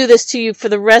going to do this to you for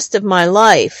the rest of my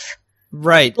life.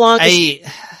 Right. I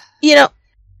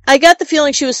got the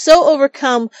feeling she was so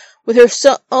overcome with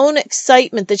her own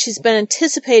excitement that she's been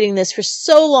anticipating this for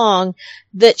so long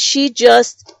that she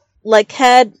just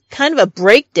had kind of a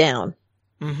breakdown.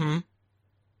 Mm-hmm.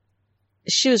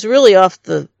 She was really off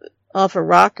her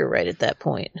rocker right at that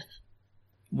point.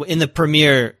 In the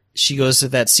premiere, she goes to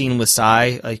that scene with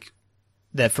Sai, like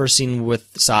that first scene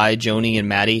with Sai, Joni, and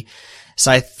Maddie.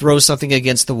 Sai throws something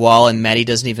against the wall, and Maddie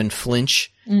doesn't even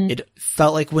flinch. Mm. It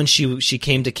felt like when she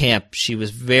came to camp, she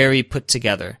was very put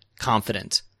together,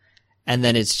 confident. And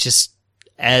then it's just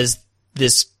as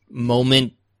this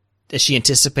moment, as she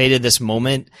anticipated this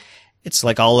moment, it's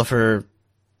like all of her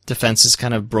defenses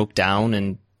kind of broke down,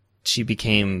 and she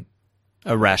became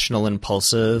irrational,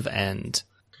 impulsive, and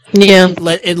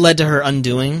it led to her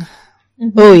undoing.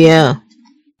 Oh yeah.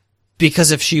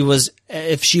 Because if she was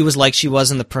like she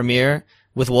was in the premiere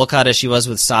with Wolcott as she was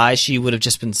with Sai, she would have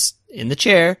just been in the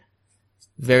chair,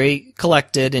 very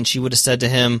collected, and she would have said to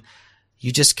him,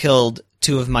 "You just killed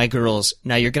 2 of my girls.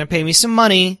 Now you're going to pay me some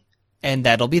money, and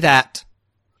that'll be that."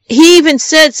 He even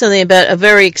said something about a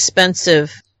very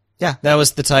expensive. Yeah, that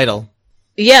was the title.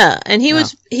 Yeah, and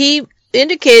he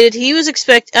indicated he was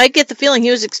I get the feeling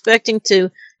he was expecting to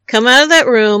come out of that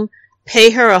room, pay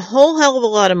her a whole hell of a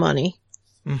lot of money.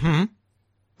 Mm-hmm.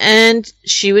 And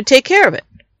she would take care of it.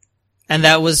 And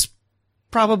that was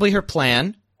probably her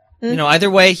plan. Mm-hmm. Either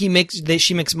way, she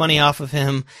makes money off of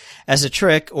him as a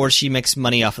trick, or she makes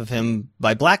money off of him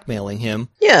by blackmailing him.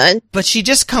 Yeah. But she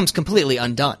just comes completely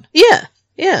undone.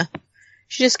 Yeah.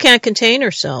 She just can't contain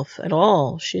herself at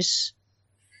all. She is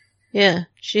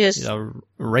a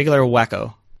regular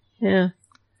wacko. Yeah.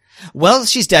 Well,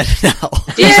 she's dead now.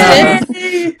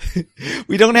 Yay!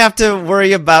 We don't have to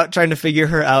worry about trying to figure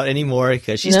her out anymore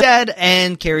because she's dead,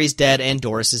 and Carrie's dead, and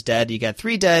Doris is dead. You got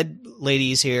 3 dead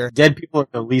ladies here. Dead people are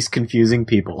the least confusing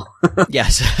people.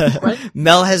 Yes.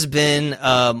 Mel has been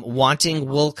wanting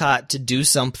Wolcott to do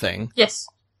something. Yes.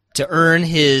 To earn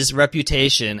his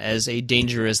reputation as a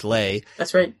dangerous lay.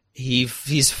 That's right.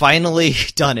 He's finally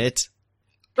done it.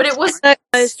 But it was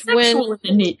sexual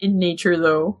in nature,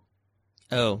 though.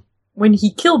 Oh. When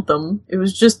he killed them, it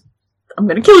was just, I'm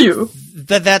gonna kill you.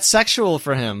 That's sexual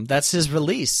for him. That's his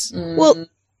release. Well,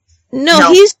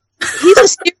 no, he's a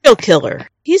serial killer.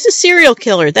 He's a serial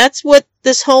killer. That's what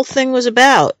this whole thing was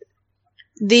about.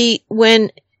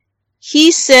 When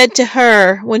he said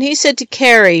to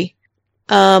Carrie,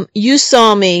 you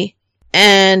saw me,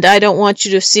 and I don't want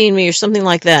you to have seen me, or something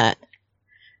like that.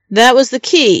 That was the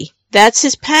key. That's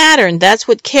his pattern. That's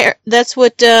what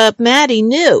Maddie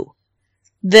knew.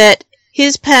 That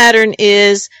his pattern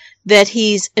is that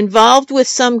he's involved with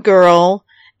some girl,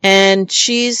 and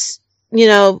she's,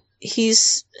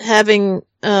 he's having,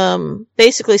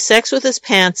 basically sex with his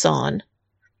pants on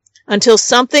until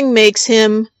something makes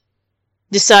him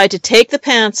decide to take the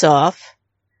pants off.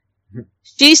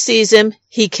 She sees him,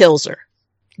 he kills her.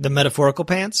 The metaphorical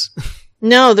pants?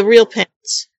 No, the real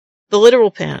pants. The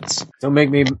literal pants. Don't make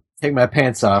me take my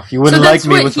pants off. You wouldn't like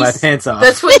me with my pants off.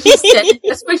 That's what he said.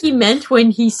 That's what he meant when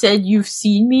he said, "You've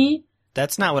seen me."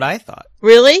 That's not what I thought.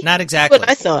 Really? Not exactly. What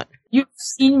I thought. You've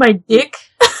seen my dick,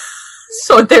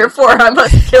 so therefore I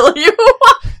must kill you.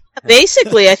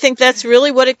 Basically, I think that's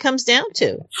really what it comes down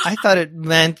to. I thought it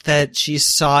meant that she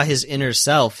saw his inner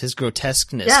self, his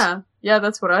grotesqueness. Yeah,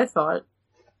 that's what I thought.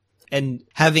 And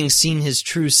having seen his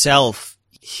true self,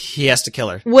 he has to kill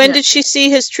her. When did she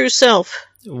see his true self?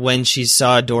 When she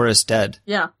saw Doris dead.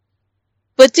 Yeah.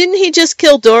 But didn't he just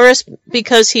kill Doris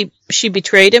because she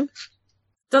betrayed him?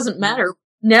 Doesn't matter.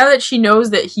 Now that she knows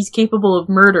that he's capable of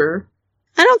murder,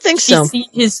 I don't think so. She's seen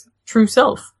his true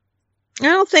self. I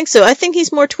don't think so. I think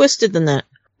he's more twisted than that.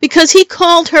 Because he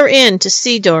called her in to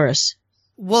see Doris.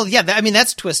 Well, yeah,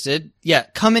 that's twisted. Yeah,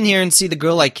 come in here and see the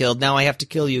girl I killed. Now I have to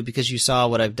kill you because you saw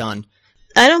what I've done.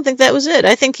 I don't think that was it.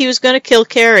 I think he was going to kill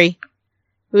Carrie.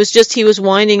 It was just he was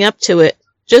winding up to it.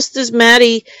 Just as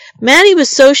Maddie was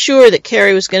so sure that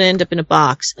Carrie was going to end up in a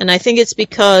box. And I think it's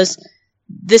because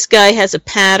this guy has a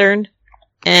pattern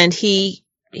and he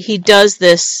does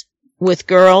this with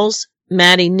girls.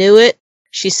 Maddie knew it.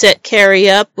 She set Carrie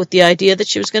up with the idea that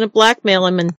she was going to blackmail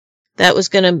him and that was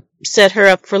going to set her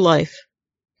up for life.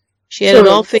 She had it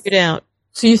all figured out.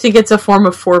 So you think it's a form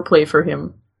of foreplay for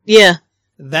him? Yeah.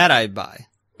 That I buy.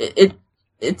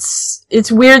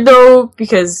 It's weird though,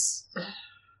 because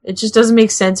it just doesn't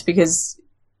make sense because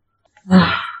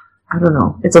I don't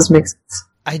know. It doesn't make sense.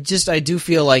 I do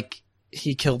feel like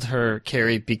he killed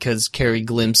Carrie, because Carrie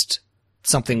glimpsed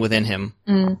something within him.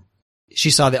 Mm. She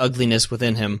saw the ugliness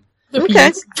within him.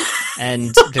 Okay.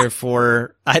 And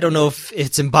therefore, I don't know if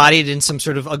it's embodied in some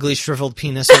sort of ugly shriveled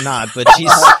penis or not, but she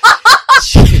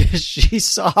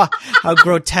saw how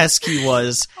grotesque he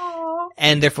was,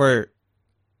 and therefore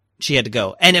she had to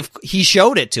go. And if he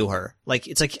showed it to her, like,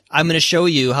 it's like, I'm going to show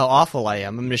you how awful I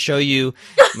am. I'm going to show you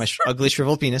my ugly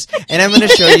shriveled penis, and I'm going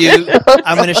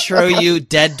to show you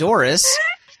dead Doris.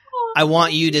 I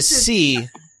want you to see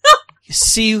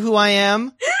who I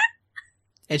am.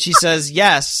 And she says,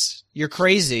 yes, you're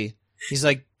crazy. He's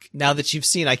like, now that you've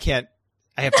seen, I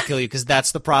have to kill you, because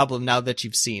that's the problem now that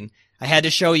you've seen. I had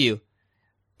to show you,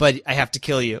 but I have to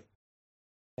kill you.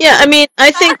 Yeah, I mean,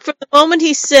 I think from the moment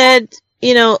he said,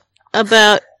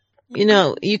 about,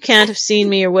 you can't have seen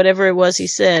me or whatever it was he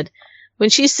said, when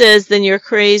she says, then you're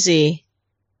crazy,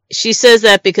 she says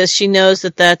that because she knows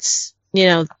that that's,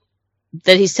 that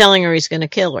he's telling her he's going to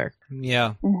kill her.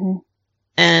 Yeah. Mm-hmm.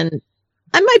 And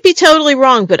I might be totally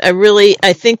wrong, but I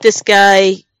think this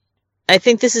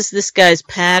is this guy's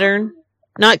pattern.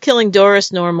 Not killing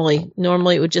Doris normally.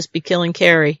 Normally it would just be killing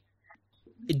Carrie.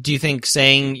 Do you think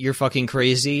saying you're fucking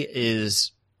crazy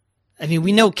is... I mean,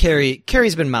 we know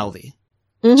Carrie's been mouthy.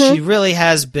 Mm-hmm. She really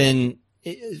has been,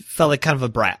 felt like kind of a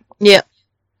brat. Yeah.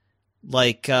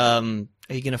 Like, are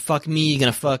you gonna fuck me? You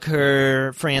gonna fuck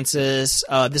her, Francis?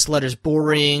 This letter's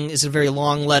boring. It's a very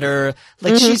long letter.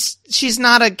 Like, she's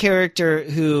not a character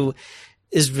who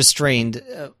is restrained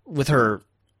with her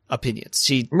opinions.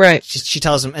 She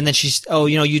tells him, and then she's,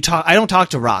 I don't talk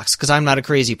to rocks because I'm not a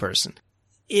crazy person.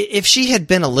 If she had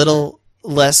been a little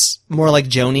more like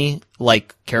Joni,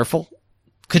 like careful,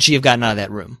 could she have gotten out of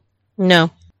that room?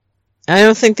 No. I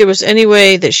don't think there was any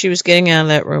way that she was getting out of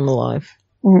that room alive.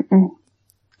 Mm-mm.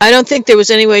 I don't think there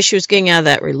was any way she was getting out of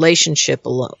that relationship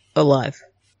alive.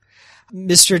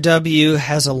 Mr. W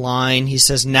has a line. He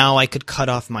says, now I could cut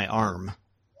off my arm.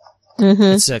 Mm-hmm.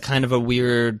 It's a kind of a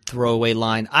weird throwaway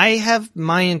line. I have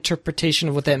my interpretation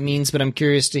of what that means, but I'm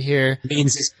curious to hear. It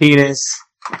means his penis.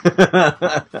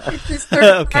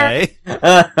 Okay.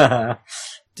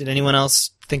 Did anyone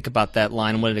else think about that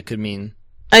line, what it could mean?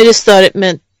 I just thought it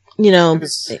meant,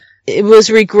 it was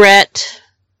regret.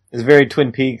 It's very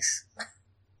Twin Peaks.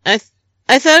 I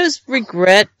thought it was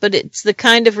regret, but it's the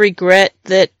kind of regret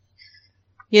that,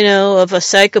 of a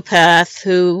psychopath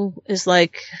who is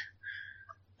like,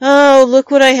 oh, look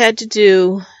what I had to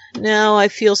do. Now I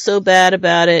feel so bad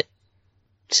about it.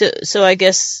 So I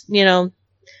guess,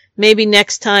 maybe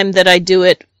next time that I do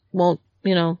it won't,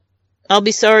 I'll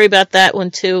be sorry about that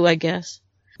one too, I guess.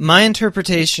 My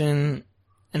interpretation,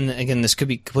 and again, this could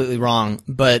be completely wrong,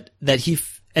 but that he,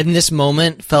 in this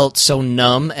moment, felt so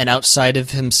numb and outside of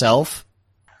himself,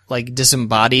 like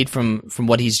disembodied from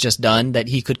what he's just done, that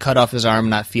he could cut off his arm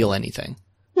and not feel anything.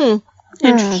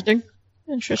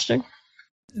 Interesting.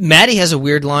 Maddie has a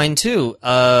weird line too.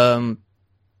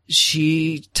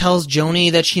 She tells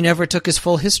Joni that she never took his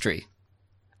full history.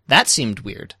 That seemed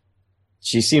weird.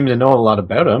 She seemed to know a lot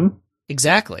about him.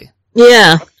 Exactly.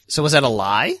 Yeah. So was that a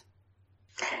lie?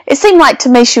 It seemed like to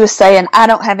me she was saying, I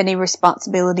don't have any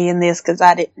responsibility in this because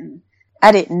I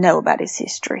didn't know about his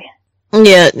history.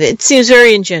 Yeah, it seems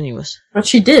very ingenuous. But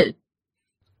she did.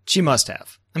 She must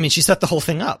have. I mean, she set the whole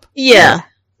thing up. Yeah.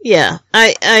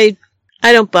 I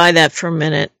don't buy that for a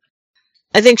minute.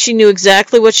 I think she knew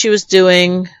exactly what she was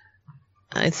doing.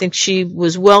 I think she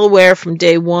was well aware from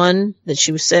day one that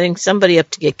she was setting somebody up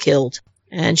to get killed.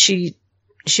 And she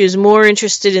was more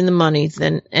interested in the money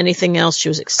than anything else. She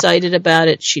was excited about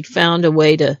it. She'd found a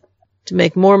way to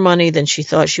make more money than she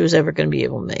thought she was ever going to be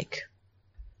able to make.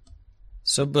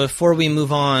 So before we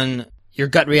move on, your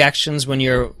gut reactions when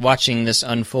you're watching this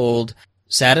unfold,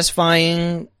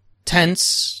 satisfying,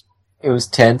 tense? It was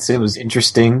tense. It was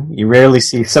interesting. You rarely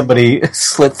see somebody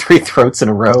slit 3 throats in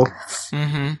a row.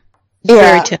 Mm-hmm.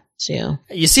 Very tense, yeah.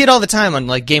 You see it all the time on,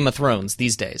 like, Game of Thrones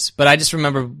these days. But I just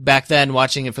remember back then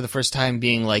watching it for the first time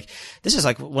being like, this is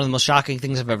like one of the most shocking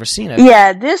things I've ever seen.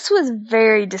 Yeah, this was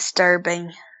very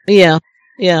disturbing. Yeah,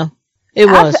 it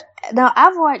was.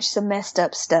 I've watched some messed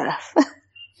up stuff.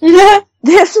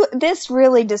 This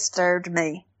really disturbed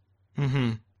me.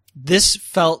 Mm-hmm. This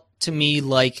felt to me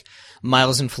like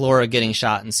Miles and Flora getting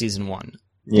shot in season 1.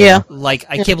 Yeah. Like,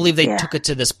 I can't believe they Yeah. took it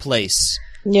to this place.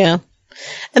 Yeah.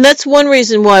 And that's one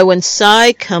reason why when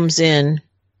Sai comes in,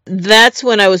 that's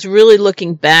when I was really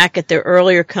looking back at their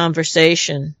earlier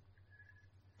conversation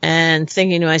and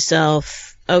thinking to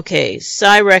myself, okay,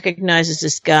 Sai recognizes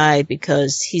this guy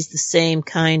because he's the same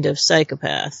kind of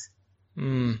psychopath.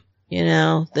 Mm. You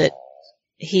know, that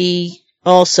he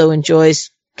also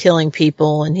enjoys killing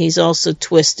people and he's also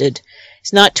twisted.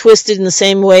 He's not twisted in the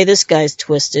same way this guy's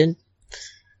twisted.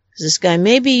 This guy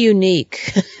may be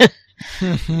unique.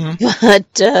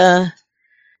 But,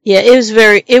 yeah, it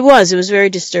was very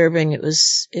disturbing. It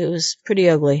was pretty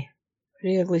ugly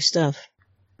stuff.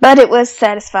 But it was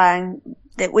satisfying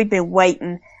that we've been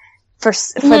waiting for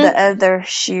the other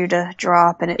shoe to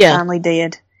drop, and it finally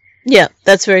did. Yeah,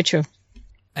 that's very true.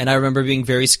 And I remember being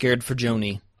very scared for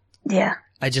Joni. Yeah.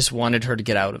 I just wanted her to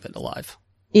get out of it alive.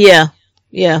 Yeah.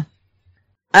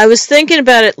 I was thinking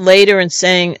about it later and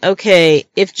saying, okay,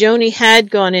 if Joni had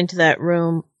gone into that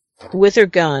room with her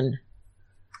gun,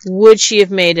 would she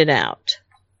have made it out?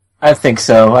 I think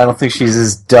so. I don't think she's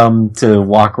as dumb to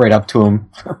walk right up to him.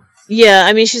 Yeah,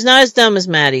 I mean, she's not as dumb as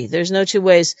Maddie. There's no two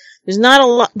ways. There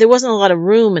wasn't a lot of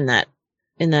room in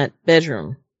that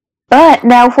bedroom. But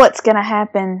now what's going to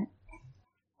happen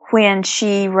when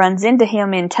she runs into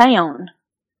him in town?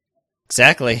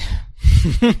 Exactly.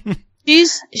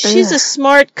 She's a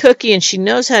smart cookie and she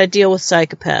knows how to deal with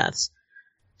psychopaths.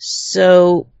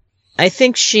 So, I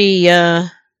think she, Well,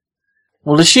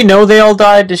 does she know they all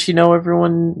died? Does she know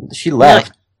everyone? She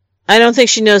left. I don't think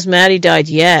she knows Maddie died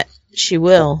yet. She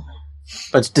will.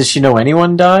 But does she know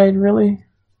anyone died, really?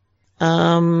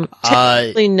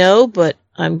 Technically no, but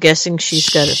I'm guessing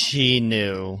She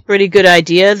knew. pretty good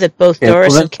idea that both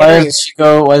Doris and why Carrie,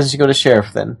 doesn't she go to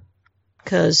sheriff then?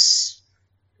 because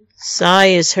Sai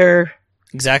is her.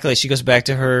 Exactly. She goes back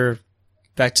to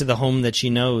the home that she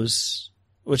knows,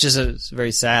 which is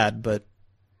very sad, but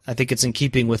I think it's in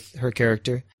keeping with her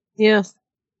character. Yeah.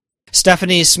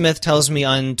 Stephanie Smith tells me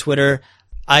on Twitter,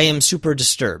 I am super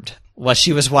disturbed while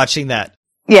she was watching that.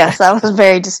 Yes, I was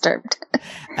very disturbed.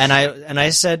 And I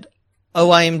said,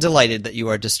 oh, I am delighted that you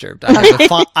are disturbed.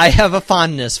 I have a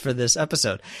fondness for this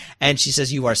episode. And she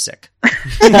says, you are sick.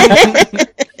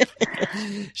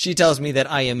 She tells me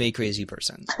that I am a crazy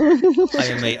person.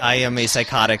 I am a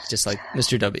psychotic, just like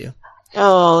Mr. W.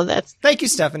 Oh, that's... Thank you,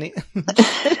 Stephanie.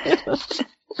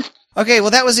 Okay,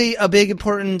 well, that was a big,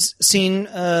 important scene,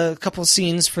 a couple of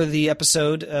scenes for the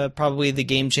episode, probably the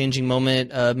game-changing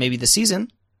moment, maybe the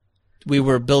season. We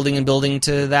were building and building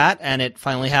to that, and it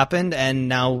finally happened, and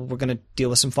now we're going to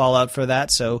deal with some fallout for that,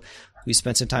 so we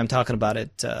spent some time talking about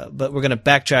it. But we're going to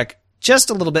backtrack just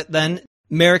a little bit then.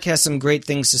 Merrick has some great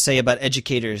things to say about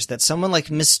educators, that someone like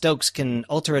Miss Stokes can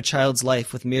alter a child's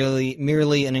life with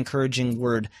merely an encouraging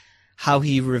word, how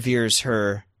he reveres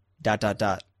her ...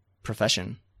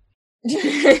 profession.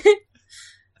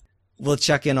 We'll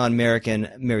check in on Merrick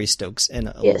and Mary Stokes in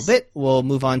a little bit. We'll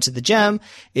move on to the gem.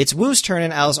 It's Woo's turn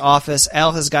in Al's office.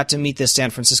 Al has got to meet this San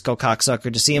Francisco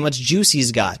cocksucker to see how much juice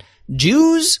he's got.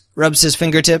 Jews? Rubs his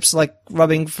fingertips like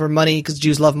rubbing for money because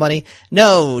Jews love money.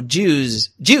 No, Jews.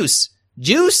 Juice.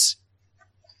 Juice?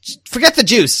 Forget the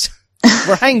juice.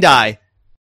 We're hang die.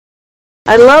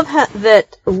 I love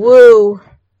that Wu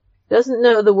doesn't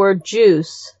know the word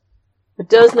juice, but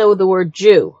does know the word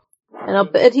Jew. And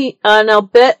I'll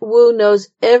bet Wu knows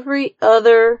every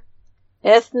other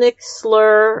ethnic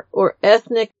slur or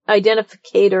ethnic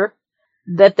identificator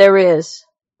that there is,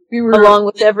 along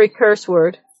with every curse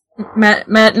word. Matt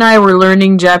and I were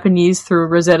learning Japanese through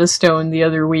Rosetta Stone the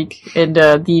other week, and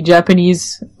the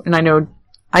Japanese, and I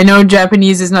know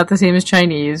Japanese is not the same as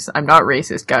Chinese. I'm not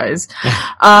racist, guys.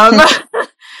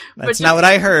 That's not what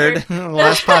I heard in the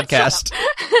last podcast.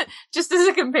 Just as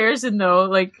a comparison, though,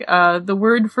 like, the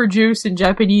word for juice in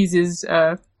Japanese is,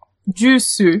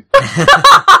 jusu.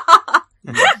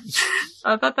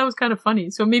 I thought that was kind of funny.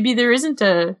 So maybe there isn't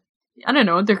I don't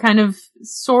know, they're kind of,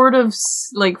 sort of,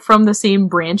 like, from the same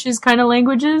branches kind of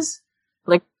languages.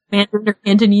 Like, Mandarin or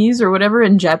Cantonese or whatever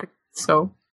in Japanese,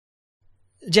 so.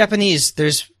 Japanese,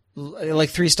 there's, like,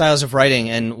 3 styles of writing,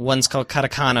 and one's called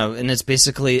katakana, and it's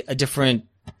basically a different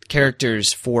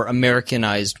characters for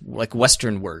Americanized, like,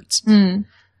 Western words. Mm.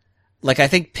 Like, I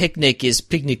think picnic is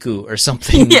picnicu or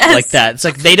something like that. It's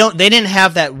like they didn't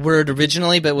have that word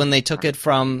originally, but when they took it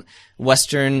from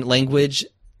Western language,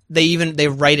 they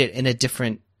write it in a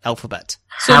different alphabet.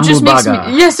 So it just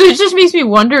makes me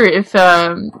wonder if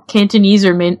Cantonese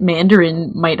or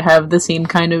Mandarin might have the same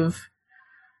kind of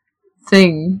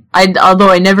thing. Although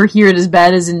I never hear it as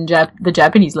bad as in the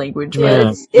Japanese language.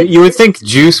 Yeah. But You would think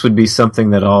juice would be something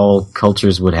that all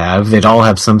cultures would have. They'd all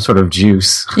have some sort of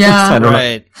juice. Yeah. I don't know.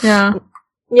 Right. yeah.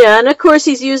 Yeah, and of course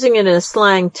he's using it in a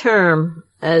slang term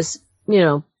as,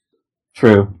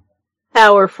 True.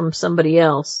 power from somebody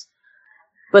else.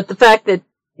 But the fact that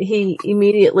he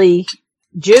immediately,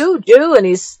 Jew, and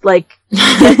he's like,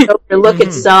 bent over to look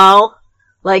at Zal.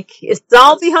 Like, is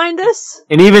Zal behind this?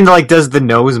 And even does the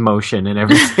nose motion and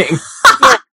everything.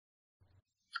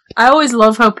 I always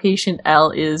love how patient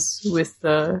Al is with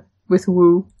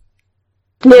Wu.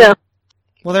 Yeah.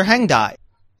 Well, they're Hangdai.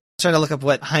 Trying to look up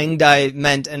what Hangdai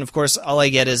meant, and of course, all I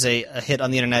get is a hit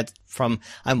on the internet from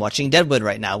I'm watching Deadwood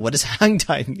right now. What does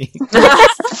Hangdai mean?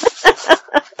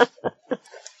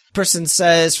 Person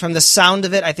says, from the sound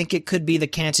of it, I think it could be the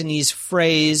Cantonese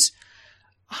phrase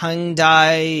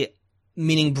Hangdai,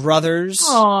 meaning brothers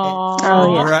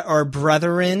Aww. or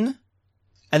brethren.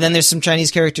 And then there's some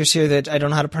Chinese characters here that I don't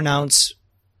know how to pronounce,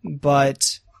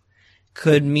 but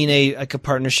could mean a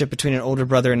partnership between an older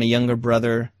brother and a younger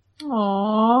brother.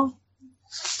 Aww.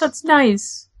 That's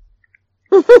nice.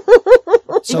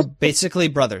 So basically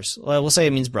brothers. Well, we'll say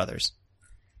it means brothers.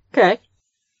 Okay.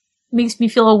 Makes me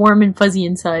feel all warm and fuzzy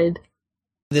inside.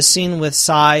 This scene with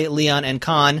Sai, Leon, and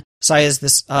Khan. Sai has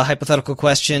this hypothetical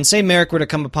question. Say Merrick were to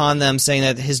come upon them saying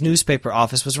that his newspaper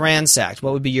office was ransacked.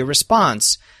 What would be your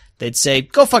response? They'd say,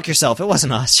 go fuck yourself. It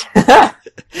wasn't us.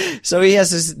 So he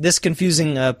has this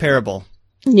confusing parable.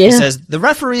 Yeah. He says, the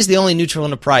referee's the only neutral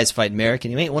in a prize fight, Merrick,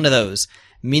 and you ain't one of those.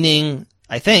 Meaning,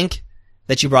 I think,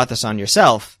 that you brought this on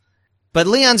yourself. But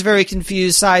Leon's very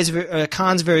confused.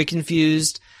 Khan's very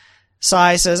confused.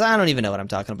 Sai says, I don't even know what I'm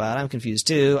talking about. I'm confused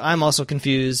too. I'm also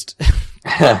confused.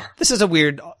 This is a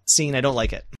weird scene. I don't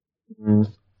like it.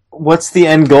 What's the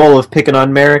end goal of picking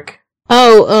on Merrick?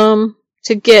 Oh,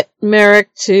 to get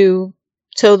Merrick to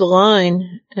toe the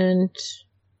line and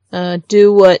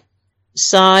do what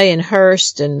Sai and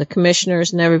Hearst and the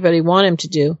commissioners and everybody want him to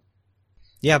do.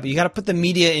 Yeah, but you gotta put the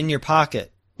media in your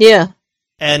pocket. Yeah.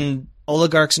 And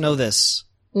oligarchs know this.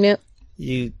 Yep.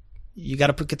 You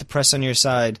gotta get the press on your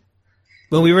side.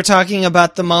 When we were talking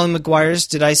about the Molly Maguires,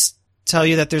 did I tell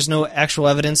you that there's no actual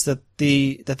evidence that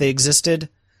they existed?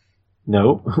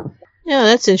 No. Yeah,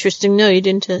 that's interesting. No, you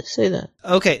didn't say that.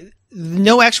 Okay,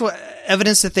 no actual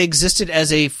evidence that they existed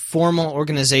as a formal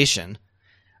organization.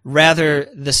 Rather,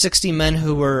 the 60 men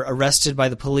who were arrested by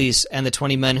the police and the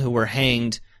 20 men who were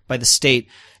hanged by the state,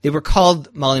 they were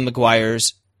called Molly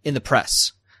Maguires in the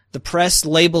press. The press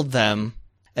labeled them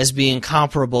as being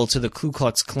comparable to the Ku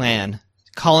Klux Klan,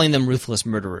 calling them ruthless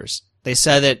murderers. They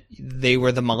said that they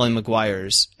were the Molly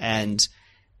Maguires, and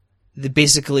they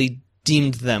basically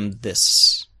deemed them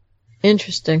this.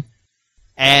 Interesting.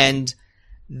 And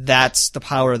that's the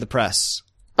power of the press.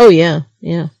 Oh, yeah.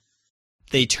 Yeah.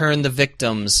 They turn the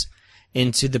victims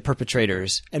into the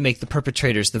perpetrators and make the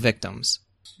perpetrators the victims.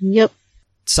 Yep.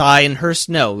 Sai and Hearst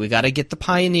know we gotta get the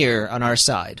pioneer on our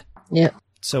side. Yep.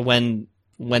 So when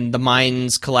the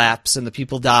mines collapse and the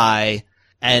people die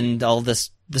and all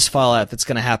this fallout that's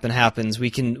gonna happens, we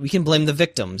can blame the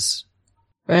victims.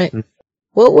 Right.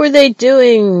 What were they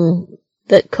doing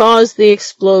that caused the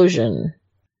explosion?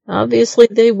 Obviously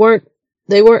they weren't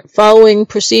following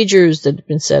procedures that had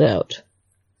been set out.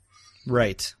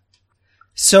 Right.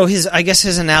 So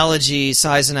Sai's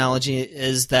analogy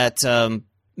is that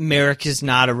Merrick is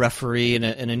not a referee in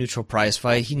a neutral prize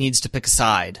fight. He needs to pick a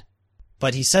side.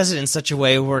 But he says it in such a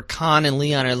way where Khan and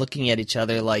Leon are looking at each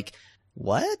other like,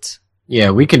 what? Yeah,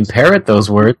 we can parrot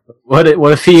those words. What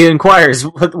if he inquires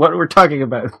what we're talking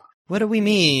about? What do we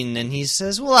mean? And he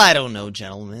says, well, I don't know,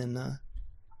 gentlemen.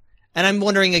 And I'm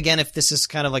wondering again if this is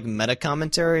kind of like meta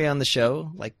commentary on the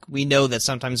show. Like, we know that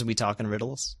sometimes we talk in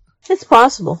riddles. It's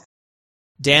possible.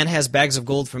 Dan has bags of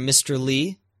gold from Mr.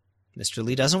 Lee. Mr.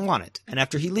 Lee doesn't want it. And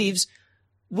after he leaves,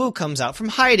 Wu comes out from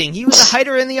hiding. He was a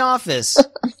hider in the office.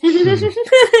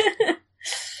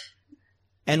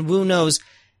 And Wu knows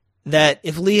that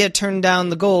if Lee had turned down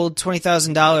the gold,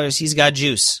 $20,000, he's got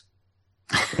juice.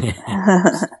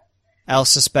 Al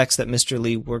suspects that Mr.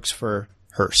 Lee works for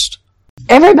Hearst.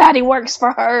 Everybody works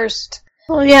for Hearst.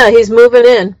 Well, yeah, he's moving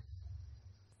in.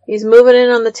 He's moving in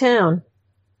on the town.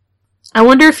 I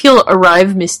wonder if he'll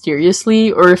arrive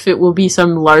mysteriously or if it will be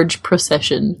some large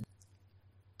procession.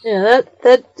 Yeah,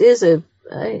 that is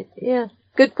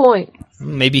good point.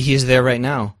 Maybe he's there right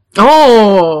now.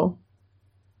 Oh!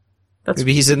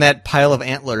 Maybe he's in that pile of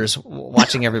antlers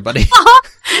watching everybody.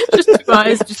 Just two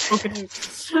eyes just poking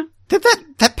out. Did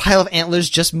that pile of antlers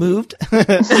just moved?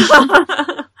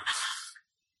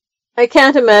 I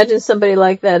can't imagine somebody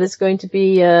like that is going to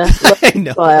be I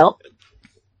know. file.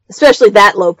 Especially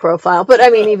that low profile, but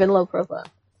I mean even low profile.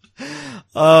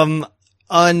 On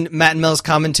Matt and Mel's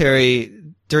commentary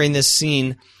during this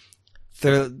scene,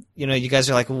 you guys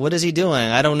are like, what is he doing?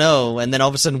 I don't know. And then all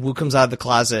of a sudden Wu comes out of the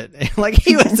closet. Like,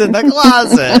 he was in the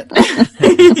closet.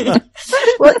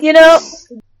 Well,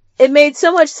 it made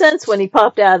so much sense when he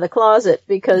popped out of the closet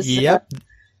because Yep.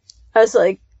 I was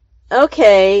like,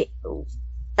 okay,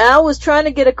 Al was trying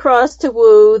to get across to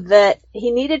Wu that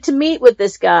he needed to meet with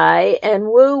this guy, and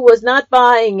Wu was not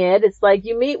buying it. It's like,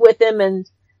 you meet with him and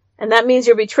that means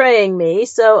you're betraying me.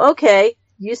 So, okay,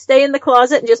 you stay in the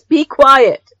closet and just be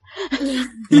quiet.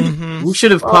 Mm-hmm. Who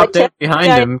should have popped out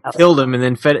behind him, killed him, and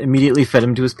then immediately fed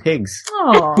him to his pigs?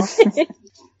 Oh,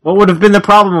 What would have been the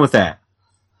problem with that?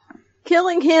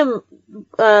 Killing him,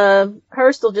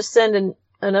 Hearst will just send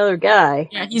another guy.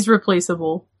 yeah, he's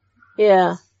replaceable.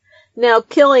 Yeah. Now,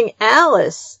 killing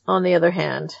Alice, on the other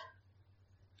hand,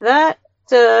 that,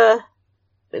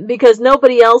 because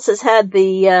nobody else has had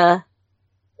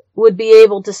would be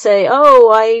able to say,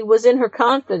 oh, I was in her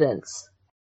confidence.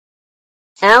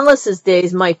 Alice's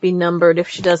days might be numbered if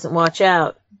she doesn't watch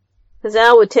out. Because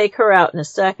Al would take her out in a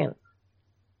second.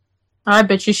 I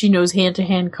bet you she knows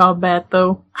hand-to-hand combat,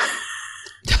 though.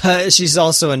 She's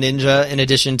also a ninja in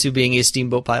addition to being a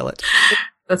steamboat pilot.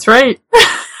 That's right.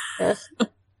 Yes.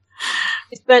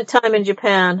 She spent time in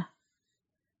Japan.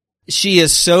 She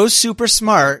is so super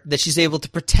smart that she's able to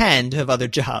pretend to have other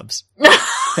jobs.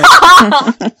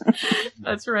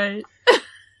 That's right.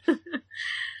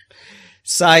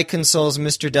 Sai consoles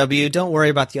Mr. W. Don't worry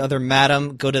about the other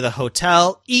madam. Go to the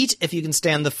hotel. Eat if you can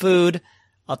stand the food.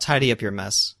 I'll tidy up your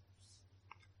mess.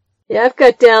 Yeah, I've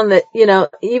got down that,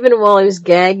 even while he was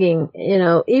gagging,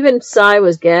 even Sai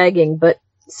was gagging, but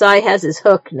Sai has his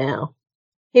hook now.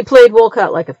 He played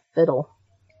Wolcott like a fiddle.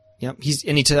 Yep.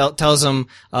 He tells him,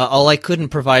 all I couldn't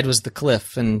provide was the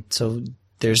cliff. And so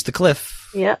there's the cliff.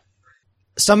 Yep.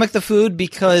 Stomach the food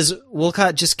because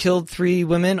Wolcott just killed 3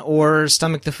 women, or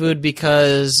stomach the food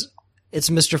because it's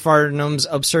Mr. Farnham's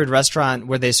absurd restaurant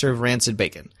where they serve rancid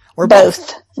bacon. Or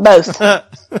Both. Both,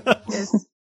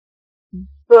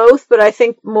 but I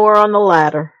think more on the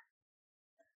latter.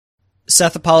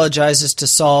 Seth apologizes to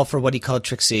Saul for what he called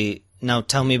Trixie. Now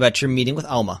tell me about your meeting with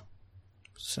Alma.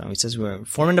 So he says, we're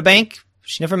forming a bank.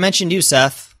 She never mentioned you,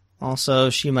 Seth. Also,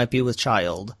 she might be with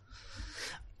child.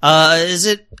 Is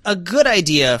it a good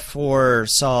idea for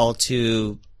Saul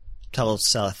to tell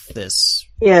Seth this?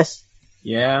 Yes.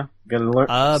 Yeah, gotta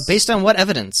learn. Based on what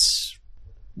evidence?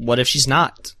 What if she's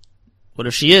not? What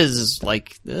if she is?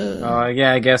 Like,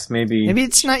 yeah, I guess maybe. Maybe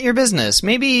it's not your business.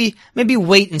 Maybe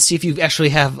wait and see if you actually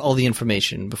have all the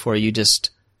information before you just.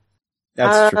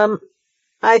 That's true.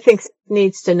 I think Seth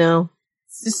needs to know.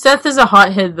 Seth is a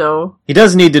hothead, though. He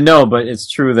does need to know, but it's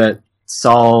true that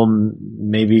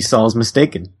maybe Saul's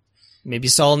mistaken. Maybe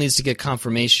Saul needs to get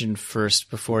confirmation first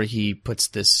before he puts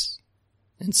this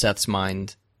in Seth's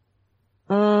mind.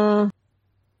 Right,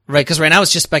 because right now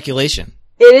it's just speculation.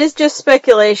 It is just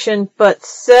speculation, but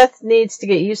Seth needs to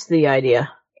get used to the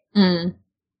idea. Mm.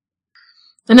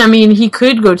 And I mean, he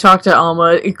could go talk to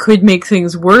Alma. It could make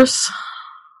things worse.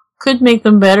 Could make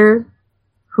them better.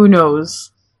 Who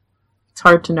knows? It's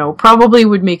hard to know. Probably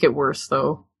would make it worse,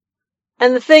 though.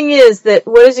 And the thing is that,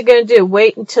 what is he going to do?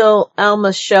 Wait until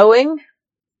Alma's showing?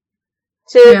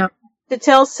 To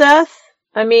tell Seth?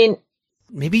 I mean...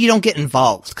 Maybe you don't get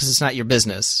involved because it's not your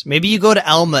business. Maybe you go to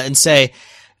Alma and say,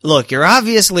 look, you're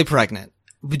obviously pregnant.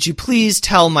 Would you please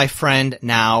tell my friend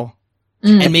now?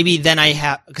 Mm. And maybe then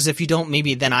because if you don't,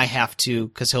 maybe then I have to,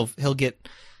 because he'll get,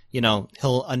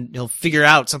 he'll figure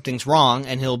out something's wrong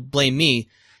and he'll blame me.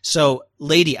 So,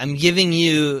 lady, I'm giving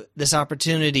you this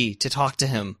opportunity to talk to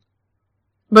him.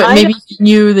 But maybe he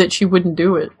knew that she wouldn't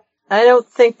do it. I don't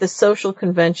think the social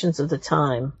conventions of the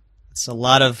time. It's a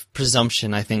lot of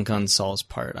presumption, I think, on Saul's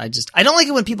part. I don't like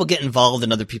it when people get involved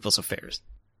in other people's affairs.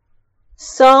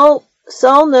 Saul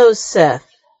knows Seth.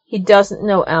 He doesn't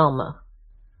know Alma.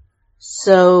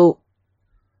 So,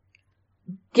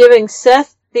 giving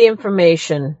Seth the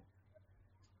information,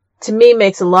 to me,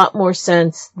 makes a lot more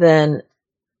sense than,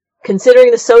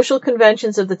 considering the social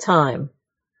conventions of the time,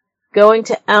 going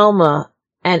to Alma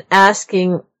and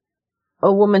asking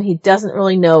a woman he doesn't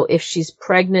really know if she's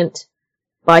pregnant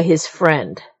by his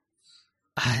friend.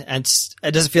 And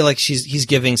it doesn't feel like he's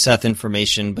giving Seth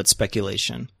information, but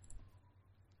speculation.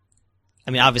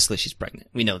 I mean, obviously she's pregnant.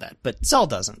 We know that, but Saul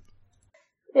doesn't.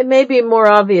 It may be more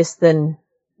obvious than,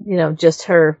 just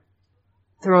her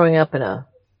throwing up in a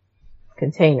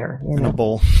container. In a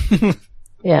bowl.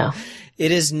 Yeah.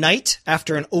 It is night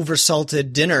after an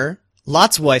oversalted dinner.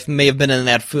 Lot's wife may have been in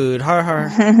that food. Har har.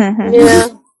 Yeah.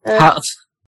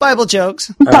 Bible jokes.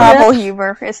 Bible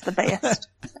humor is the best.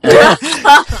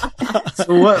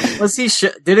 So what was he?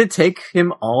 Did it take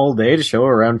him all day to show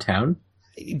around town?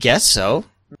 Guess so.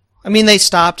 I mean, they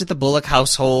stopped at the Bullock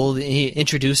household. He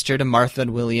introduced her to Martha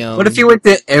and William. What if he went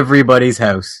to everybody's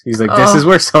house? He's like, "This is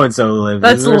where so and so lives."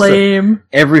 That's lame.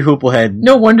 Every hooplehead.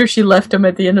 No wonder she left him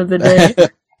at the end of the day.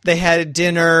 They had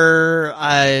dinner.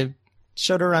 I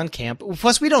showed her around camp.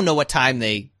 Plus, we don't know what time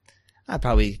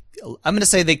I'm going to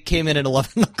say they came in at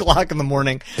 11 o'clock in the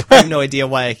morning. I have no idea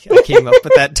why I came up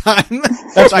at that time.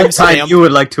 That's what time you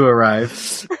would like to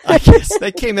arrive. I guess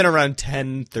they came in around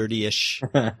 10:30ish.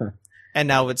 And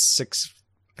now it's 6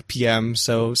 p.m.,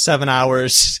 so 7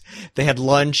 hours. They had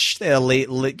lunch. They had a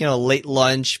late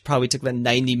lunch. Probably took about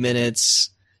 90 minutes.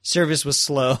 Service was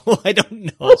slow. I don't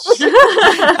know.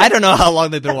 I don't know how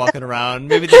long they've been walking around.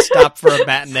 Maybe they stopped for a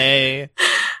matinee.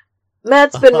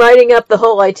 Matt's been writing up the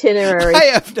whole itinerary I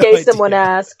have no in case idea. someone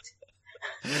asked.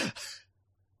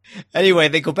 Anyway,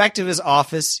 they go back to his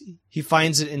office. He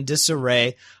finds it in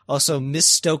disarray. Also, Miss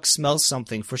Stokes smells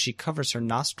something, for she covers her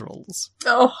nostrils.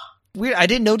 Oh. Weird. I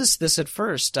didn't notice this at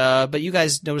first, but you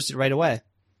guys noticed it right away.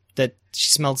 That she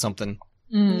smelled something.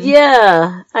 Mm.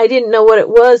 Yeah, I didn't know what it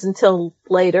was until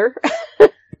later,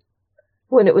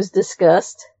 when it was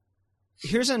discussed.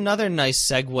 Here's another nice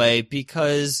segue,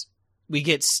 because we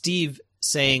get Steve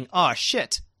saying, "Aw,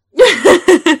 shit."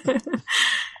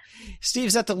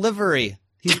 Steve's at the livery.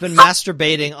 He's been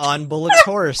masturbating on Bullock's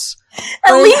horse.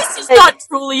 At least he's not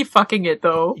truly fucking it,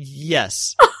 though.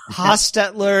 Yes.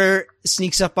 Hostetler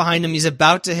sneaks up behind him. He's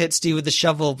about to hit Steve with the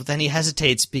shovel, but then he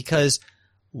hesitates because,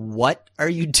 what are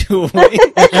you doing?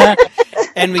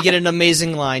 And we get an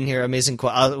amazing line here, amazing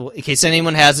quote. In case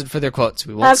anyone has it for their quotes,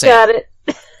 we won't I've say got it.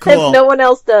 Cool. If no one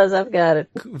else does, I've got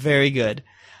it. Very good.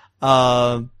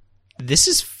 This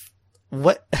is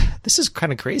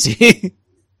kind of crazy.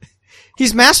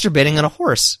 He's masturbating on a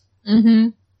horse.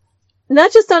 Mm-hmm.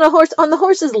 Not just on a horse, on the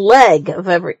horse's leg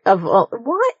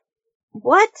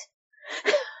what?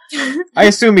 I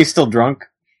assume he's still drunk.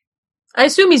 I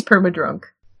assume he's perma-drunk.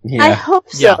 Yeah. I hope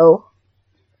so.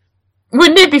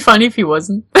 Wouldn't it be funny if he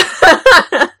wasn't?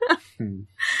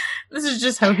 This is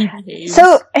just how he behaves.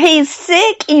 So he's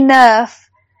sick enough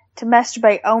to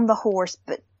masturbate on the horse,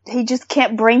 but he just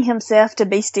can't bring himself to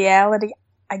bestiality,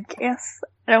 I guess.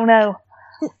 I don't know.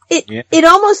 It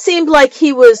almost seemed like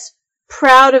he was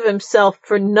proud of himself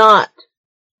for not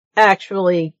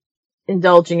actually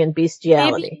indulging in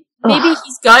bestiality. Maybe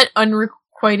he's got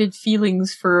unrequited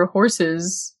feelings for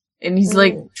horses, and he's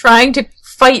like trying to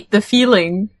fight the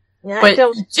feeling, Yeah, but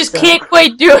just can't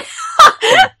quite do it.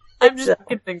 I'm just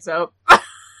making things up. I'm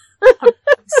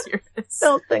serious.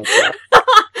 Don't think so.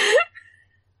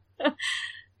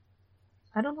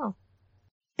 I don't know.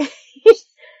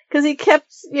 Because he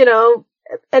kept,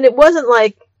 and it wasn't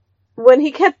like, when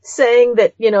he kept saying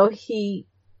that, he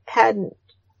hadn't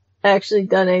actually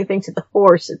done anything to the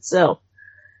horse itself,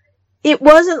 it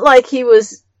wasn't like he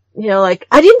was, like,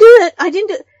 I didn't do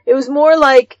it. It was more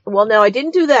like, well, no, I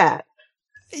didn't do that.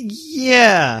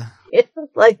 Yeah. It was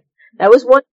like, that was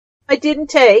one I didn't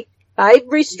take. I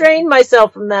restrained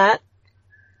myself from that.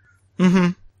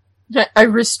 Mm-hmm. I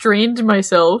restrained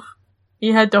myself.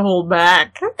 He had to hold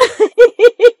back.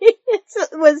 It's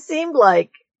what it seemed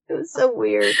like. It was so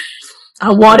weird.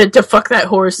 I wanted to fuck that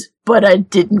horse, but I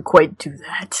didn't quite do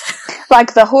that.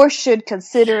 Like the horse should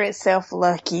consider itself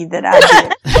lucky that I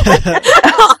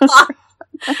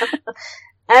did.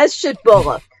 As should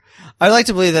Bullock. I like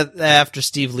to believe that after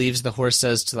Steve leaves, the horse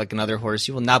says to like another horse,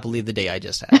 "You will not believe the day I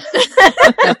just had."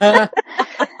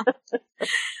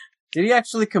 Did he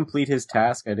actually complete his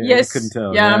task? I couldn't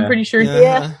tell. Yeah, I'm pretty sure.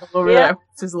 Yeah. All over that.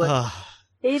 It's his lip.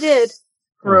 He did.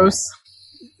 Gross.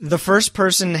 The first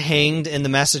person hanged in the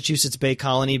Massachusetts Bay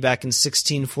Colony back in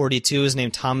 1642 is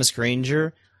named Thomas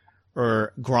Granger,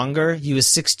 or Gronger. He was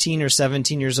 16 or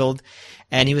 17 years old,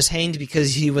 and he was hanged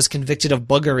because he was convicted of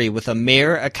buggery with a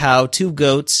mare, a cow, 2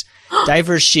 goats,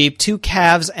 divers sheep, 2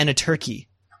 calves, and a turkey.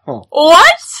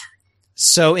 What?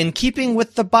 So, in keeping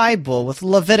with the Bible, with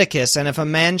Leviticus, and if a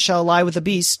man shall lie with a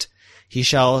beast, he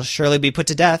shall surely be put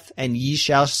to death, and ye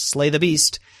shall slay the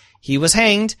beast. He was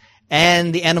hanged,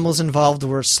 and the animals involved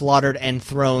were slaughtered and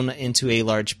thrown into a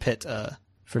large pit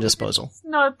for disposal. It's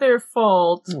not their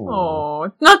fault. Oh,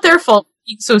 it's not their fault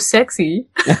being so sexy.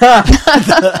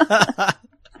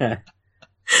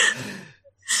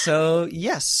 So,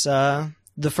 yes, not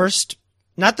the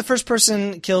first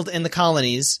person killed in the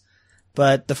colonies,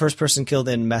 but the first person killed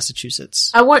in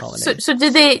Massachusetts. So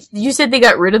did you said they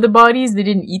got rid of the bodies? They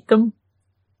didn't eat them?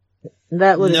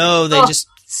 That was No, they just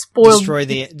Spoiled.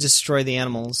 destroy the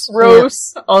animals.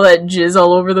 Gross. All that jizz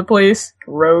all over the place.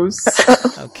 Gross.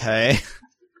 Okay.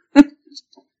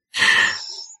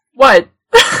 What?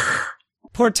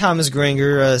 Poor Thomas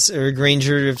Granger,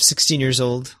 Granger of 16 years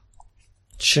old.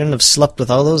 Shouldn't have slept with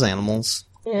all those animals.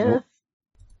 Yeah.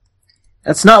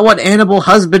 That's not what animal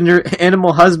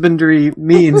husbandry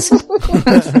means.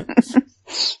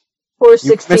 Poor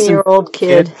 16-year-old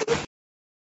kid.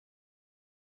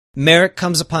 Merrick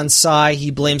comes upon Cy.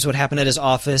 He blames what happened at his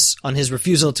office on his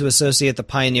refusal to associate the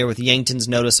Pioneer with Yankton's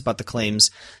notice about the claims.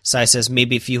 Cy says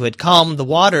maybe if you had calmed the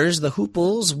waters, the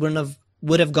Hooples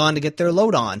would have gone to get their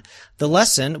load on. The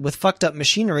lesson, with fucked up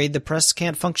machinery, the press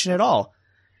can't function at all.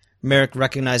 Merrick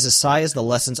recognizes Cy as the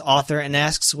lesson's author and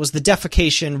asks, was the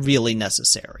defecation really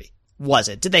necessary? Was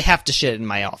it? Did they have to shit in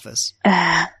my office?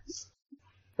 And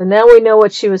now we know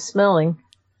what she was smelling.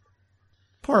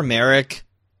 Poor Merrick.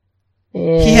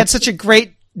 Yeah. He had such a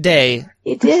great day.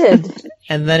 He did.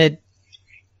 And then it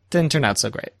didn't turn out so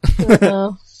great.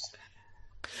 Uh-oh.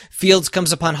 Fields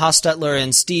comes upon Hostetler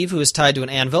and Steve, who is tied to an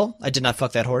anvil. I did not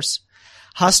fuck that horse.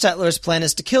 Hostetler's plan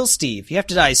is to kill Steve. You have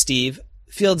to die, Steve.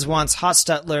 Fields wants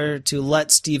Hostetler to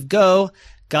let Steve go.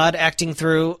 God acting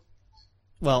through,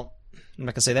 well, I'm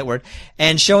not going to say that word,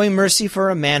 and showing mercy for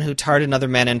a man who tarred another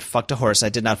man and fucked a horse. I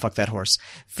did not fuck that horse.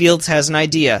 Fields has an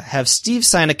idea. Have Steve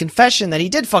sign a confession that he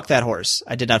did fuck that horse.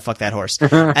 I did not fuck that horse.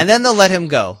 And then they'll let him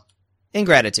go. In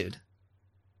gratitude.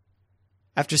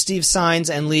 After Steve signs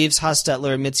and leaves,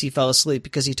 Hostetler admits he fell asleep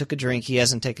because he took a drink. He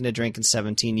hasn't taken a drink in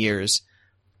 17 years.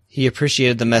 He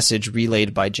appreciated the message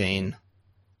relayed by Jane.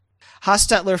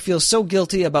 Hostetler feels so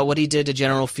guilty about what he did to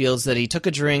General Fields that he took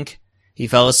a drink, he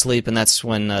fell asleep, and that's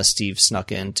when Steve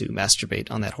snuck in to masturbate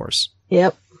on that horse.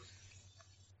 Yep.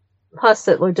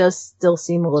 Hostetler does still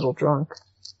seem a little drunk.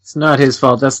 It's not his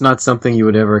fault. That's not something you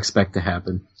would ever expect to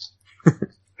happen.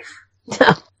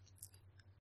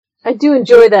 I do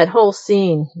enjoy that whole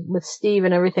scene with Steve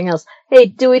and everything else. Hey,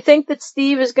 do we think that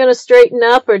Steve is going to straighten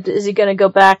up, or is he going to go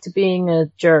back to being a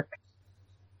jerk?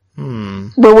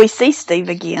 Will we see Steve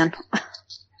again?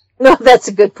 No, that's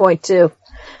a good point, too.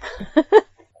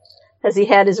 Has he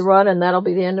had his run and that'll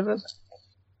be the end of him?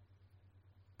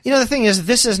 You know, the thing is,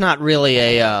 this is not really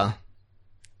a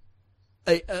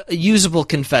usable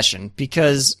confession,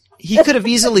 because he could have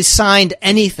easily signed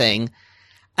anything,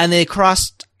 and they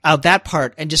crossed out that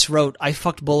part and just wrote, I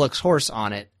fucked Bullock's horse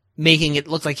on it, making it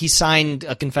look like he signed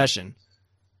a confession.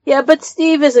 Yeah, but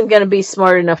Steve isn't going to be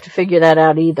smart enough to figure that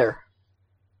out either.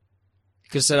 He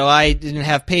could have said, I didn't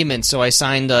have payment, so I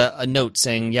signed a note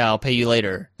saying, yeah, I'll pay you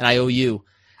later, and I owe you.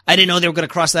 I didn't know they were going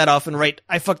to cross that off and write,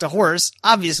 I fucked a horse.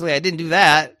 Obviously, I didn't do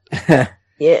that.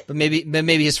 Yeah. But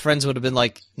maybe his friends would have been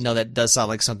like, no, that does sound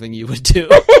like something you would do.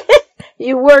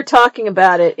 You were talking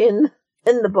about it in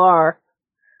the bar.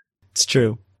 It's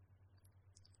true.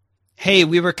 Hey,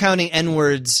 we were counting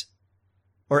N-words,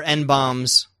 or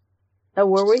N-bombs. Oh,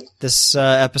 were we? This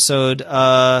episode,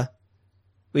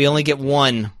 we only get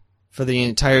one for the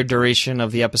entire duration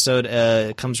of the episode.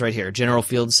 It comes right here. General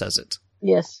Fields says it.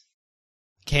 Yes.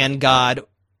 Can God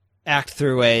act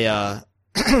through a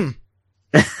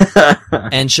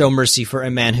and show mercy for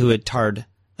a man who had tarred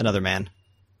another man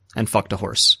and fucked a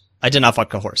horse? I did not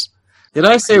fuck a horse. Did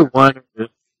I say one? Or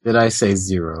did I say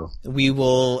zero? We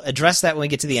will address that when we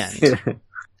get to the end.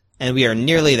 And we are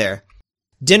nearly there.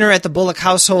 Dinner at the Bullock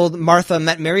household. Martha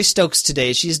met Mary Stokes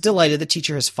today. She's delighted the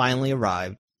teacher has finally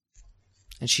arrived.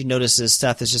 And she notices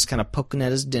Seth is just kind of poking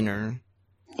at his dinner.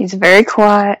 He's very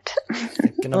quiet.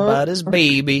 Thinking about his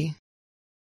baby.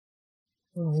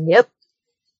 Yep.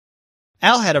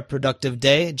 Al had a productive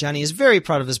day. Johnny is very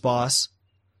proud of his boss.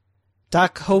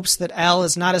 Doc hopes that Al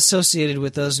is not associated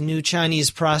with those new Chinese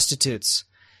prostitutes.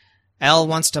 Al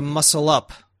wants to muscle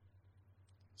up.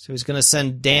 So he's going to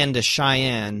send Dan to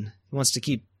Cheyenne. He wants to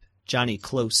keep Johnny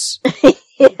close.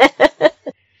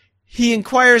 He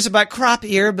inquires about Crop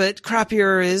Ear, but Crop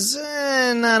Ear is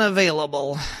not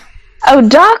available. Oh,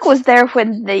 Doc was there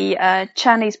when the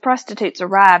Chinese prostitutes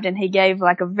arrived, and he gave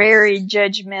like a very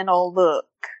judgmental look.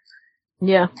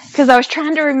 Yeah. Because I was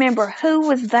trying to remember who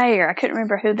was there. I couldn't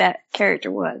remember who that character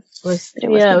was. It was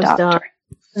the doctor. Doc.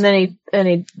 And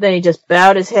then he just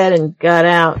bowed his head and got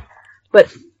out.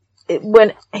 But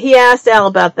when he asked Al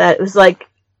about that, it was like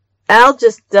Al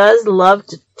just does love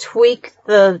to tweak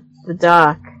the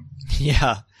Doc.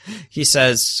 Yeah. He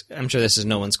says, I'm sure this is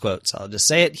no one's quote, so I'll just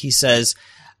say it. He says,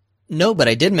 no, but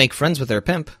I did make friends with their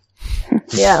pimp.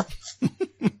 Yeah.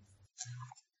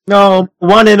 No,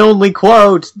 one and only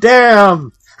quote.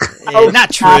 Damn.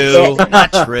 Not true.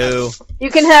 Not true. You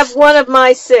can have one of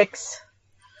my 6.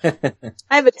 I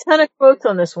have a ton of quotes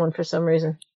on this one for some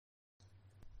reason.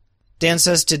 Dan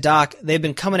says to Doc, they've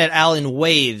been coming at Al in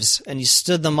waves, and he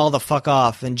stood them all the fuck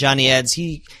off. And Johnny adds,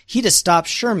 he'd have stopped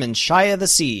Sherman shy of the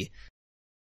sea.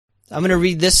 I'm going to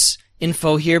read this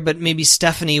info here, but maybe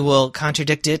Stephanie will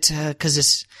contradict it,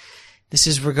 because this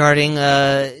is regarding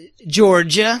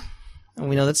Georgia. And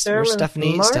we know that's where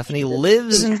Stephanie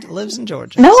lives in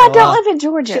Georgia. No, so, I don't live in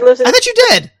Georgia. I thought you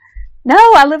did. No,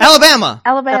 I live Alabama.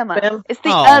 in Alabama. It's the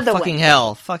other fucking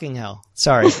one. Fucking hell.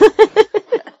 Sorry.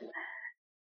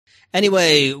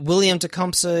 Anyway, William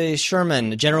Tecumseh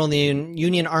Sherman, General in the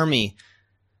Union Army.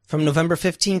 From November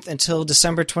 15th until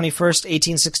December 21st,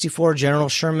 1864, General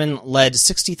Sherman led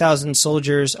 60,000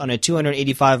 soldiers on a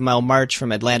 285-mile march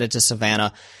from Atlanta to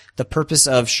Savannah. The purpose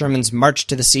of Sherman's march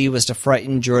to the sea was to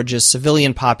frighten Georgia's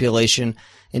civilian population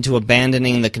into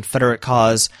abandoning the Confederate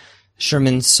cause.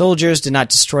 Sherman's soldiers did not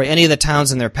destroy any of the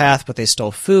towns in their path, but they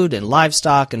stole food and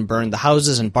livestock and burned the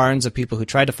houses and barns of people who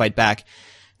tried to fight back.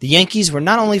 The Yankees were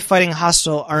not only fighting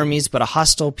hostile armies, but a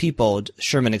hostile people,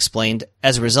 Sherman explained.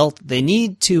 As a result, they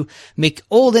need to make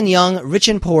old and young, rich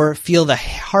and poor, feel the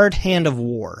hard hand of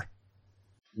war.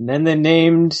 And then they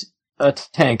named a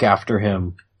tank after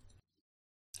him.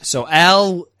 So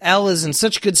Al is in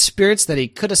such good spirits that he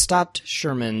could have stopped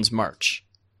Sherman's march.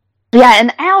 Yeah,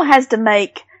 and Al has to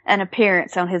make an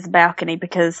appearance on his balcony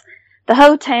because the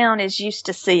whole town is used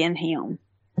to seeing him.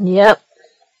 Yep.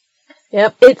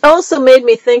 It also made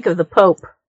me think of the Pope.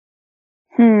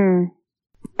 And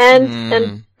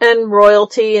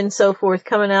royalty and so forth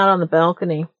coming out on the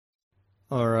balcony.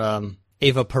 Or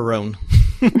Eva Perón.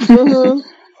 Mm-hmm.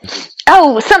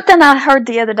 Oh, something I heard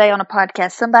the other day on a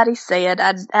podcast. Somebody said,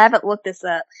 I haven't looked this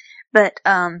up, but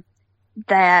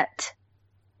that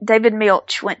David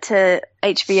Milch went to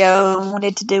HBO and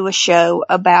wanted to do a show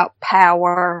about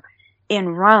power in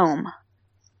Rome,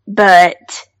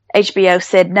 but HBO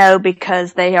said no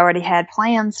because they already had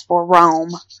plans for Rome.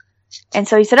 And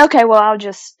so he said, okay, well, I'll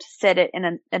just set it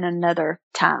in another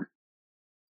time.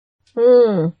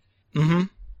 Mm-hmm.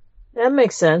 That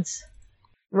makes sense.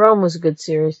 Rome was a good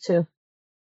series, too.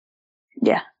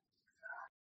 Yeah.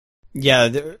 Yeah,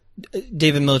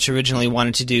 David Milch originally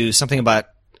wanted to do something about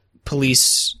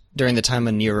police during the time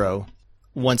of Nero.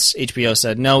 Once HBO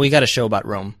said, no, we got a show about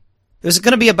Rome. It was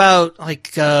going to be about,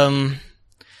 like, I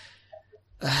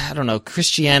don't know,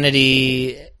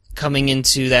 Christianity coming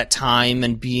into that time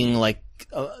and being, like,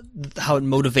 how it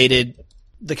motivated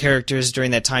the characters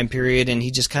during that time period, and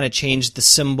he just kind of changed the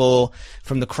symbol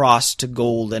from the cross to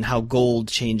gold and how gold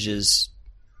changes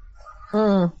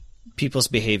people's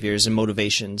behaviors and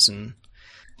motivations. And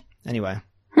anyway.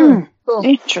 Cool.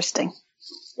 Interesting.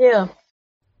 Yeah.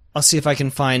 I'll see if I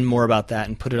can find more about that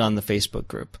and put it on the Facebook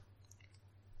group.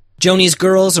 Joni's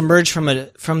girls emerge from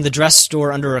the dress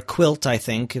store under a quilt, I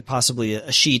think, possibly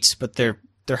a sheet, but they're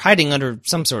hiding under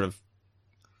some sort of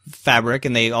fabric,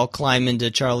 and they all climb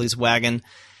into Charlie's wagon.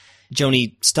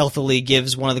 Joni stealthily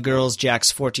gives one of the girls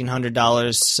Jack's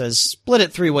 $1,400, says, split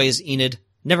it 3 ways, Enid.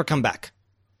 Never come back.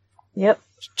 Yep.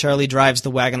 Charlie drives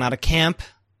the wagon out of camp.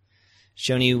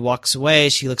 Joni walks away.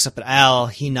 She looks up at Al.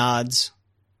 He nods.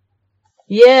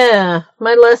 Yeah.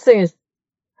 My last thing is,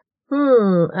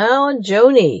 Al and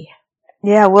Joni.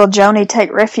 Yeah, will Joni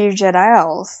take refuge at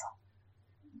Al's?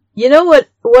 You know what?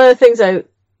 One of the things I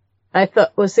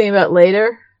was thinking about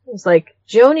later was like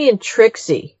Joni and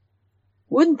Trixie.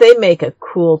 Wouldn't they make a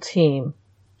cool team?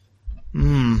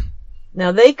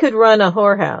 Now they could run a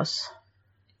whorehouse.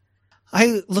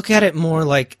 I look at it more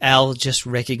like Al just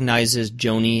recognizes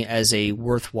Joni as a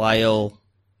worthwhile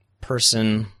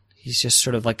person. He's just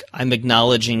sort of like, I'm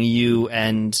acknowledging you,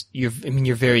 and you're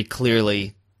very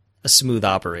clearly a smooth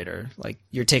operator. Like,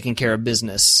 you're taking care of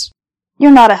business.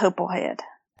 You're not a hooplehead.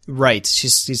 Right.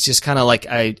 He's just kind of like,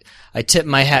 I tip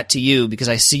my hat to you because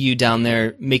I see you down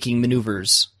there making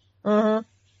maneuvers. Mm-hmm.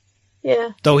 Yeah.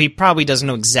 Though he probably doesn't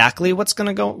know exactly what's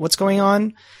going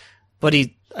on, but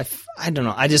I don't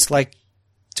know. I just like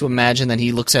to imagine that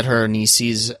he looks at her and he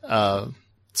sees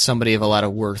somebody of a lot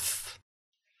of worth.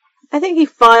 I think he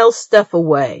files stuff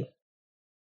away.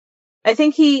 I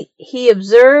think he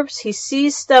observes, he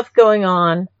sees stuff going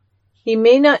on. He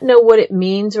may not know what it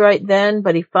means right then,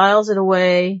 but he files it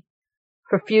away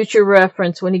for future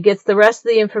reference. When he gets the rest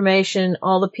of the information,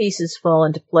 all the pieces fall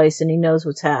into place and he knows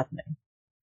what's happening.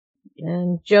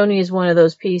 And Joni is one of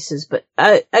those pieces, but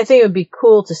I think it would be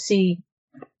cool to see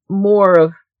more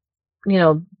of,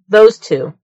 those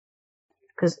two.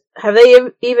 Because have they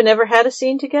even ever had a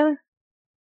scene together?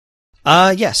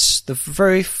 Yes. The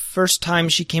very first time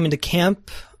she came into camp,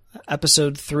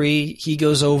 episode 3, he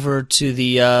goes over to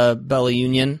the Bella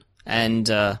Union, and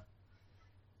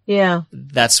yeah,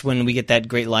 that's when we get that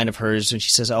great line of hers when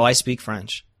she says, "Oh, I speak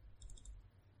French."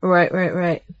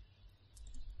 Right.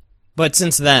 But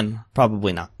since then,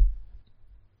 probably not.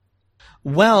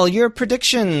 Well, your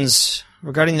predictions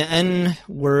regarding the N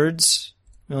words.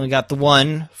 We only got the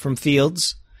one from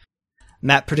Fields.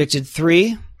 Matt predicted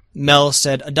 3. Mel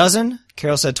said 12.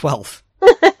 Carol said 12.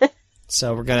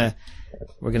 So we're gonna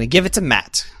give it to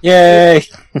Matt Yay!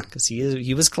 because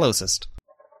he was closest.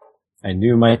 I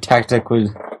knew my tactic would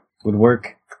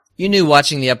work. You knew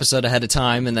watching the episode ahead of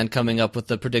time and then coming up with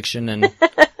the prediction and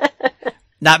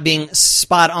not being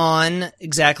spot on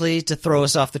exactly to throw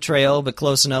us off the trail, but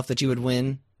close enough that you would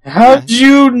win. How'd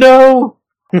you know?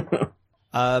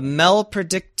 Mel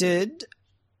predicted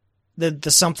that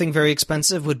the something very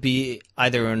expensive would be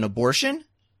either an abortion,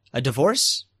 a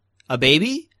divorce, a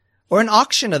baby, or an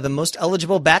auction of the most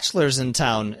eligible bachelors in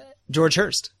town, George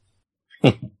Hurst.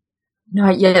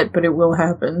 Not yet, but it will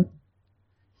happen.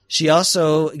 She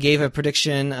also gave a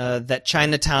prediction that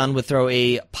Chinatown would throw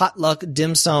a potluck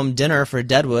dim sum dinner for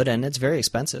Deadwood, and it's very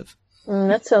expensive.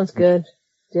 That sounds good.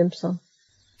 Dim sum.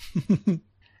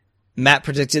 Matt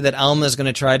predicted that Alma is going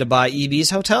to try to buy E.B.'s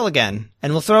hotel again,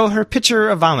 and will throw her pitcher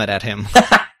of vomit at him.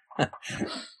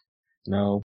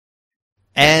 No.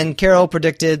 And Carol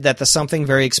predicted that the something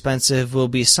very expensive will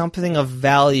be something of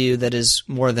value that is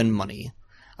more than money.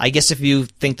 I guess if you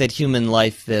think that human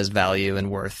life has value and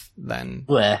worth, then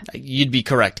Bleh. you'd be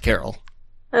correct, Carol.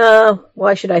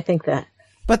 Why should I think that?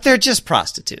 But they're just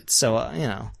prostitutes, so,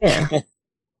 Yeah.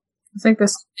 I think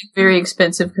this very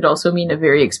expensive could also mean a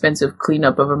very expensive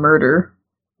cleanup of a murder.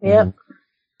 Yep.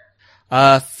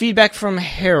 Feedback from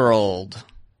Harold.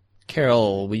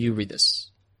 Carol, will you read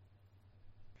this?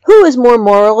 Who is more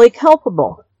morally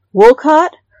culpable?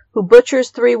 Wolcott, who butchers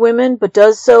 3 women but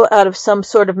does so out of some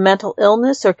sort of mental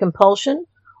illness or compulsion?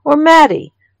 Or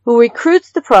Maddie, who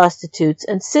recruits the prostitutes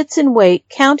and sits in wait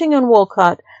counting on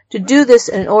Wolcott to do this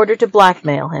in order to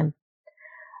blackmail him?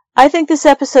 I think this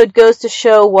episode goes to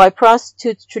show why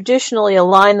prostitutes traditionally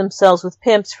align themselves with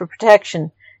pimps for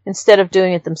protection instead of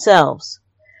doing it themselves.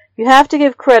 You have to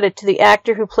give credit to the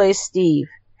actor who plays Steve.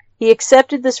 He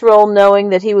accepted this role knowing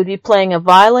that he would be playing a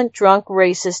violent, drunk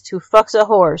racist who fucks a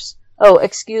horse.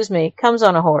 Comes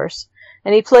on a horse.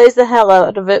 And he plays the hell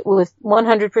out of it with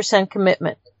 100%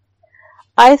 commitment.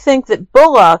 I think that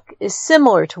Bullock is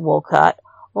similar to Wolcott,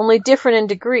 only different in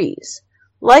degrees.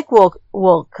 Like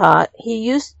Wolcott, he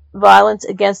used violence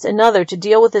against another to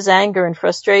deal with his anger and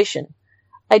frustration.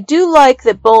 I do like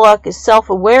that Bullock is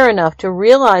self-aware enough to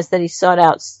realize that he sought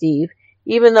out Steve,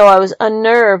 even though I was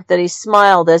unnerved that he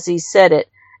smiled as he said it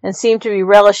and seemed to be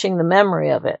relishing the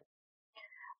memory of it.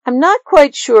 I'm not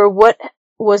quite sure what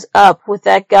was up with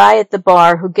that guy at the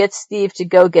bar who gets Steve to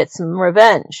go get some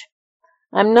revenge.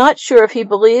 I'm not sure if he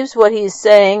believes what he is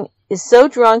saying, is so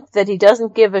drunk that he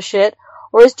doesn't give a shit,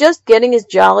 or is just getting his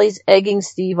jollies egging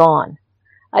Steve on.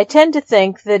 I tend to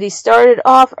think that he started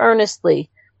off earnestly,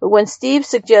 but when Steve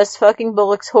suggests fucking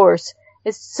Bullock's horse,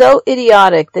 it's so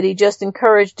idiotic that he just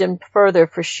encouraged him further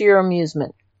for sheer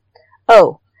amusement.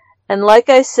 Oh, and like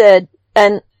I said,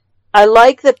 and I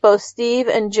like that both Steve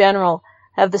and General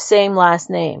have the same last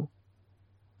name.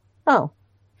 Oh.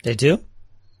 They do?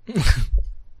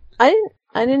 I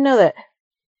didn't know that.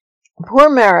 Poor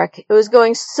Merrick. It was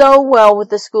going so well with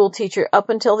the school teacher up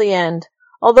until the end,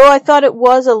 although I thought it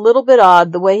was a little bit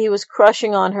odd the way he was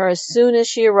crushing on her as soon as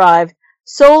she arrived,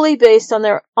 solely based on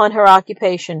her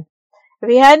occupation. If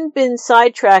he hadn't been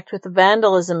sidetracked with the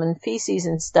vandalism and feces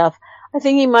and stuff, I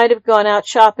think he might have gone out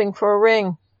shopping for a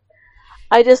ring.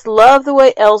 I just love the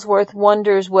way Ellsworth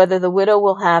wonders whether the widow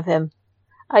will have him.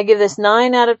 I give this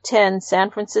 9 out of 10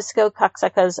 San Francisco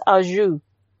cocksuckers au jus.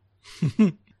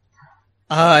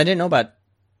 I didn't know about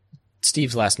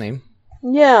Steve's last name.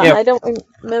 Yeah, Yeah. I don't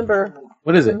remember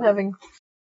What is it? him having...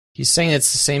 He's saying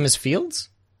it's the same as Fields?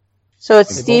 So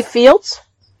it's Steve Fields?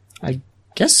 I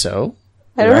guess so.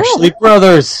 I They're don't know. actually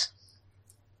brothers.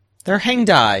 They're hang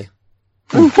die.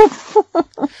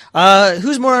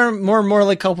 Who's more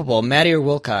morally culpable, Maddie or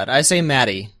Wolcott? I say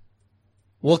Maddie.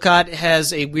 Wolcott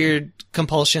has a weird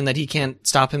compulsion that he can't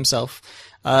stop himself.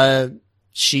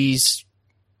 She's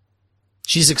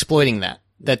exploiting that.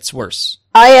 That's worse.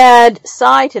 I add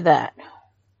Cy to that.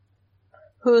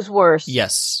 Who's worse?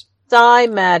 Yes. Cy,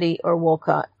 Maddie, or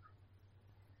Wolcott?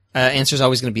 Answer's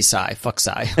always going to be Cy. Fuck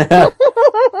Cy.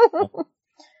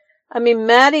 I mean,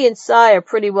 Maddie and Cy are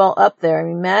pretty well up there. I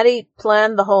mean, Maddie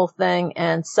planned the whole thing,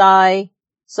 and Cy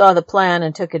saw the plan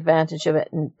and took advantage of it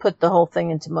and put the whole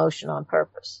thing into motion on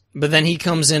purpose. But then he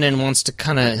comes in and wants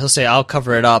to he'll say, I'll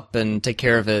cover it up and take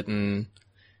care of it. And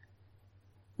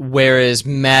whereas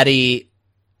Maddie,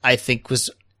 I think, was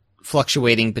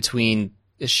fluctuating between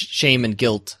shame and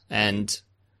guilt and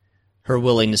her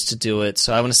willingness to do it.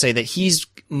 So I want to say that he's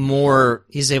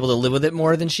able to live with it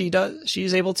more than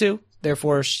she's able to.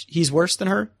 Therefore, he's worse than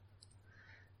her.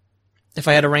 If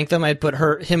I had to rank them, I'd put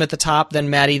him at the top, then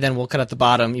Maddie, then Wolcott at the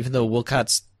bottom. Even though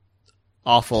Wolcott's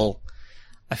awful,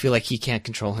 I feel like he can't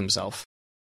control himself.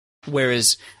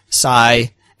 Whereas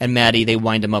Cy and Maddie, they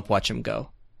wind him up, watch him go.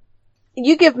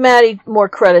 You give Maddie more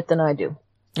credit than I do.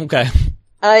 Okay.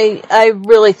 I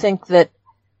really think that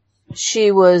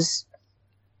she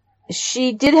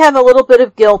did have a little bit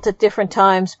of guilt at different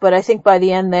times, but I think by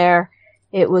the end there,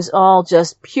 it was all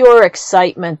just pure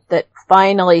excitement that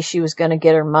finally she was going to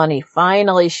get her money.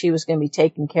 Finally she was going to be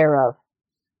taken care of.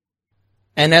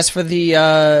 And as for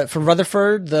for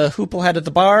Rutherford, the hooplehead at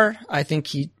the bar, I think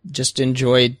he just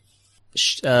enjoyed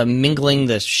mingling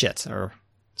the shit, or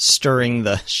stirring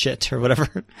the shit, or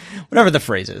whatever the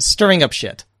phrase is. Stirring up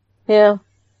shit. Yeah.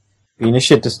 Being a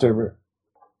shit disturber.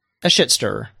 A shit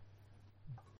stirrer.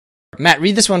 Matt,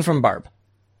 read this one from Barb.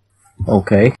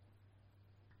 Okay.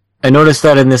 I noticed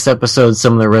that in this episode,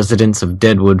 some of the residents of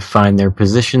Deadwood find their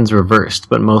positions reversed,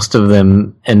 but most of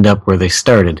them end up where they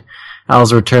started.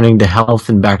 Al's returning to health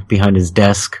and back behind his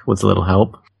desk with a little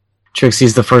help.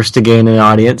 Trixie's the first to gain an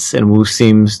audience, and Wu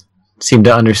seem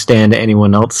to understand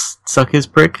anyone else suck his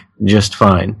prick just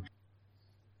fine.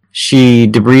 She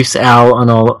debriefs Al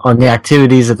on the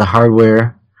activities at the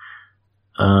hardware,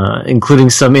 including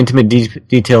some intimate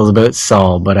details about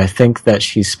Saul, but I think that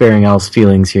she's sparing Al's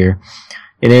feelings here.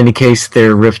 In any case,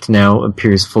 their rift now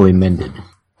appears fully mended.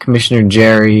 Commissioner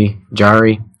Jerry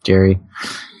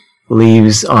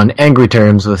leaves on angry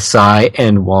terms with Cy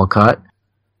and Wolcott,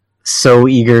 so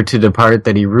eager to depart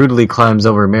that he rudely climbs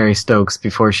over Mary Stokes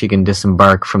before she can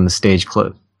disembark from the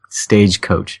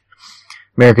stagecoach.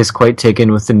 Merrick is quite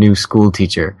taken with the new school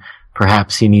teacher.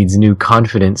 Perhaps he needs new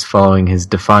confidence following his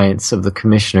defiance of the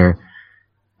commissioner,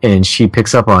 and she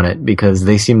picks up on it because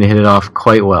they seem to hit it off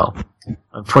quite well.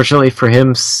 Unfortunately for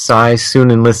him, Cy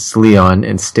soon enlists Leon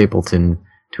and Stapleton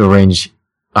to arrange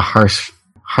a harsh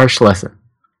lesson.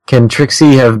 Can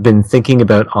Trixie have been thinking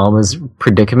about Alma's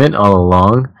predicament all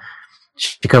along?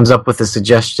 She comes up with the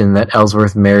suggestion that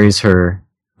Ellsworth marry her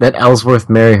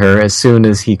as soon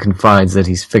as he confides that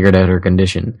he's figured out her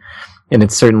condition. And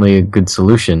it's certainly a good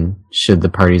solution, should the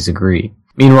parties agree.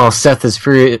 Meanwhile, Seth is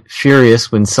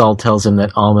furious when Saul tells him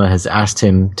that Alma has asked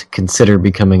him to consider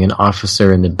becoming an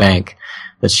officer in the bank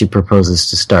that she proposes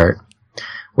to start.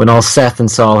 When all Seth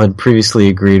and Saul had previously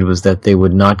agreed was that they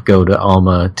would not go to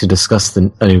Alma to discuss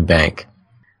a new bank.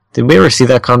 Did we ever see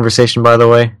that conversation, by the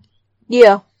way?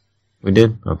 Yeah. We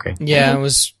did? Okay. Yeah, it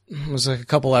was like a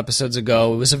couple episodes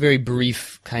ago. It was a very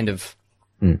brief kind of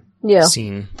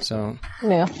scene. So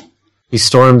yeah. He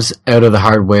storms out of the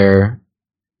hardware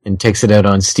and takes it out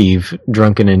on Steve,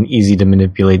 drunken and easy to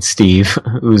manipulate Steve,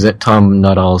 who's at Tom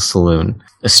Nuttall's saloon.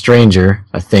 A stranger,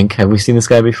 I think. Have we seen this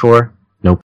guy before?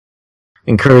 Nope.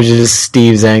 Encourages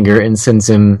Steve's anger and sends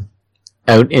him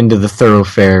out into the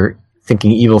thoroughfare,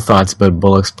 thinking evil thoughts about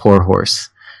Bullock's poor horse.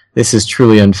 This is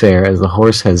truly unfair, as the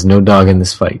horse has no dog in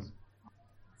this fight.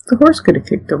 The horse could have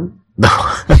kicked him.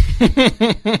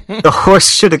 The horse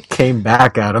should have came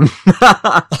back at him.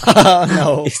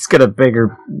 No. He's got a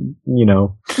bigger,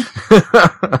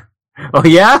 Oh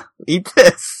yeah? Eat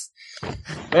this.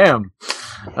 Bam.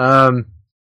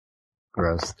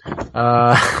 Gross.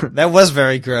 That was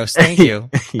very gross. Thank you.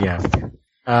 Yeah.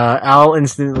 Al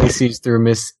instantly sees through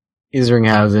Miss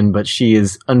Isringhausen, but she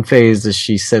is unfazed as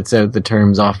she sets out the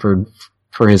terms offered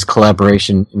for his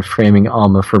collaboration in framing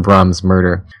Alma for Brahm's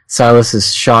murder. Silas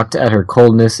is shocked at her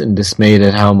coldness and dismayed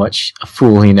at how much a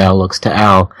fool he now looks to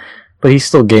Al, but he's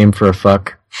still game for a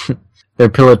fuck. Their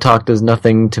pillow talk does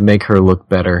nothing to make her look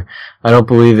better. I don't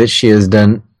believe that she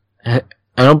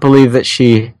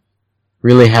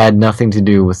really had nothing to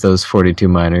do with those 42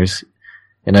 miners,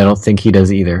 and I don't think he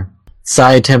does either.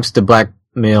 Cy attempts to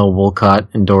blackmail Wolcott,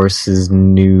 endorses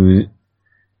news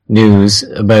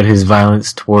about his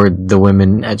violence toward the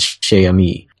women at Chez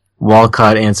Ami.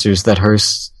 Wolcott answers that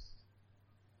Hearst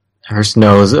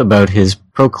knows about his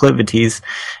proclivities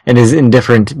and is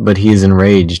indifferent, but he is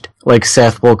enraged. Like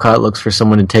Seth, Wolcott looks for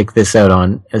someone to take this out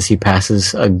on. As he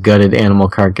passes a gutted animal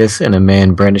carcass and a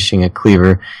man brandishing a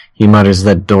cleaver, he mutters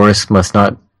that Doris must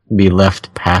not be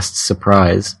left past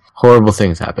surprise. Horrible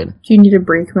things happen. Do you need a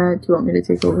break, Matt? Do you want me to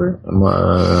take over?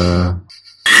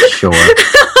 Sure.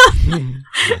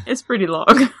 It's pretty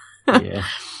long. Yeah.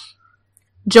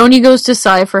 Joni goes to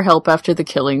Cy for help after the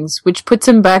killings, which puts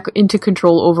him back into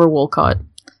control over Wolcott.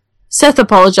 Seth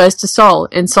apologized to Saul,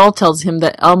 and Saul tells him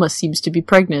that Alma seems to be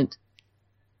pregnant.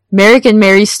 Merrick and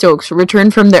Mary Stokes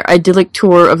return from their idyllic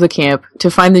tour of the camp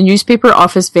to find the newspaper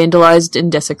office vandalized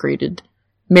and desecrated.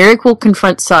 Merrick will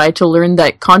confront Cy to learn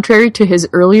that, contrary to his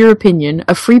earlier opinion,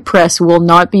 a free press will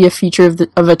not be a feature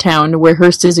of a town where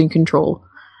Hearst is in control.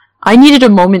 I needed a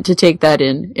moment to take that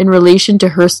in relation to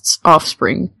Hearst's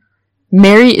offspring.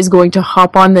 Mary is going to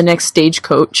hop on the next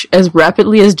stagecoach as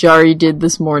rapidly as Jari did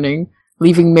this morning,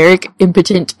 leaving Merrick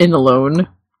impotent and alone.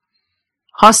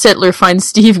 Hostetler finds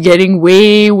Steve getting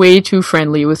way too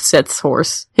friendly with Seth's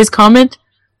horse. His comment,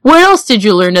 "What else did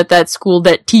you learn at that school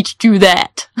that teached you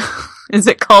that?" is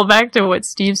a callback to what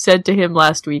Steve said to him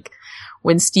last week,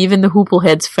 when Steve and the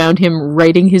Hoopleheads found him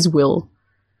writing his will.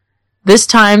 This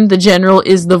time, the General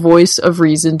is the voice of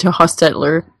reason to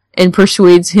Hostetler, and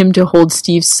persuades him to hold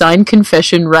Steve's signed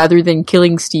confession rather than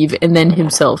killing Steve and then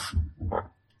himself.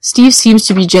 Steve seems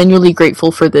to be genuinely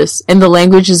grateful for this, and the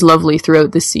language is lovely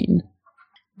throughout the scene.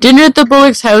 Dinner at the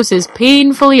Bullock's house is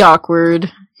painfully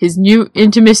awkward. His new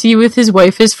intimacy with his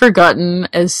wife is forgotten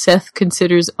as Seth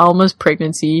considers Alma's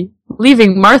pregnancy,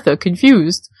 leaving Martha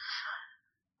confused.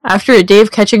 After a day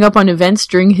of catching up on events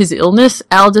during his illness,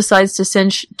 Al decides to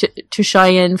send to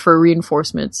Cheyenne for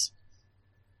reinforcements.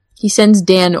 He sends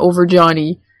Dan over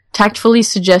Johnny, tactfully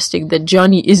suggesting that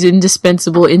Johnny is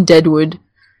indispensable in Deadwood.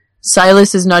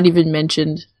 Silas is not even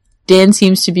mentioned. Dan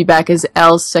seems to be back as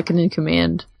Al's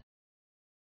second-in-command.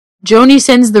 Joni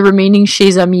sends the remaining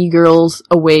Chez Amis girls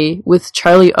away with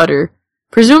Charlie Utter,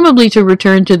 presumably to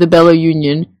return to the Bella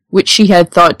Union, which she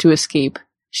had thought to escape.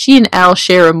 She and Al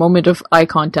share a moment of eye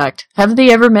contact. Have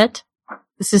they ever met?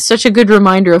 This is such a good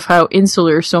reminder of how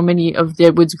insular so many of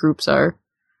Deadwood's groups are.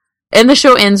 And the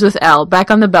show ends with Al back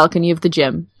on the balcony of the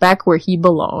Gem, back where he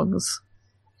belongs.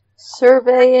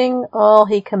 Surveying all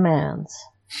he commands.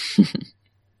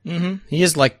 Mm-hmm. He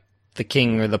is like the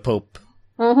king or the pope.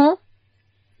 Mm-hmm.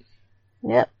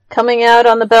 Yep. Coming out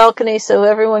on the balcony so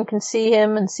everyone can see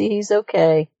him and see he's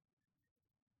okay.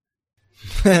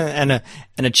 and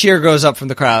a cheer goes up from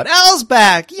the crowd. Al's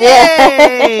back!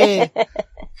 Yay!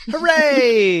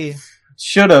 Hooray!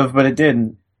 Should have, but it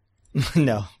didn't.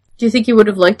 No. Do you think he would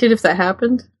have liked it if that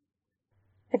happened?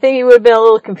 I think he would have been a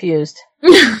little confused.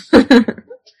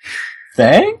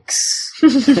 Thanks.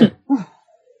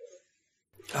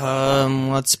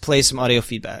 Let's play some audio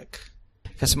feedback.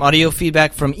 Got some audio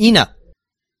feedback from Ina.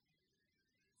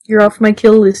 You're off my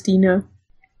kill list, Ina.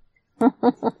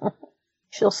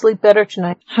 She'll sleep better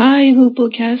tonight. Hi,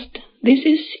 Hooplecast. This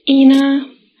is Ina.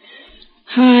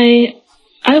 Hi.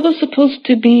 I was supposed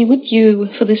to be with you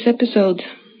for this episode,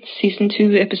 Season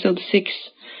 2, Episode 6.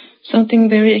 Something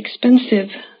very expensive,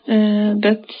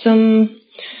 but some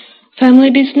family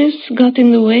business got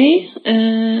in the way,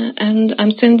 and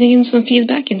I'm sending in some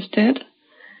feedback instead.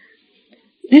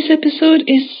 This episode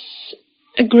is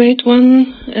a great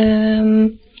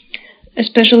one,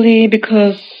 especially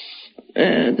because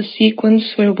the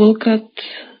sequence where Wolcott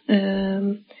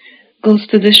goes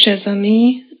to the Chez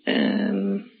Amis,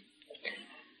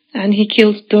 and he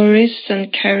kills Doris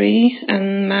and Carrie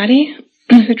and Maddie,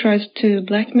 who tries to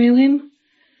blackmail him.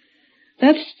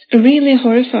 That's really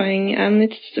horrifying, and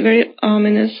it's very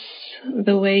ominous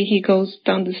the way he goes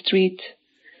down the street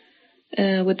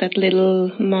with that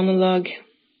little monologue.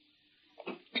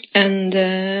 And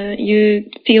you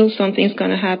feel something's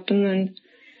gonna happen,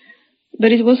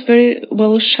 but it was very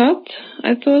well shot,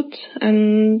 I thought,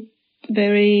 and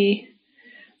very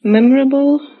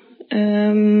memorable.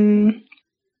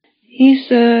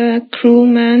 He's a cruel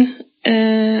man,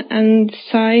 and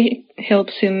Cy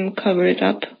helps him cover it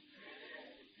up.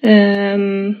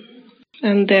 And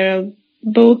they're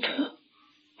both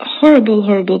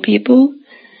horrible people.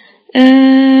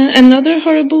 Another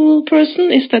horrible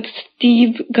person is that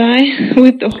Steve guy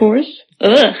with the horse.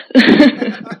 Ugh.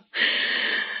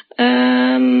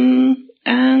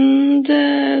 And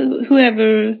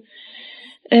whoever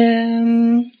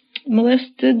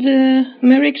molested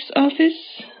Merrick's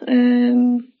office,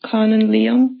 Khan and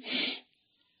Leon.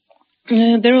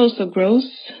 They're also gross.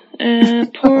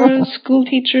 Poor school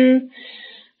teacher.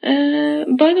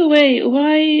 By the way,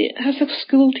 why has a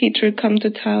school teacher come to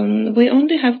town? We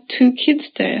only have 2 kids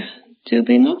there, do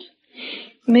we not?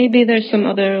 Maybe there's some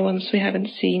other ones we haven't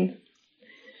seen.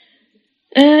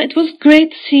 It was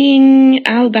great seeing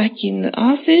Al back in the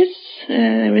office,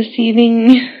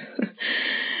 receiving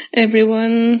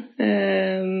everyone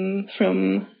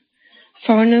from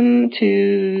Farnham to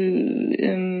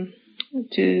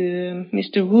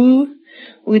Mr. Wu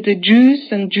with the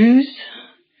juice and juice.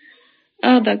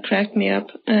 Oh, that cracked me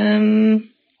up. And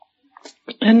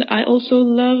I also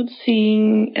loved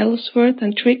seeing Ellsworth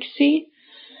and Trixie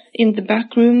in the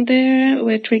back room there,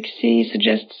 where Trixie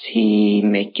suggests he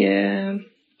make a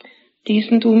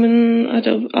decent woman out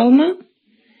of Alma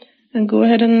and go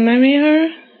ahead and marry her.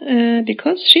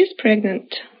 because she's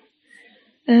pregnant.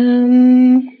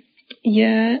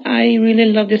 Yeah, I really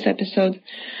love this episode.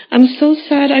 I'm so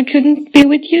sad I couldn't be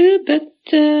with you, but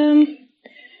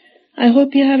I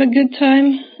hope you have a good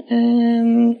time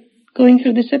going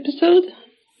through this episode.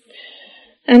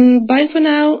 And bye for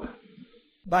now.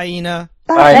 Bye, Ina.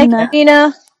 Bye.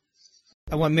 Nina.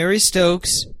 I want Mary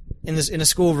Stokes in a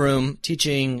schoolroom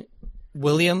teaching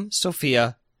William,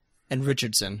 Sophia, and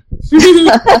Richardson.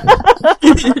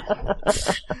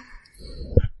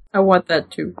 I want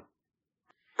that too.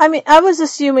 I mean, I was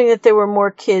assuming that there were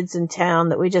more kids in town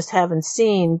that we just haven't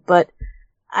seen, but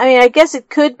I mean, I guess it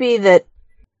could be that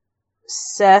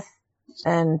Seth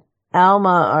and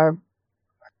Alma are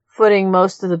footing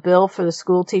most of the bill for the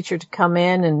school teacher to come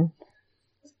in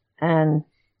and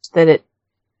that it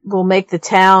will make the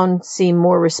town seem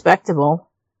more respectable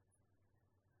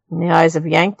in the eyes of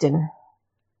Yankton.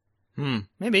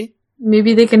 Maybe.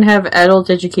 Maybe they can have adult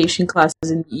education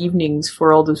classes in the evenings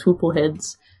for all those hoople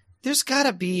heads. There's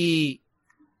gotta be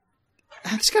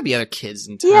other kids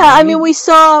in town. Yeah, I mean, we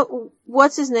saw,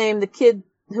 what's his name, the kid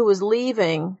who was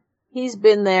leaving. He's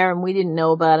been there and we didn't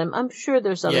know about him. I'm sure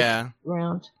there's other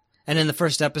around. And in the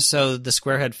first episode, the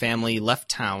Squarehead family left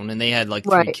town and they had like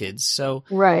 3 Right. kids. So,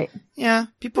 Right. yeah,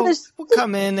 people Well, will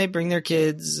come in, they bring their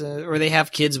kids, or they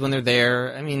have kids when they're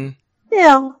there. I mean,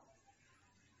 Yeah.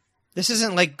 this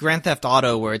isn't like Grand Theft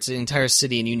Auto where it's an entire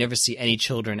city and you never see any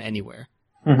children anywhere.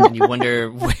 And you wonder,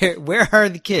 where are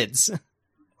the kids?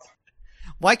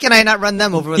 Why can I not run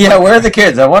them over with Yeah, my where are the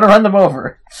kids? I want to run them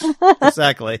over.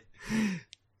 Exactly.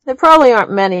 There probably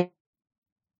aren't many,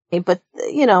 but,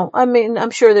 you know, I mean, I'm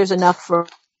sure there's enough for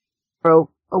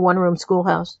a one-room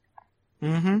schoolhouse.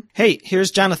 Mm-hmm. Hey,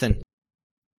 here's Jonathan.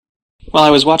 While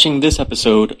I was watching this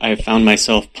episode, I found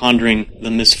myself pondering the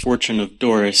misfortune of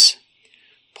Doris.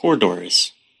 Poor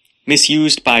Doris.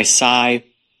 Misused by Cy,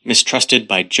 mistrusted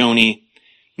by Joni,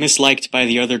 misliked by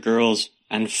the other girls,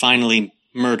 and finally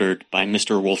murdered by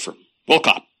Mr. Wolfram.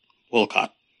 Wolcott.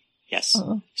 Yes,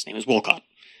 his name is Wolcott.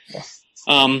 Yes.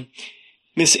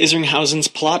 Miss Isringhausen's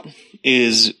plot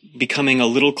is becoming a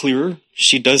little clearer.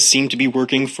 She does seem to be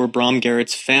working for Brom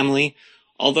Garrett's family,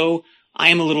 although I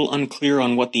am a little unclear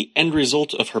on what the end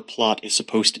result of her plot is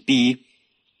supposed to be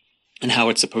and how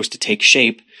it's supposed to take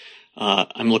shape.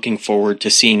 I'm looking forward to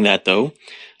seeing that, though.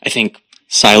 I think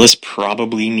Silas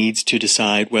probably needs to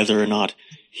decide whether or not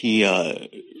he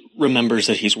remembers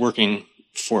that he's working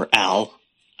for Al.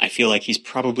 I feel like he's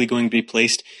probably going to be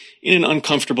placed in an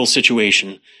uncomfortable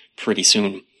situation pretty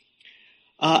soon.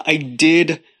 I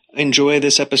did enjoy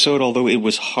this episode, although it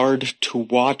was hard to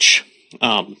watch.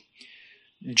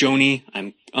 Joni,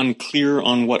 I'm unclear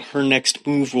on what her next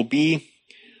move will be.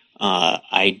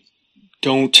 I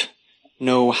don't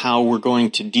know how we're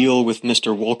going to deal with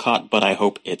Mr. Wolcott, but I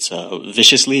hope it's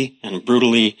viciously and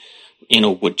brutally in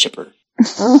a wood chipper.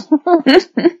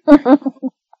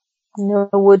 No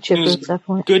wood chippers, It was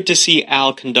definitely. good to see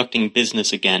Al conducting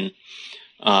business again.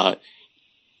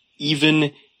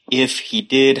 Even if he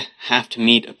did have to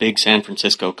meet a big San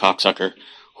Francisco cocksucker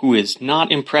who is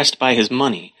not impressed by his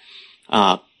money,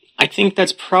 I think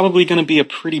that's probably going to be a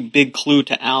pretty big clue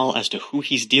to Al as to who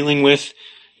he's dealing with.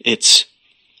 It's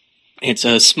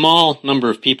a small number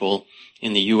of people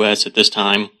in the U.S. at this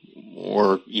time,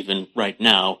 or even right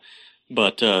now,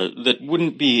 but that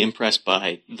wouldn't be impressed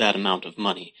by that amount of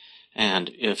money.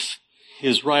 And if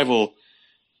his rival,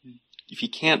 if he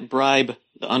can't bribe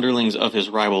the underlings of his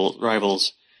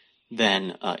rivals,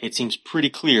 then it seems pretty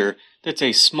clear that's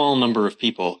a small number of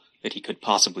people that he could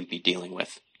possibly be dealing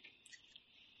with.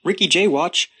 Ricky Jay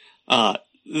watch.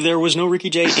 There was no Ricky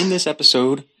Jay in this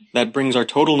episode. That brings our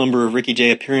total number of Ricky Jay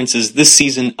appearances this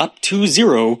season up to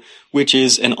 0, which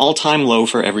is an all-time low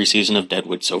for every season of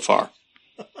Deadwood so far.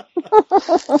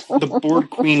 The board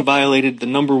queen violated the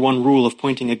number 1 rule of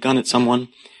pointing a gun at someone.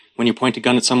 When you point a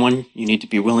gun at someone, you need to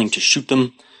be willing to shoot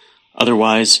them.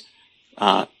 Otherwise,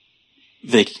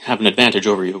 they have an advantage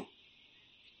over you.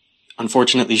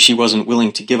 Unfortunately, she wasn't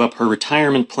willing to give up her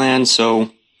retirement plan,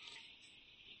 so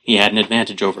he had an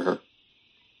advantage over her.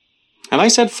 Have I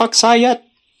said fuck Cy yet?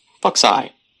 Fuck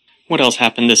Cy. What else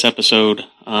happened this episode?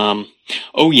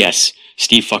 Oh yes,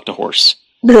 Steve fucked a horse.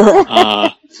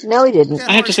 No, he didn't.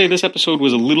 I have to say this episode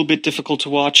was a little bit difficult to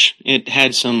watch. It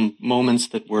had some moments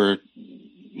that were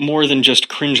more than just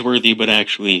cringeworthy, but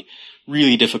actually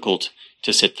really difficult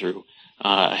to sit through.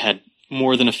 I had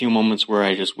more than a few moments where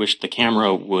I just wished the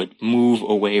camera would move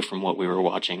away from what we were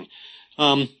watching.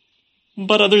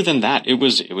 But other than that, it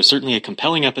was certainly a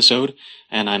compelling episode,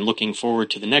 and I'm looking forward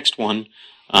to the next one.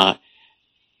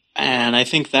 And I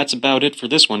think that's about it for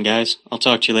this one, guys. I'll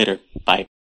talk to you later. Bye.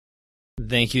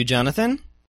 Thank you, Jonathan.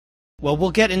 Well,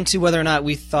 we'll get into whether or not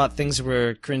we thought things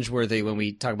were cringeworthy when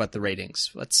we talk about the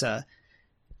ratings.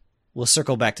 We'll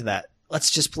circle back to that. Let's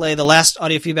just play the last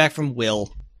audio feedback from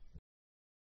Will.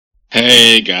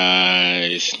 Hey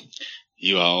guys,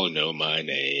 you all know my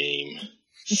name.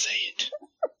 Say it.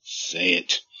 Say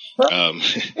it.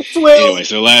 Anyway,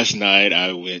 so last night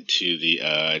I went to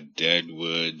the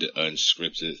Deadwood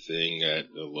Unscripted thing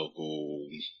at the local,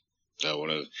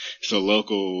 it's a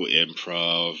local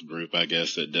improv group, I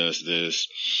guess, that does this.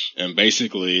 And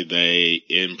basically they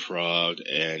improv'd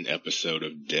an episode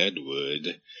of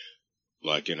Deadwood,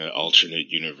 like in an alternate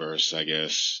universe, I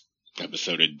guess,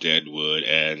 episode of Deadwood,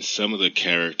 and some of the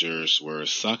characters were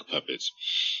sock puppets.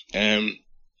 And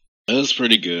it was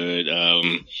pretty good.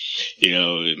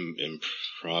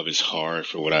 Improv is hard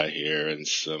for what I hear, and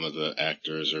some of the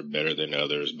actors are better than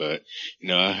others, but,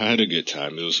 I had a good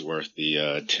time. It was worth the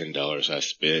 $10 I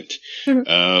spent.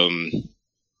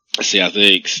 I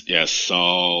think,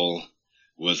 Saul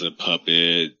was a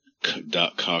puppet,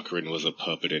 Doc Cochran was a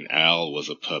puppet, and Al was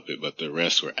a puppet, but the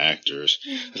rest were actors.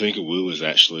 I think Wu was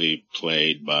actually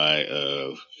played by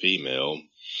a female.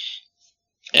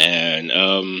 And,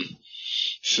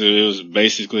 so it was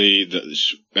basically,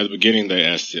 at the beginning they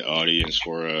asked the audience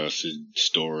for a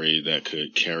story that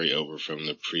could carry over from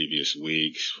the previous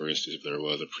week, for instance, if there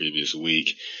was a previous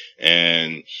week,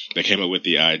 and they came up with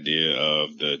the idea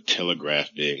of the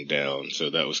telegraph being down, so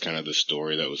that was kind of the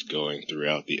story that was going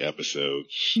throughout the episode.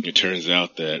 It turns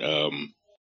out that,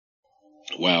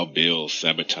 Wild Bill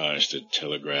sabotaged the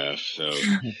telegraph, so...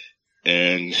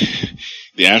 And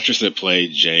the actress that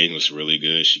played Jane was really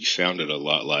good. She sounded a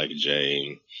lot like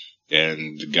Jane.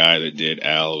 And the guy that did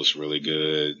Al was really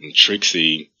good. And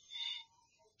Trixie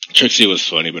was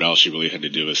funny, but all she really had to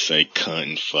do was say cunt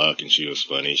and fuck, and she was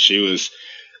funny. She was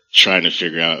trying to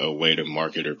figure out a way to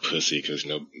market her pussy because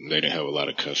they didn't have a lot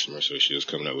of customers, so she was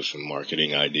coming up with some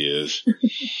marketing ideas.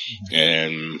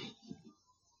 And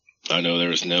I know there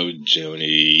was no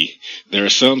Joni. There are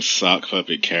some sock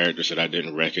puppet characters that I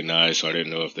didn't recognize, so I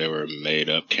didn't know if they were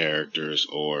made-up characters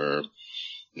or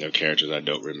characters I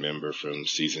don't remember from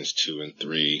seasons 2 and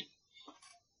 3.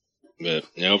 But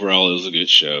overall, it was a good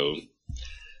show.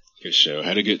 Good show.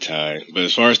 Had a good time. But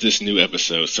as far as this new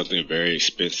episode, something very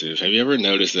expensive. Have you ever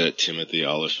noticed that Timothy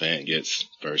Olyphant gets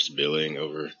first billing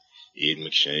over Ian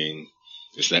McShane?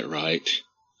 Is that right?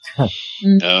 I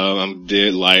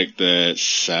did like that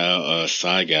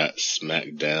Cy got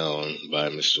smacked down by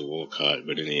Mr. Wolcott,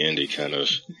 but in the end he kind of,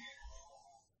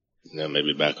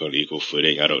 maybe back on equal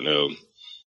footing. I don't know.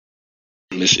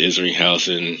 Miss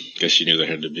Isringhausen, guess she knew there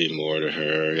had to be more to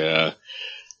her. Yeah,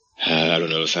 I don't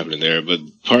know what's happening there, but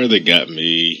part that got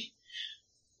me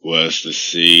was the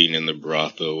scene in the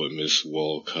brothel with Mr.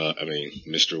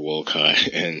 Wolcott,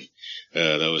 and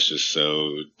that was just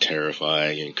so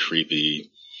terrifying and creepy.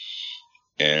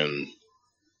 And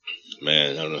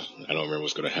man, I don't remember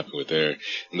what's going to happen with there.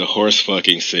 And the horse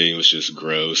fucking scene was just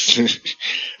gross.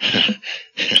 I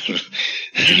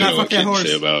don't know what I can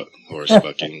say about horse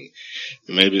fucking.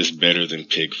 Maybe it's better than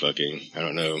pig fucking. I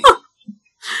don't know.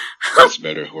 What's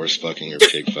better, horse fucking or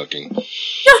pig fucking?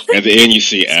 At the end, you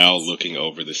see Al looking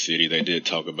over the city. They did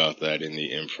talk about that in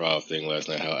the improv thing last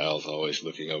night, how Al's always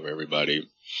looking over everybody.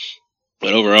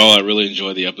 But overall, I really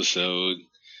enjoyed the episode.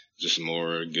 Just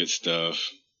more good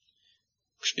stuff.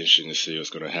 It's interesting to see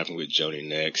what's going to happen with Joni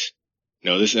next.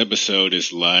 No, this episode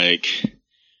is like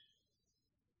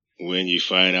when you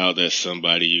find out that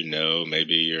somebody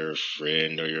maybe your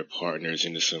friend or your partner is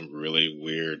into some really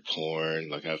weird porn.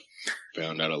 Like I've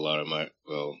found out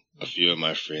a few of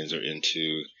my friends are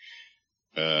into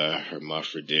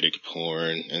hermaphroditic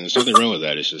porn. And there's nothing wrong with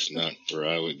that. It's just not where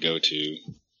I would go to.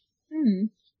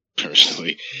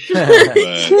 Personally.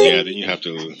 But yeah, then you have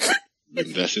to,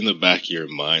 that's in the back of your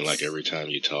mind, like every time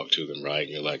you talk to them, right? And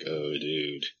you're like, oh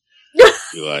dude,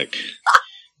 you like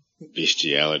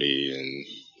bestiality and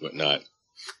whatnot.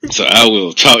 So I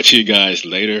will talk to you guys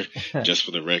later. Just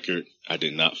for the record, I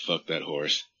did not fuck that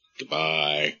horse.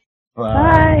 Goodbye.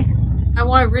 Bye. I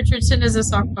want Richardson as a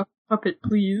sock puppet,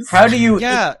 please. How do you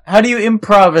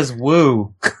improv as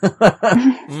Woo?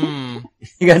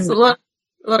 You guys, a lot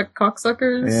of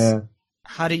cocksuckers. Yeah.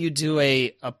 How do you do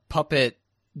a puppet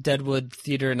Deadwood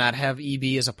Theater not have EB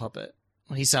as a puppet?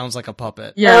 Well, he sounds like a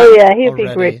puppet. Yeah. Oh yeah, he'd be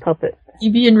a great puppet.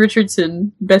 EB and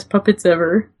Richardson, best puppets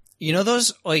ever. You know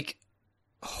those like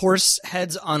horse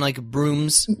heads on like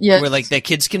brooms Yes. where like the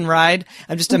kids can ride?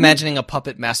 I'm just imagining a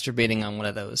puppet masturbating on one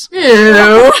of those.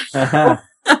 Ew.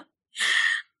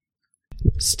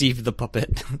 Steve the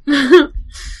puppet.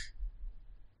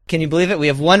 Can you believe it? We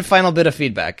have one final bit of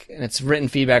feedback, and it's written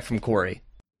feedback from Corey.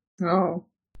 Oh.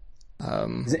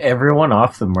 Is everyone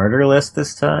off the murder list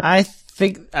this time? I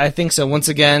think so. Once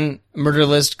again, murder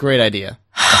list, great idea.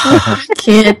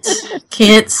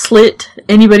 Can't slit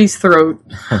anybody's throat.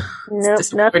 Nope,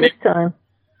 not this time.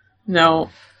 No,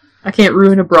 I can't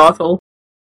ruin a brothel.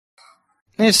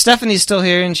 And if Stephanie's still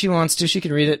here and she wants to, she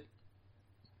can read it.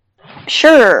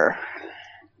 Sure.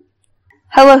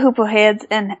 Hello, Hoopleheads,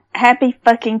 and happy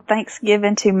fucking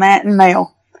Thanksgiving to Matt and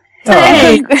Mel.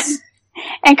 Thanks.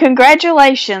 And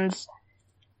congratulations.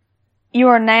 You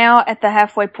are now at the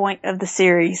halfway point of the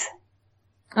series.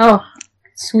 Oh,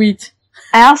 sweet.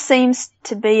 Al seems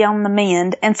to be on the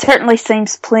mend, and certainly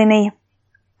seems plenty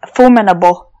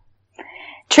formidable.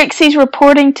 Trixie's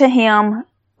reporting to him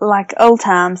like old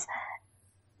times.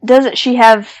 Doesn't she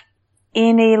have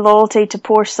any loyalty to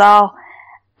poor Saul?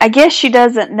 I guess she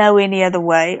doesn't know any other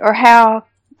way, or how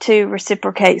to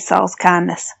reciprocate Saul's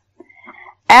kindness.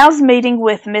 Al's meeting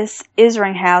with Miss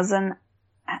Isringhausen.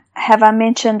 Have I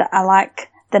mentioned I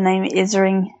like the name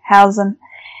Isringhausen?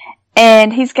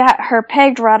 And he's got her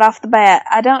pegged right off the bat.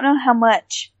 I don't know how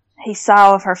much he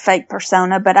saw of her fake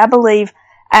persona, but I believe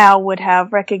Al would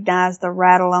have recognized the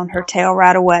rattle on her tail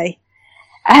right away.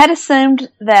 I had assumed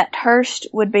that Hurst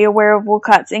would be aware of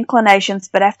Wolcott's inclinations,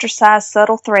 but after Si's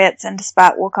subtle threats and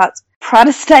despite Wolcott's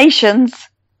protestations,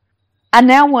 I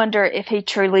now wonder if he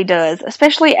truly does,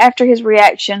 especially after his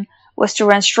reaction was to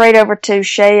run straight over to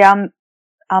Chez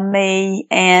Ami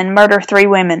and murder 3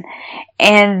 women.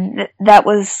 And that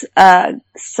was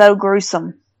so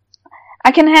gruesome.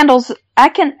 I can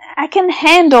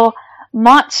handle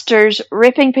monsters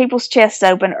ripping people's chests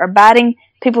open or biting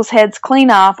people's heads clean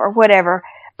off or whatever,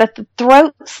 but the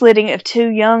throat slitting of 2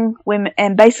 young women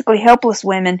and basically helpless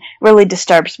women really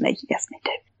disturbs me. Yes, me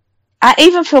too. I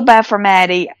even feel bad for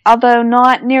Maddie, although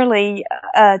not nearly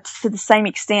to the same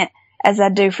extent as I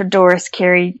do for Doris,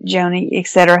 Carrie, Joni,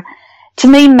 etc. To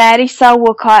me, Maddie saw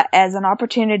Wolcott as an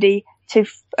opportunity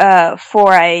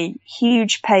for a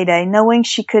huge payday, knowing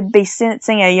she could be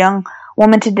sentencing a young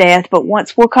woman to death. But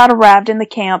once Wolcott arrived in the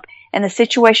camp and the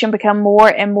situation became more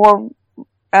and more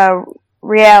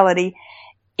reality,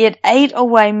 it ate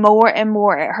away more and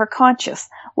more at her conscience.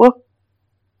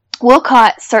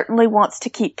 Wolcott certainly wants to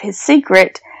keep his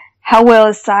secret. How well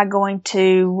is Si going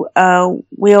to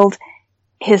wield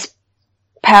his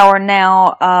power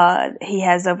now he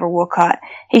has over Wolcott?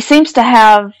 He seems to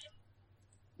have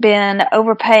been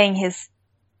overplaying his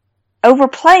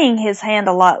hand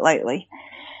a lot lately.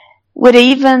 Would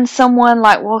even someone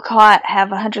like Wolcott have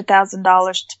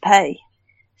 $100,000 to pay?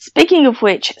 Speaking of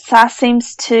which, Si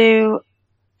seems to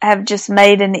have just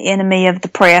made an enemy of the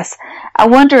press. I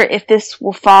wonder if this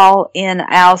will fall in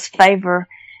Al's favor,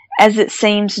 as it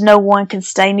seems no one can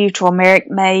stay neutral. Merrick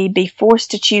may be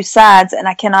forced to choose sides, and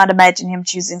I cannot imagine him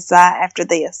choosing Si after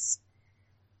this.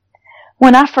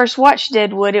 When I first watched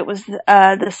Deadwood, it was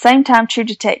the same time True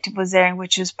Detective was airing,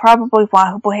 which is probably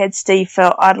why Hooplehead Steve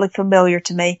felt oddly familiar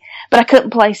to me, but I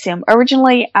couldn't place him.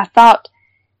 Originally, I thought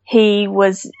he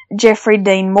was Jeffrey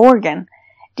Dean Morgan.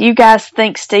 Do you guys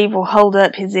think Steve will hold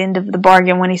up his end of the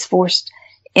bargain when he's forced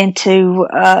into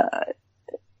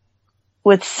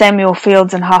with Samuel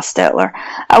Fields and Hostetler?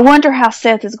 I wonder how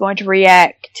Seth is going to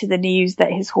react to the news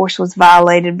that his horse was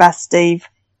violated by Steve.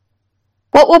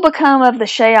 What will become of the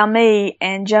Chez Ami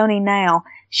and Joni now?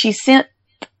 She sent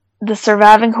the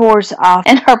surviving horse off,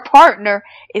 and her partner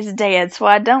is dead, so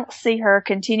I don't see her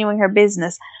continuing her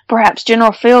business. Perhaps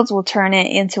General Fields will turn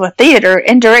it into a theater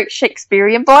and direct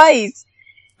Shakespearean plays.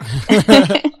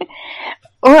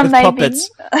 Or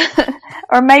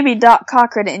maybe Doc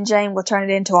Cochran and Jane will turn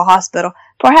it into a hospital.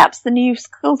 Perhaps the new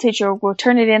school teacher will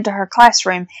turn it into her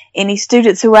classroom. Any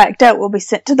students who act up will be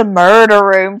sent to the murder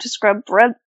room to scrub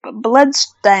blood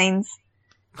stains.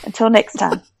 Until next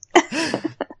time.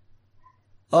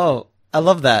 Oh, I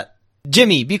love that.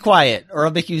 Jimmy, be quiet, or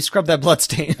I'll make you scrub that blood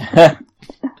stain.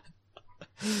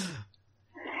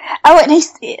 Oh, and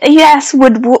he asked,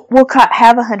 would Wolcott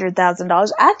have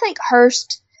 $100,000? I think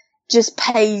Hurst just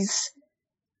pays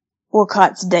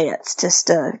Wolcott's debts just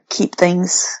to keep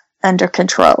things under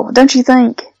control. Don't you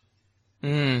think?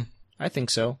 I think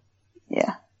so.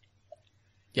 Yeah.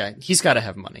 Yeah, he's got to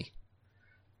have money.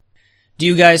 Do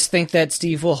you guys think that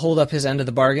Steve will hold up his end of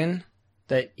the bargain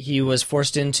that he was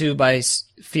forced into by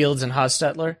Fields and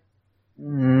Hostetler?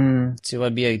 So he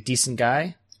would be a decent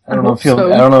guy? I don't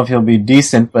know if he'll be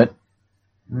decent, but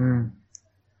I don't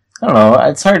know.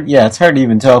 It's hard. Yeah, it's hard to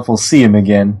even tell if we'll see him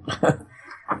again.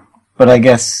 But I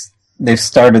guess they've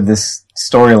started this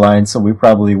storyline, so we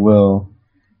probably will.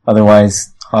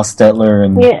 Otherwise, Hostetler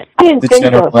and the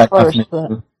General Black.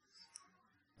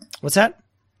 What's that?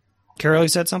 Carol, you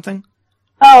said something?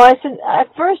 Oh, I said,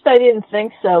 at first I didn't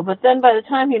think so, but then by the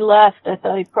time he left, I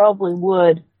thought he probably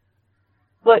would.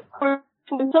 But of course,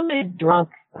 when somebody's drunk,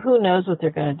 who knows what they're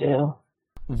going to do?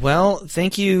 Well,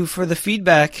 thank you for the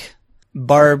feedback,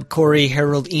 Barb, Corey,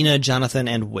 Harold, Ina, Jonathan,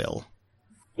 and Will.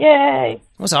 Yay!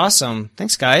 That was awesome.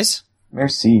 Thanks, guys.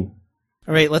 Merci.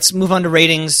 All right, let's move on to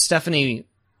ratings. Stephanie,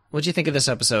 what'd you think of this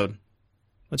episode?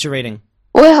 What's your rating?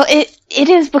 Well, it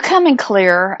is becoming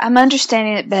clearer. I'm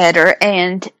understanding it better,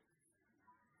 and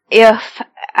if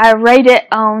I rate it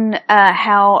on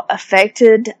how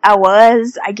affected I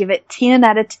was, I give it 10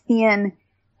 out of 10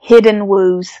 hidden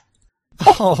woos.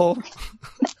 Oh.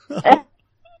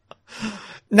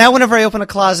 Now whenever I open a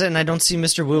closet and I don't see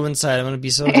Mr. Wu inside, I'm going to be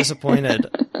so disappointed.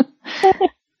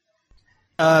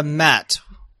 Matt.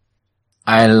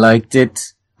 I liked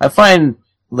it. I find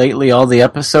lately all the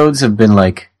episodes have been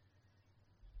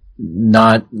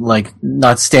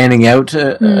not standing out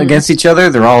against each other.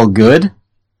 They're all good,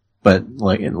 but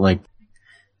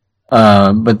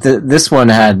this one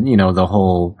had, the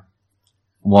whole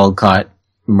Walcott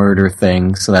murder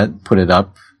thing, so that put it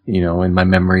up, in my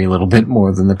memory a little bit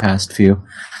more than the past few.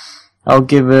 I'll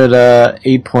give it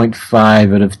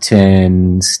 8.5 out of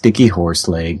 10 sticky horse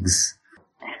legs.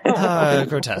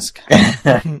 Grotesque.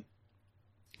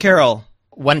 Carol,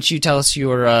 why don't you tell us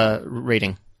your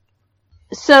rating?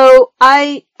 So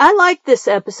I liked this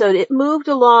episode. It moved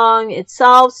along. It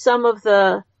solved some of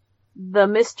the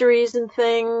mysteries and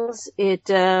things. It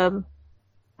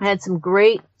had some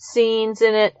great scenes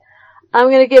in it. I'm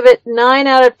going to give it 9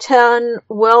 out of 10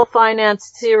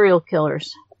 well-financed serial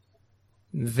killers.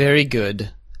 Very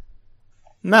good.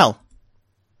 Mel.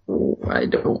 Oh, I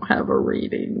don't have a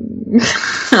rating.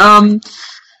 I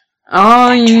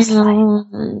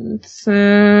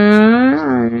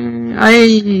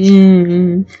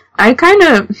kind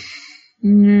of,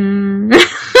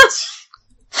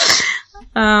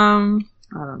 I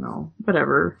don't know,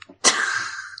 whatever.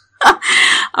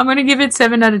 I'm gonna give it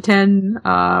 7 out of 10.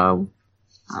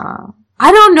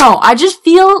 I don't know. I just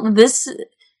feel this,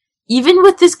 even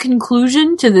with this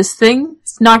conclusion to this thing,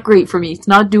 it's not great for me. It's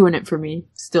not doing it for me,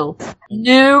 still.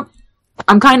 Nope.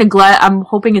 I'm kind of glad, I'm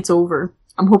hoping it's over.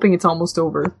 I'm hoping it's almost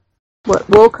over. What,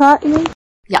 Wolcott, you mean?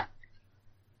 Yeah.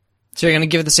 So you're going to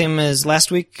give it the same as last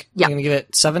week? Yeah. You're going to give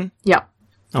it 7? Yeah.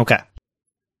 Okay.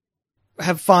 I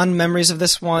have fond memories of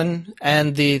this one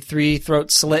and the three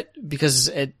throat slit because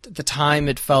at the time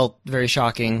it felt very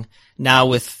shocking. Now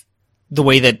with the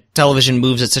way that television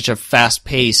moves at such a fast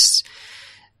pace,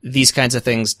 these kinds of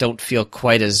things don't feel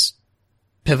quite as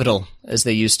pivotal as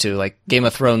they used to. Like Game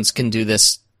of Thrones can do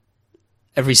this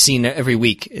every scene, every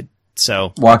week.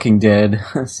 So Walking Dead,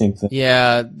 same thing.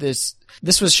 Yeah, this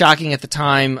was shocking at the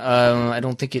time. I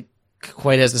don't think it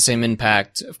quite has the same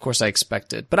impact. Of course, I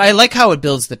expected, but I like how it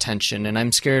builds the tension, and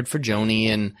I'm scared for Joni,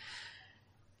 and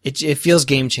it feels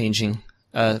game changing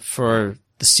for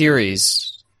the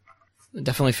series. It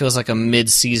definitely feels like a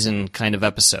mid-season kind of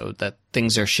episode that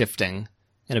things are shifting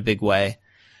in a big way.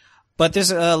 But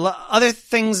there's other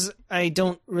things I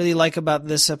don't really like about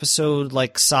this episode,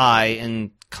 like Sai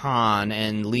and Khan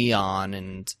and Leon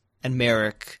and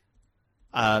Merrick.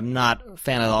 I'm not a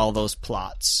fan of all those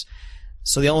plots.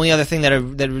 So the only other thing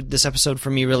that this episode for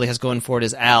me really has going for it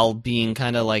is Al being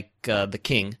kind of like the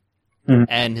king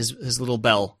and his little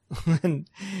bell and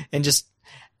just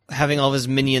having all of his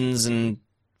minions and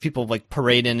people like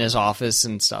parade in his office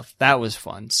and stuff. That was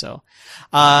fun. So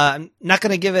I'm not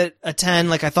going to give it a 10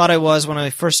 like I thought I was when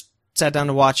I first sat down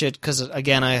to watch it because,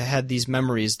 again, I had these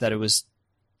memories that it was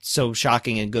so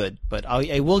shocking and good. But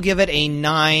I will give it a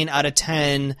 9 out of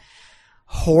 10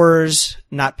 horrors,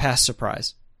 not past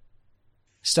surprise.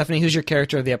 Stephanie, who's your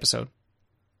character of the episode?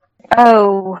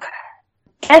 Oh,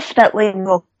 definitely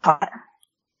Wolcott.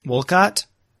 Wolcott?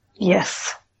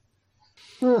 Yes.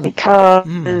 Because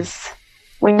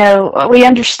we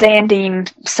understand him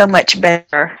so much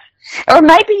better. Or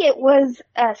maybe it was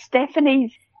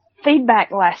Stephanie's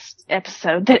feedback last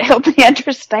episode that helped me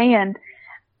understand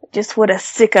just what a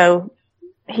sicko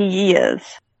he is.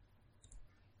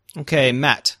 Okay,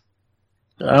 Matt.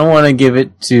 I want to give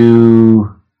it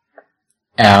to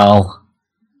Al,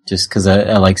 just because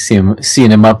I like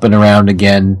seeing him up and around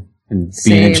again and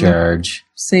being in charge.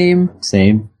 Same.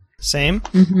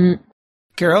 Mm-hmm.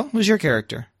 Carol, who's your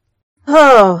character?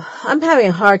 Oh, I'm having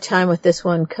a hard time with this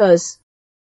one because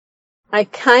I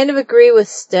kind of agree with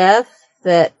Steph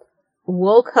that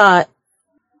Wolcott,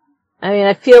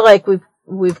 I feel like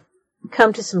we've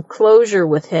come to some closure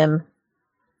with him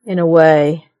in a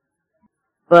way,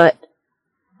 but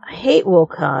I hate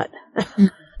Wolcott.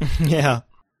 Yeah.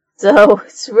 So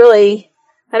it's really,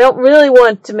 I don't really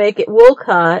want to make it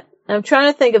Wolcott, I'm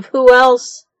trying to think of who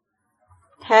else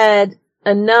had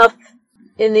enough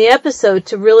in the episode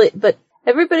to really, but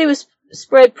everybody was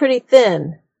spread pretty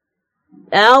thin.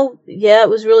 Al, yeah, it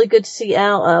was really good to see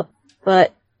Al up,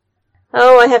 but,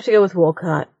 I have to go with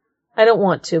Wolcott. I don't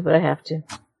want to, but I have to.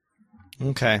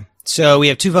 Okay. So we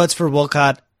have 2 votes for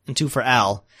Wolcott and 2 for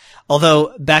Al.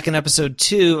 Although, back in episode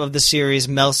 2 of the series,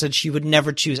 Mel said she would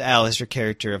never choose Al as her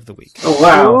character of the week. Oh,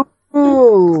 wow.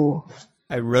 Ooh.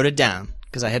 I wrote it down,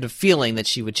 because I had a feeling that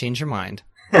she would change her mind.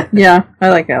 Yeah, I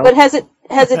like Al. But has it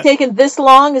taken this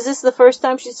long? Is this the first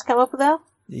time she's come up with Al?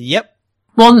 Yep.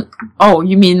 Well,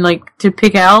 you mean like to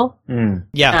pick Al? Yeah.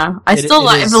 Yeah.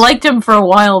 I've liked him for a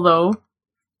while though.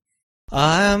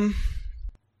 I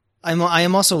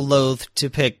am also loath to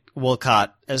pick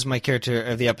Wolcott as my character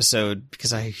of the episode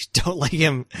because I don't like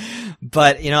him.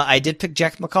 But, I did pick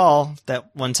Jack McCall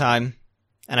that one time,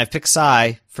 and I picked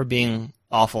Cy for being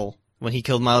awful when he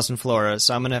killed Miles and Flora,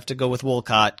 so I'm going to have to go with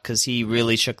Wolcott because he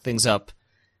really shook things up.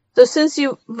 So since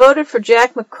you voted for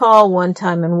Jack McCall one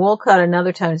time and Wolcott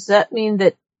another time, does that mean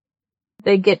that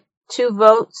they get 2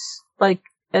 votes, like,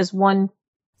 as one?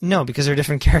 No, because they're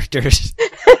different characters.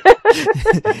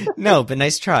 No, but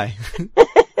nice try.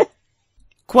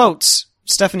 Quotes.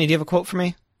 Stephanie, do you have a quote for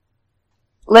me?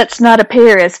 Let's not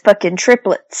appear as fucking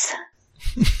triplets.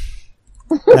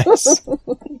 Nice.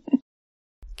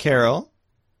 Carol?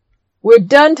 We're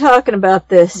done talking about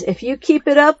this. If you keep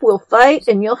it up, we'll fight,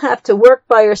 and you'll have to work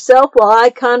by yourself while I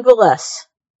convalesce.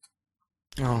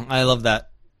 Oh, I love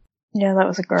that. Yeah, that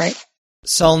was great.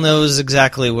 Saul knows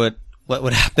exactly what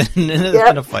would happen in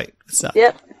a fight. So.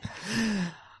 Yep.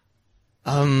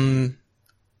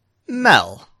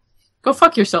 Mel. Go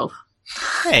fuck yourself.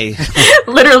 Hey.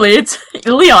 Literally, it's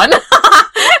Leon.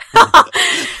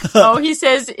 He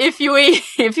says, if you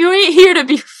ain't here to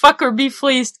be fuck or be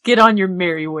fleeced, get on your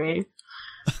merry way.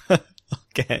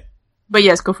 Okay. But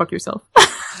yes, go fuck yourself.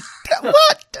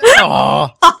 What?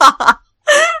 Aww.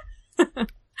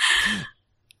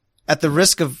 At the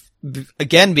risk of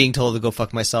again being told to go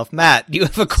fuck myself, Matt, do you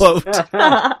have a quote?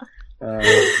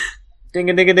 Ding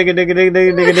a ding a ding a ding a ding a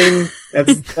ding a ding.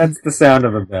 That's the sound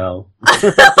of a bell.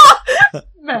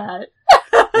 Matt.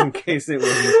 In case it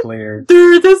wasn't clear.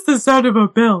 Dude, that's the sound of a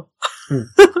bell.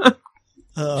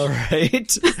 All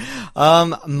right.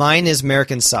 Mine is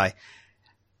American Psy.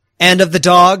 And of the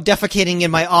dog defecating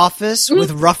in my office with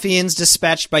ruffians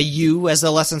dispatched by you as the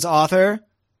lesson's author.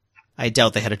 I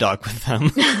doubt they had a dog with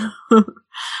them.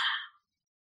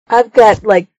 I've got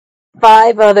like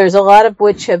 5 others, a lot of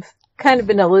which have kind of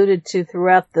been alluded to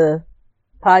throughout the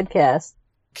podcast.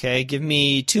 Okay, give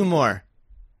me 2 more.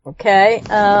 Okay,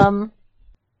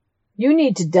 you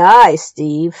need to die,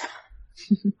 Steve.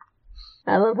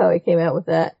 I love how he came out with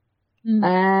that.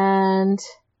 And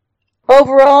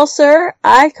overall, sir,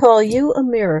 I call you a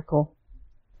miracle.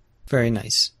 Very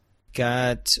nice.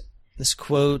 Got this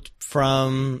quote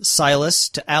from Silas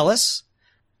to Alice.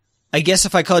 I guess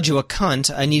if I called you a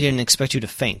cunt, I needn't expect you to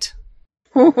faint.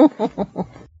 So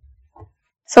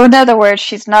in other words,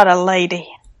 she's not a lady.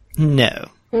 No.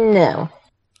 No.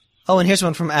 Oh, and here's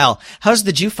one from Al. How's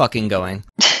the Jew fucking going?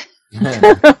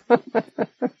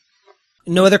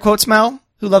 No other quotes, Mal?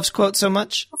 Who loves quotes so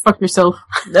much? Fuck yourself.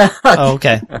 Oh,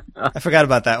 okay. I forgot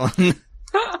about that one.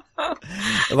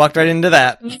 I walked right into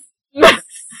that.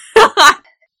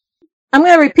 I'm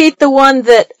going to repeat the one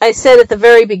that I said at the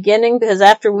very beginning, because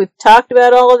after we've talked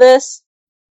about all of this,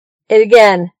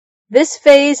 this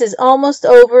phase is almost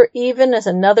over even as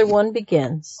another one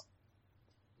begins.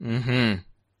 Mm-hmm.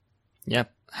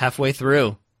 Yep. Halfway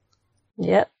through.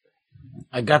 Yep.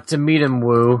 I got to meet him,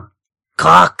 Woo.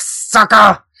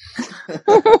 Cocksucker!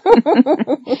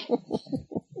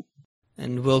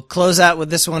 And we'll close out with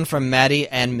this one from Maddie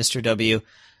and Mr. W.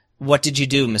 What did you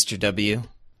do, Mr. W?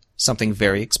 Something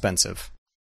very expensive.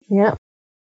 Yep.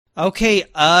 Okay,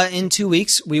 in 2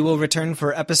 weeks, we will return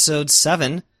for episode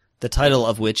 7, the title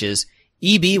of which is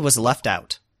EB Was Left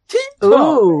Out.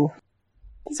 Ooh.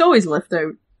 He's always left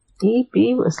out.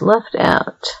 EB was left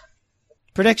out.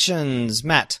 Predictions,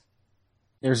 Matt.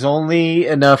 There's only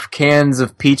enough cans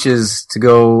of peaches to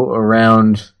go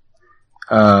around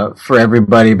for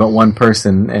everybody but one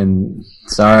person, and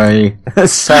sorry,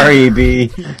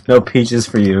 EB, no peaches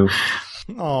for you.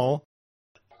 Oh.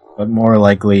 But more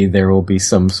likely there will be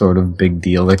some sort of big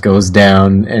deal that goes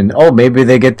down, and maybe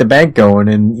they get the bank going,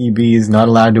 and EB is not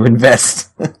allowed to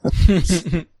invest.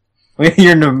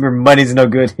 Your money's no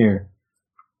good here.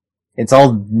 It's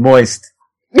all moist.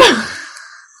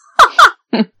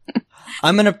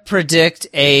 I'm gonna predict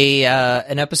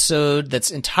an episode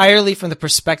that's entirely from the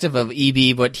perspective of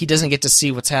EB, but he doesn't get to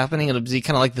see what's happening. It'll be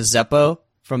kind of like the Zeppo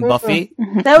from Buffy.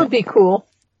 That would be cool.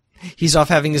 He's off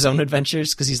having his own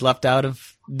adventures because he's left out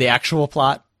of the actual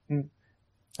plot.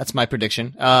 That's my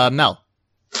prediction. Mel.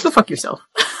 Go fuck yourself.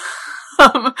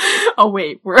 Oh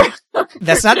wait, we're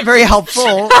That's not very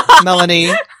helpful,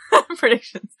 Melanie.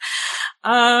 predictions.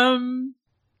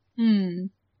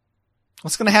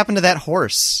 What's going to happen to that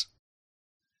horse?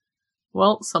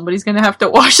 Well, somebody's gonna have to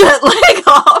wash that leg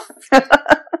off.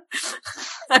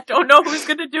 I don't know who's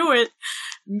gonna do it.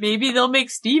 Maybe they'll make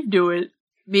Steve do it.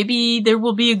 Maybe there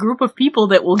will be a group of people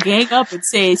that will gang up and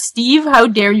say, Steve, how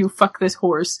dare you fuck this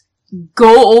horse?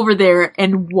 Go over there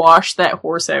and wash that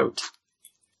horse out.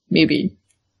 Maybe.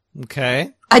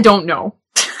 Okay. I don't know.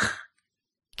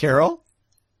 Carol?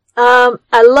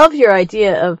 I love your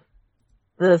idea of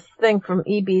the thing from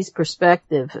EB's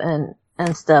perspective and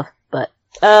stuff, but,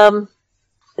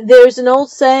 there's an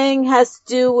old saying has to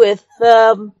do with,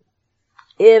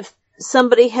 if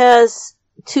somebody has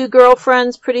 2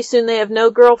 girlfriends, pretty soon they have no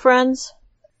girlfriends.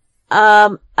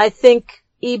 I think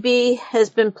EB has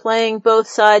been playing both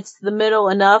sides to the middle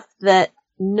enough that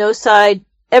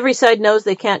every side knows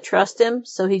they can't trust him,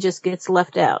 so he just gets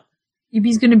left out.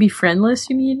 EB's gonna be friendless,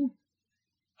 you mean?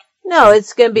 No,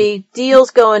 it's gonna be deals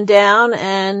going down,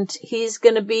 and he's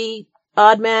gonna be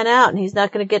odd man out, and he's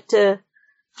not gonna get to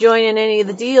join in any of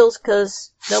the deals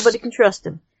because nobody can trust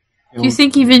him. Do you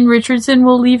think even Richardson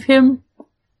will leave him?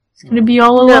 He's gonna be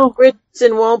all alone? No,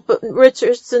 Richardson won't, but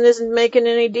Richardson isn't making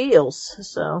any deals,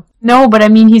 so. No, but I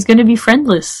mean, he's gonna be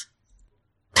friendless.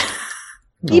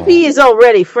 EB is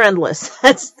already friendless.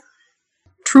 That's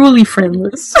truly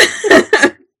friendless.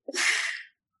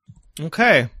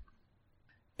 Okay.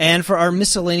 And for our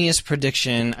miscellaneous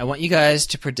prediction, I want you guys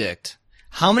to predict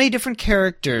how many different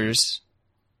characters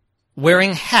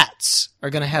wearing hats are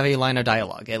going to have a line of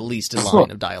dialogue, at least a line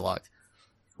of dialogue.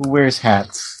 Who wears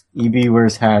hats? EB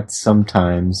wears hats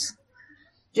sometimes.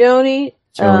 Joni,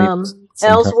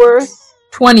 Ellsworth,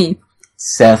 20.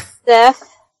 Seth. This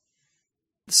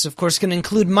is, of course, going to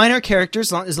include minor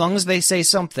characters as long as they say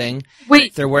something.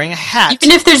 Wait. If they're wearing a hat.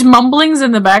 Even if there's mumblings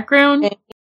in the background?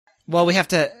 Well, we have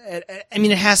to, I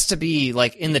mean, it has to be,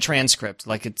 like, in the transcript,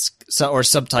 like it's, or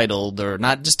subtitled, or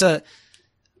not just a...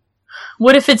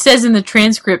 What if it says in the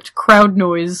transcript, crowd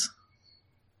noise?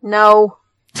 No.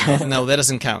 No, that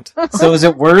doesn't count. So is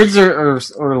it words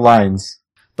or lines?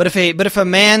 But if a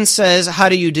man says, how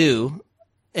do you do,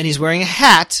 and he's wearing a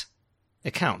hat,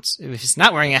 it counts. If he's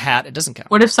not wearing a hat, it doesn't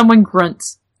count. What if someone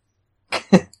grunts?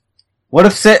 What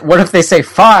if they say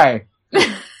 "fi"?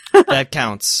 That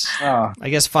counts. Oh. I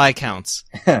guess "fi" counts.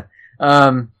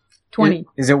 20.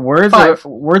 Is it words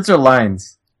or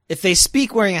lines? If they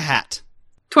speak wearing a hat.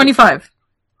 25.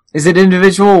 Is it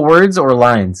individual words or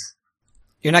lines?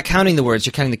 You're not counting the words,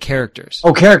 you're counting the characters.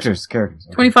 Oh, characters.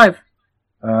 25.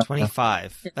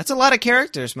 25. That's a lot of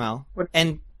characters, Mel.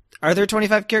 And are there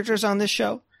 25 characters on this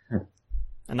show?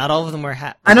 And not all of them wear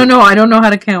hats. I don't know. I don't know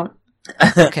how to count.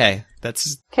 Okay,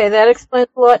 that explains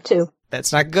a lot too.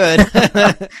 That's not good.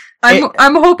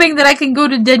 I'm hoping that I can go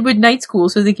to Deadwood Night School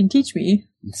so they can teach me.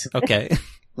 Okay.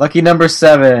 Lucky number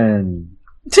 7.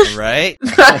 Right?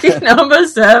 Lucky number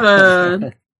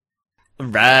 7.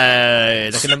 Right.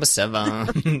 Lucky number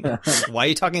 7. Why are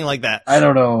you talking like that? I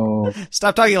don't know.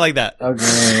 Stop talking like that.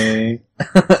 Okay.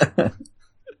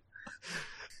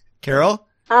 Carol?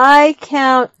 I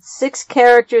count 6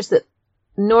 characters that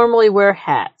normally wear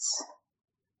hats.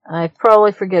 I'm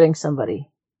probably forgetting somebody.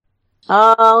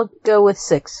 I'll go with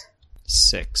 6.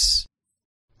 6.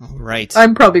 All right.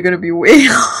 I'm probably going to be way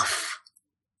off.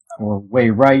 Or way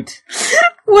right.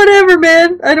 Whatever,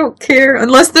 man. I don't care.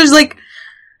 Unless there's like,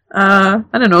 I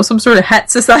don't know, some sort of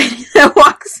hat society that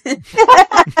walks in.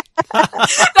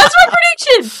 That's my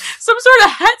prediction! Some sort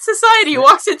of hat society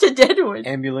walks into Deadwood.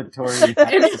 Ambulatory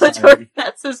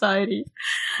hat society.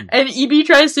 And EB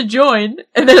tries to join,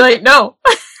 and they're like, no,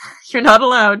 you're not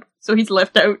allowed. So he's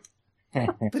left out.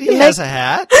 But he has a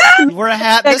hat. He wore a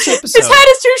hat this episode. His hat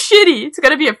is too shitty. It's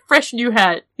gotta be a fresh new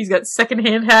hat. He's got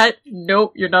secondhand hat.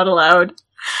 Nope, you're not allowed.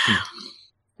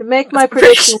 To make my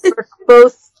prediction for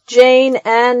both Jane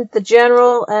and the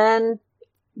General and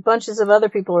bunches of other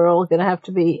people are all going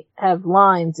to have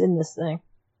lines in this thing.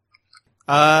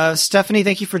 Stephanie,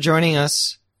 thank you for joining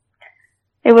us.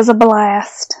 It was a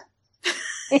blast.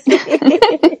 Do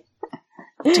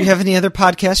you have any other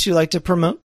podcasts you'd like to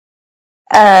promote?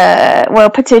 Well,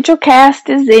 Potential Cast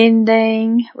is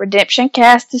ending. Redemption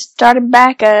Cast is starting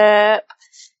back up.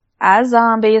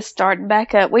 iZombie is starting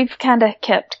back up. We've kind of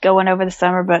kept going over the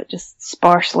summer, but just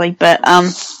sparsely. But,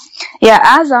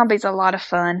 yeah, iZombie's a lot of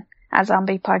fun.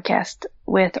 iZombie podcast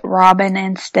with Robin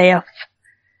and Steph.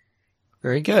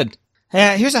 Very good.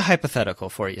 Here's a hypothetical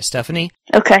for you, Stephanie.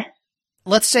 Okay.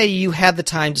 let's say you had the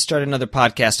time to start another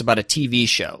podcast about a TV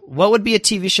show. What would be a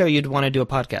TV show you'd want to do a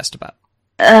podcast about?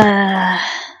 I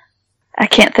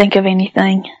can't think of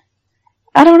anything.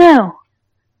 I don't know.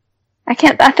 I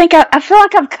feel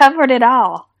like I've covered it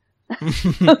all.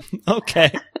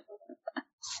 Okay.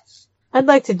 I'd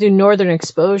like to do Northern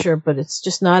Exposure, but it's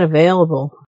just not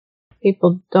available.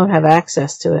 People don't have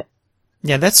access to it.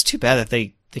 Yeah, that's too bad that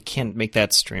they can't make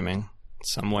that streaming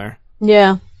somewhere.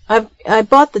 Yeah, I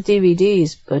bought the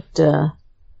DVDs, but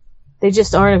they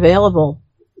just aren't available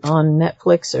on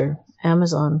Netflix or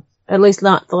Amazon. At least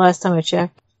not the last time I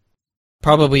checked.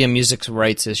 Probably a music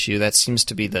rights issue. That seems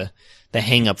to be the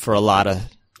hang up for a lot of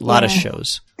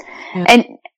shows. Yeah.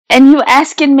 And you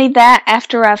asking me that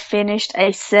after I finished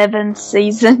a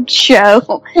 7-season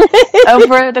show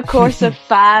over the course of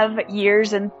 5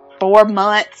 years and 4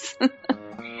 months.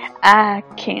 I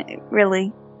can't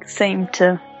really seem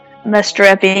to muster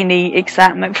up any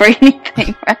excitement for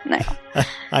anything right now.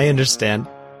 I understand.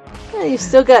 Yeah, you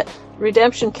still got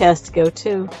Redemption Cast to go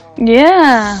too.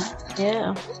 Yeah.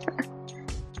 Yeah.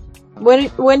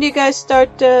 When do you guys start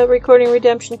recording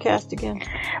Redemption Cast again?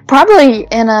 Probably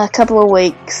in a couple of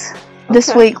weeks. Okay.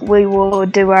 This week we will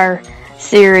do our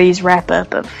series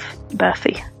wrap-up of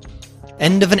Buffy.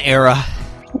 End of an era.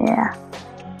 Yeah.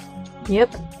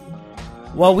 Yep.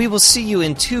 Well, we will see you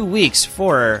in 2 weeks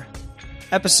for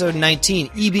episode 19,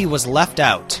 EB Was Left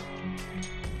Out.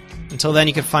 Until then,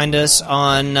 you can find us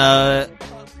on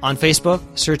Facebook,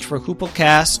 search for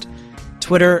Hooplecast,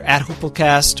 Twitter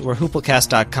 @Hooplecast, or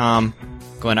Hooplecast.com.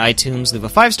 Go on iTunes, leave a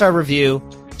 5-star review,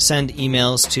 send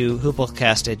emails to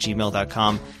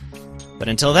hooplecast@gmail.com. But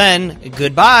until then,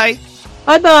 goodbye!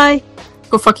 Bye-bye!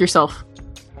 Go fuck yourself.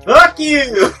 Fuck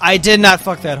you! I did not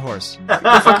fuck that horse.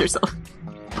 Go fuck yourself.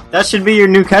 That should be your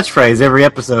new catchphrase every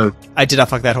episode. I did not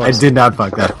fuck that horse. I did not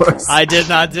fuck that horse. I did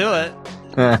not do it.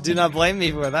 Do not blame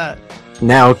me for that.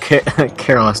 Now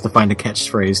Carol has to find a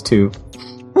catchphrase too.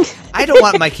 I don't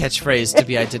want my catchphrase to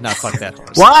be "I did not fuck that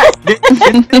horse." Why?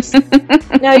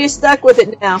 No, you're stuck with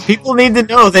it now. People need to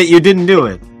know that you didn't do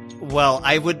it. Well,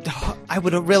 I would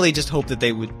really just hope that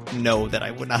they would know that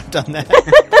I would not have done that.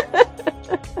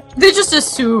 They just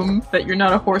assume that you're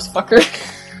not a horse fucker.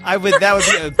 That would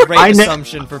be a great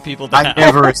assumption for people to have. I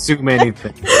never assume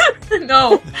anything.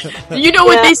 No. You know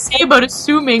what they say about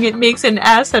assuming it makes an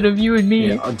ass out of you and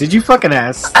me. Yeah. Did you fucking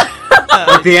ass?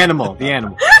 Like the animal.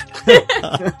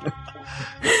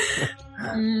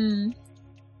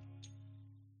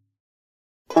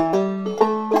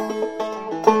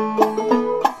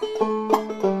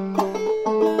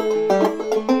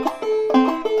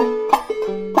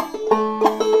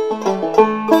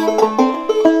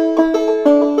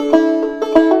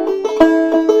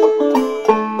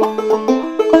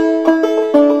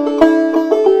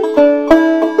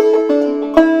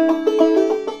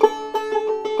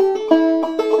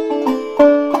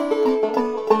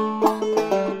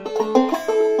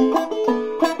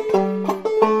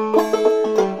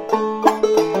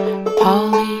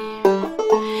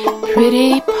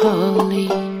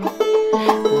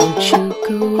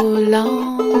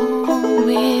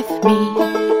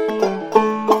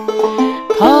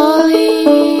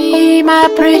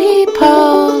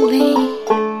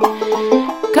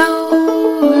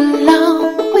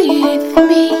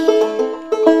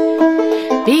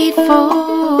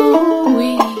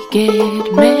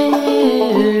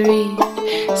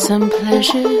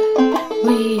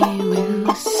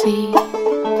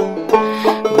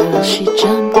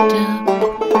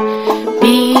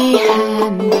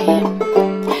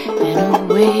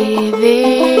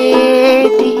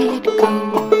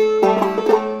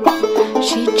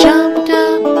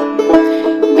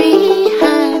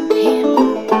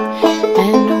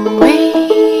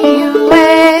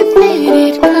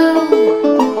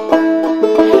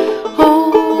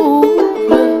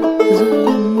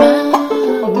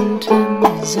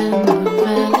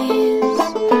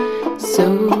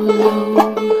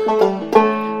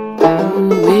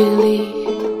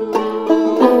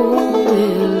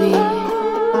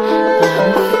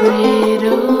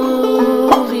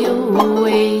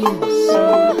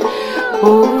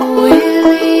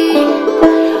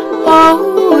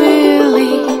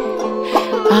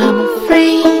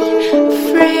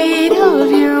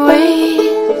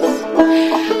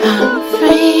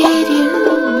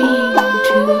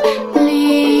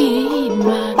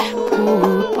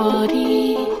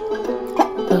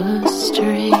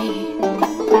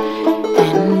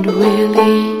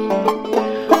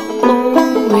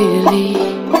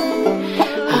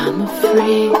 I'm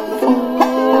afraid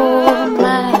for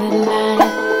my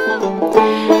life.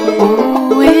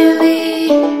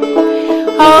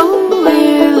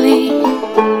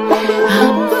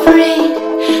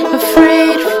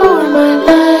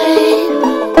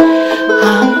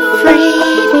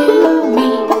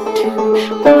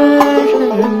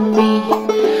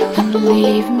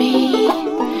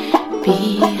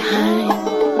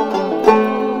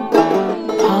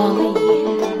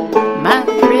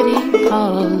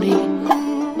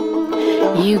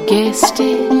 You guessed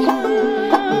it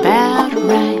about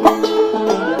right.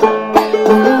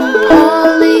 Ooh,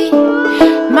 Polly,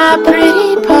 my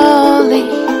pretty Polly,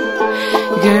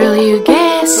 girl, you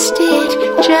guessed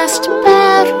it just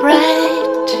about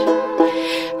right.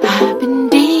 I've been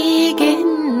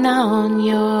digging on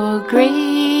your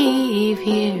grave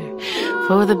here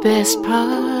for the best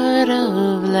part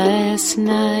of last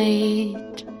night.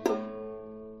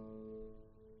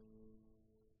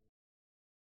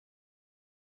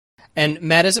 And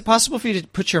Matt, is it possible for you to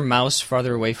put your mouse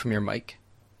farther away from your mic?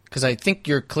 Because I think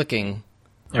you're clicking.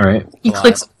 All right. He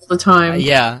clicks all the time.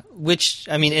 Yeah, which,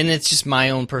 I mean, and it's just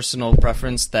my own personal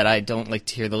preference that I don't like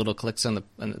to hear the little clicks on the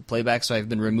playback, so I've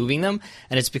been removing them,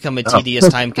 and it's become a tedious,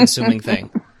 time-consuming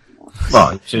thing.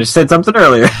 Well, you should have said something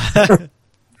earlier.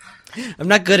 I'm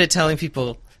not good at telling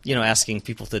people, asking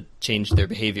people to change their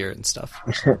behavior and stuff.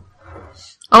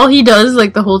 All he does,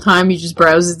 like, the whole time, he just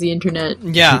browses the internet.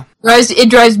 Yeah. It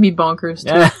drives me bonkers,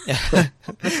 too. Yeah.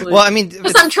 Well, I mean...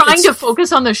 Because I'm trying to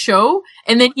focus on the show,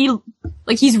 and then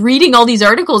he's reading all these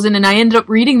articles, and then I end up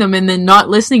reading them and then not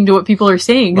listening to what people are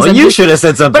saying. Well, you should have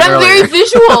said something earlier. But I'm very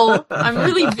visual. I'm I'm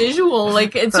really visual.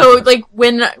 Like, and so, like,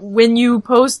 when you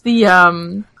post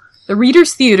the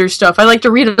Reader's Theater stuff, I like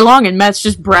to read along, and Matt's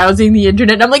just browsing the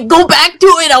internet, and I'm like, go back to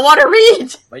it! I want to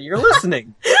read! But you're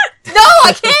listening. No,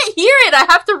 I can't hear it! I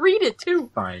have to read it, too.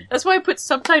 Fine. That's why I put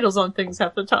subtitles on things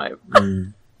half the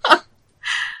time. So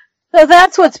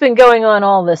that's what's been going on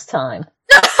all this time.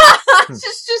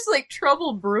 It's just like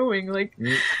trouble brewing, like,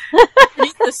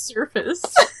 beneath the surface.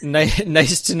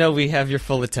 Nice to know we have your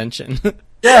full attention.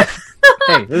 Yeah.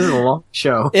 Hey, this is a long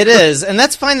show. It is, and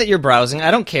that's fine that you're browsing.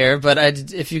 I don't care, but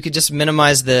if you could just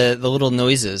minimize the little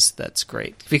noises, that's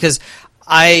great. Because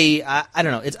I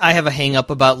don't know. I have a hang up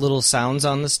about little sounds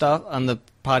on the stuff on the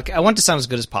podcast. I want to sound as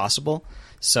good as possible,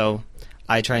 so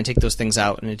I try and take those things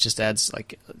out, and it just adds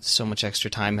like so much extra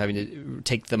time having to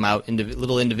take them out into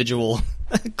little individual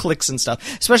clicks and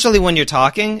stuff. Especially when you're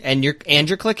talking and you're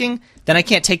clicking, then I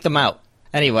can't take them out.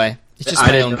 Anyway, it's just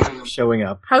my own showing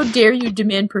up. How dare you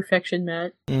demand perfection,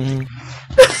 Matt? Mm-hmm.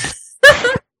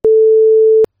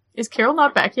 Is Carol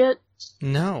not back yet?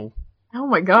 No. Oh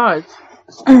my god.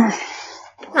 Let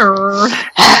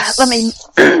me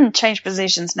change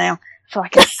positions now. I feel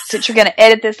like since you're going to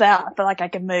edit this out, I feel like I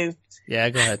can move. Yeah,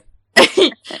 go ahead.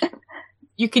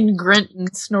 You can grunt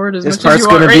and snort as much as you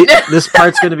want right now. This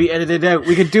part's going to be edited out.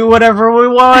 We can do whatever we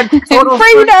want. Total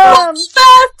freedom! Bath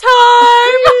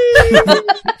time!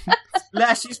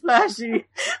 Splashy, splashy.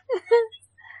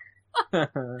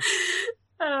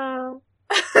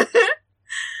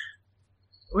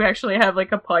 We actually have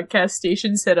like a podcast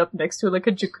station set up next to like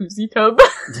a jacuzzi tub.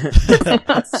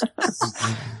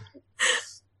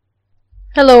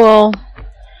 Hello all.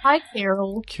 Hi,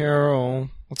 Carol.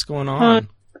 Carol, what's going on?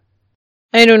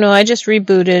 I don't know. I just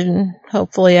rebooted, and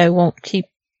hopefully I won't keep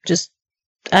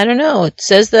I don't know. It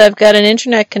says that I've got an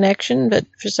internet connection, but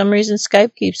for some reason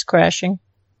Skype keeps crashing.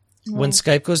 When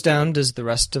Skype goes down, does the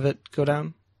rest of it go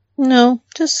down? No,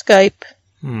 just Skype.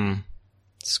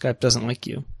 Skype doesn't like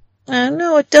you.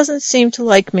 No, it doesn't seem to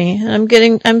like me. I'm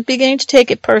beginning to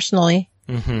take it personally.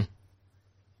 Mm-hmm.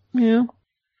 Yeah.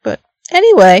 But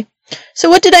anyway, so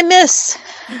what did I miss?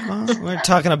 Well, we're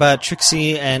talking about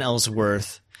Trixie and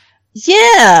Ellsworth.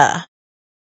 Yeah.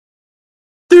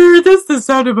 Dude, that's the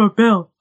sound of a bell.